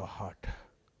broke your heart.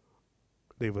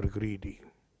 They were greedy.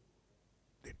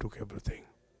 They took everything.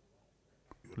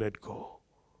 You let go.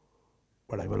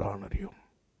 But I will honor you.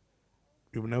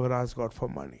 You've never asked God for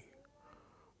money.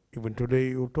 Even today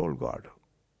you told God,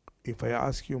 if I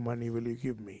ask you money, will you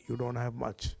give me? You don't have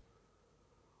much.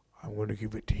 I'm going to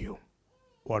give it to you.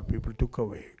 What people took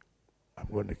away, I'm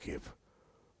going to give.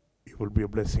 You will be a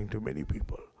blessing to many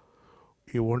people.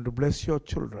 You want to bless your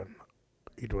children,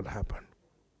 it will happen.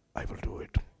 I will do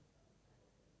it.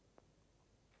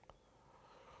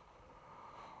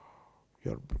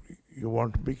 You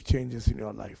want big changes in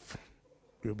your life.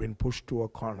 You've been pushed to a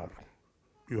corner.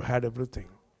 You had everything.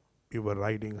 You were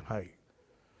riding high.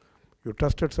 You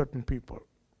trusted certain people.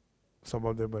 Some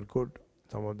of them were good.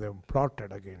 Some of them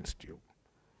plotted against you.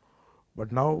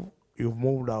 But now you've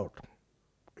moved out.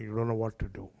 You don't know what to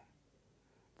do.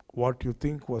 What you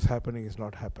think was happening is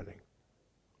not happening.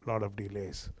 A lot of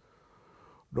delays.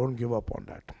 Don't give up on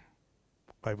that.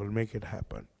 I will make it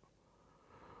happen.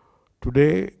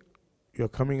 Today, you're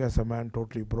coming as a man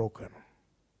totally broken.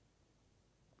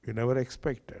 You never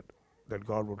expected that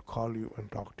God would call you and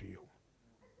talk to you.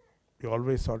 You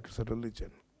always thought it's a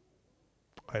religion.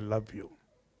 I love you.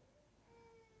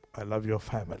 I love your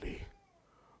family.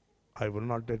 I will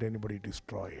not let anybody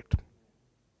destroy it.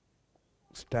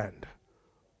 Stand.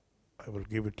 I will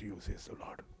give it to you, says the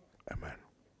Lord. Amen.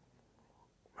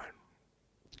 Amen.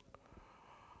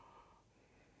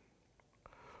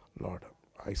 Lord,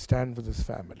 I stand with this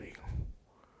family.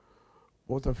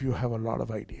 Both of you have a lot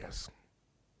of ideas.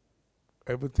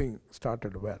 Everything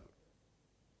started well.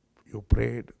 You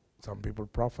prayed, some people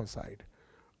prophesied.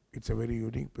 It's a very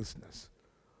unique business.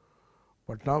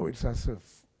 But now it's as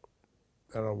if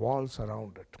there are walls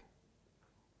around it.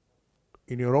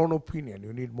 In your own opinion,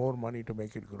 you need more money to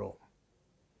make it grow.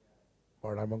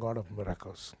 But I'm a God of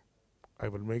miracles. I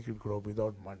will make it grow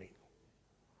without money.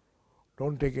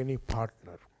 Don't take any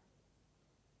partner.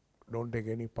 Don't take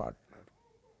any partner.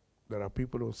 There are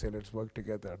people who say, let's work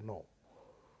together. No.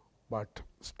 But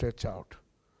stretch out.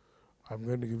 I'm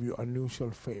going to give you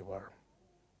unusual favor.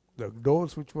 The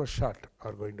doors which were shut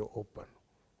are going to open.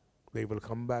 They will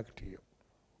come back to you.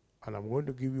 And I'm going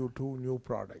to give you 2 new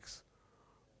products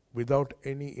without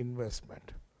any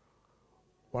investment.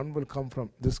 One will come from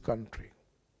this country.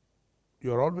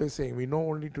 You're always saying, we know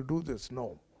only to do this.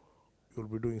 No. You'll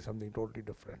be doing something totally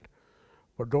different.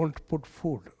 But don't put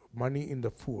money in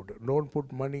the food. Don't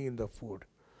put money in the food.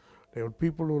 There are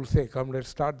people who will say, come, let's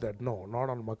start that. No, not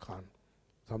on Makan.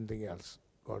 Something else.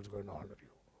 God's going to honor you.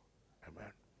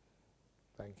 Amen.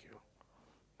 Thank you.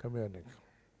 Come here, Nick.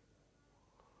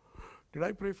 Did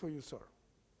I pray for you, sir?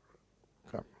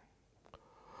 Come.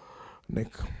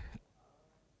 Nick.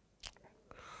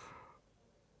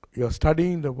 You're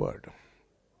studying the Word.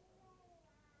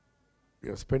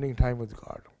 You're spending time with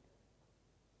God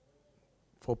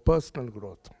for personal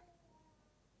growth.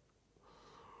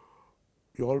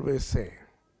 You always say,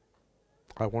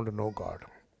 I want to know God.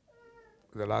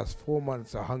 The last 4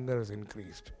 months, the hunger has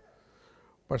increased.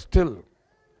 But still,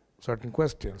 certain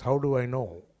questions. How do I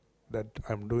know that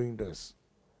I'm doing this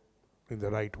in the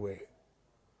right way?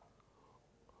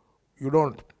 You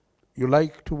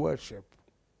like to worship,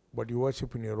 but you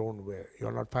worship in your own way.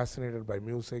 You're not fascinated by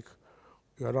music.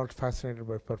 You're not fascinated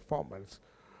by performance.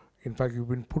 In fact, you've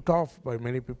been put off by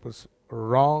many people's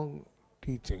wrong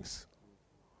teachings.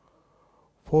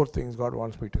 4 things God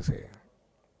wants me to say.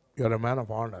 You're a man of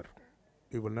honor.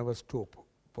 You will never stoop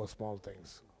for small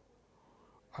things.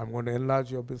 I'm going to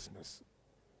enlarge your business.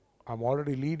 I'm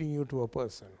already leading you to a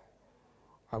person.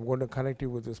 I'm going to connect you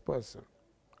with this person.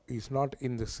 He's not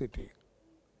in the city.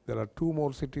 There are 2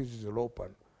 more cities which will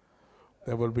open.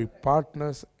 There will be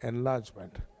partners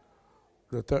enlargement.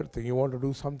 The 3rd thing, you want to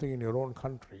do something in your own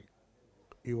country.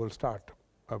 You will start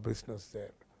a business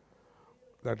there.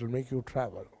 That will make you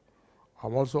travel.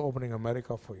 I'm also opening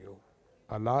America for you.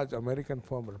 A large American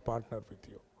firm will partner with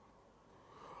you.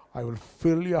 I will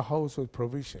fill your house with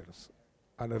provisions.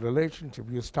 And a relationship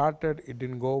you started, it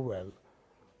didn't go well.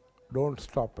 Don't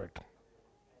stop it.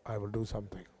 I will do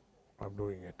something. I'm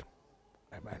doing it.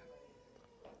 Amen.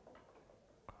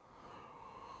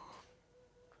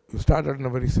 You started in a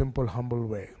very simple, humble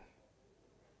way.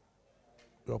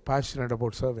 You're passionate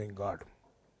about serving God.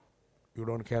 You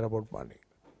don't care about money.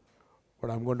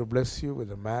 But I'm going to bless you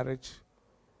with a marriage.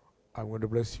 I'm going to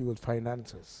bless you with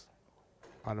finances.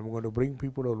 And I'm going to bring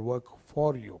people who will work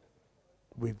for you,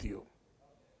 with you.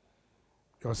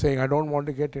 You're saying, I don't want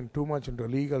to get in too much into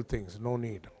legal things. No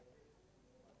need.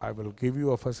 I will give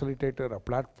you a facilitator, a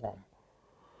platform.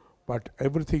 But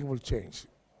everything will change.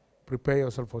 Prepare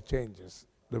yourself for changes.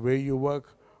 The way you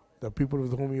work, the people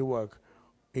with whom you work,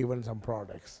 even some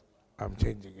products. I'm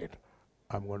changing it.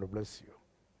 I'm going to bless you.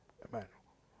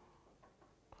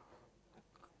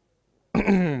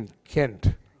 Amen.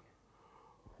 Kent.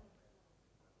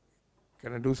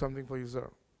 Can I do something for you, sir?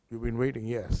 You've been waiting,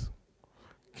 yes.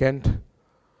 Kent.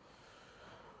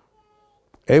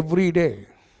 Every day,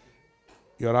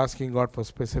 you're asking God for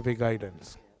specific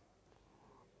guidance.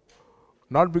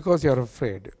 Not because you're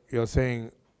afraid. You're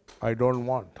saying, I don't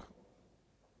want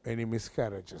any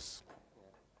miscarriages.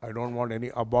 I don't want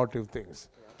any abortive things.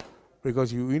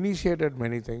 Because you initiated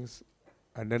many things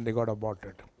and then they got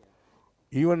aborted.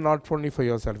 Even not only for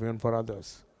yourself, even for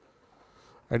others.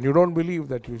 And you don't believe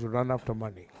that you should run after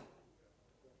money.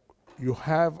 You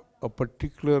have a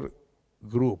particular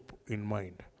group in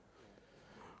mind.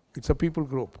 It's a people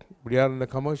group. We are in the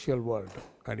commercial world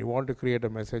and you want to create a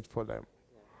message for them.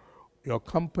 Your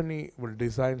company will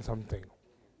design something.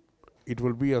 It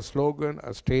will be a slogan,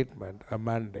 a statement, a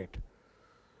mandate.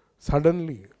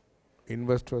 Suddenly,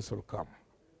 investors will come.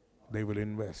 They will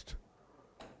invest.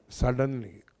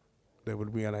 Suddenly, there will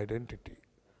be an identity.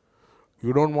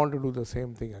 You don't want to do the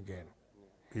same thing again.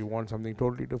 You want something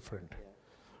totally different.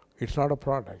 It's not a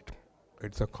product.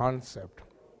 It's a concept.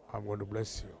 I'm going to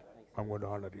bless you. I'm going to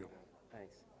honor you.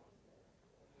 Thanks.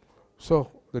 So,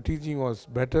 the teaching was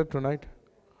better tonight?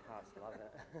 Cast, love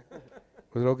that.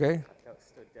 Was it okay? That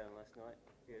stood down last night.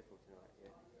 Beautiful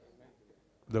tonight,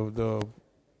 yeah. The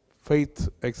faith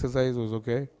exercise was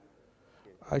okay?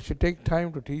 I should take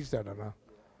time to teach that, Anna.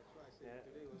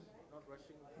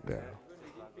 Yeah.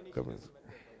 Come in.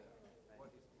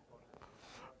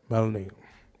 Melanie,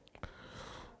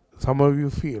 some of you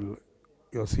feel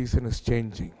your season is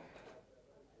changing.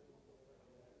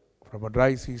 From a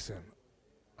dry season,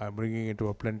 I'm bringing it to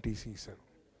a plenty season.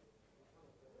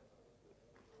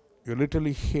 You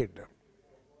literally hid.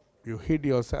 You hid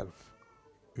yourself.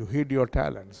 You hid your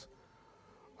talents.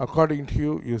 According to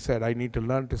you, you said, I need to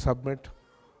learn to submit.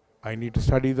 I need to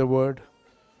study the word.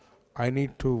 I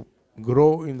need to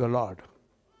grow in the Lord.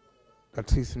 That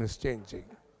season is changing.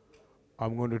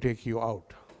 I'm going to take you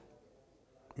out.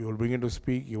 You will begin to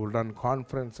speak. You will run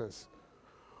conferences.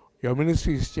 Your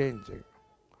ministry is changing.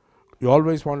 You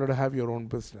always wanted to have your own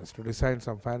business, to design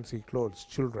some fancy clothes,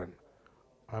 children.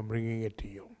 I'm bringing it to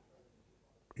you.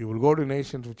 You will go to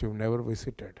nations which you've never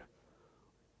visited.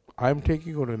 I'm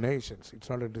taking you to nations. It's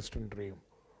not a distant dream.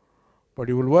 But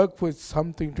you will work with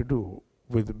something to do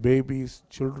with babies,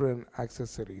 children,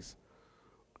 accessories.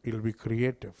 It'll be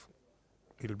creative.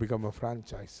 It'll become a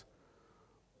franchise.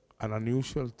 An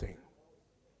unusual thing.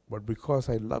 But because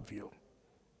I love you,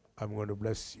 I'm going to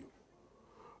bless you.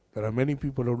 There are many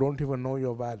people who don't even know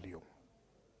your value.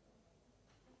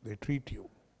 They treat you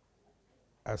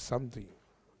as something,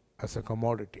 as a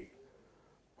commodity.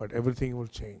 But everything will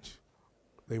change.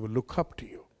 They will look up to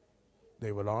you.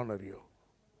 They will honor you.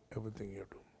 Everything you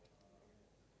do.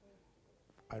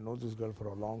 I know this girl for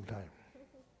a long time.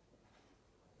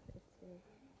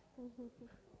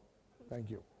 Thank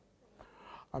you.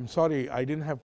 I'm sorry, I didn't have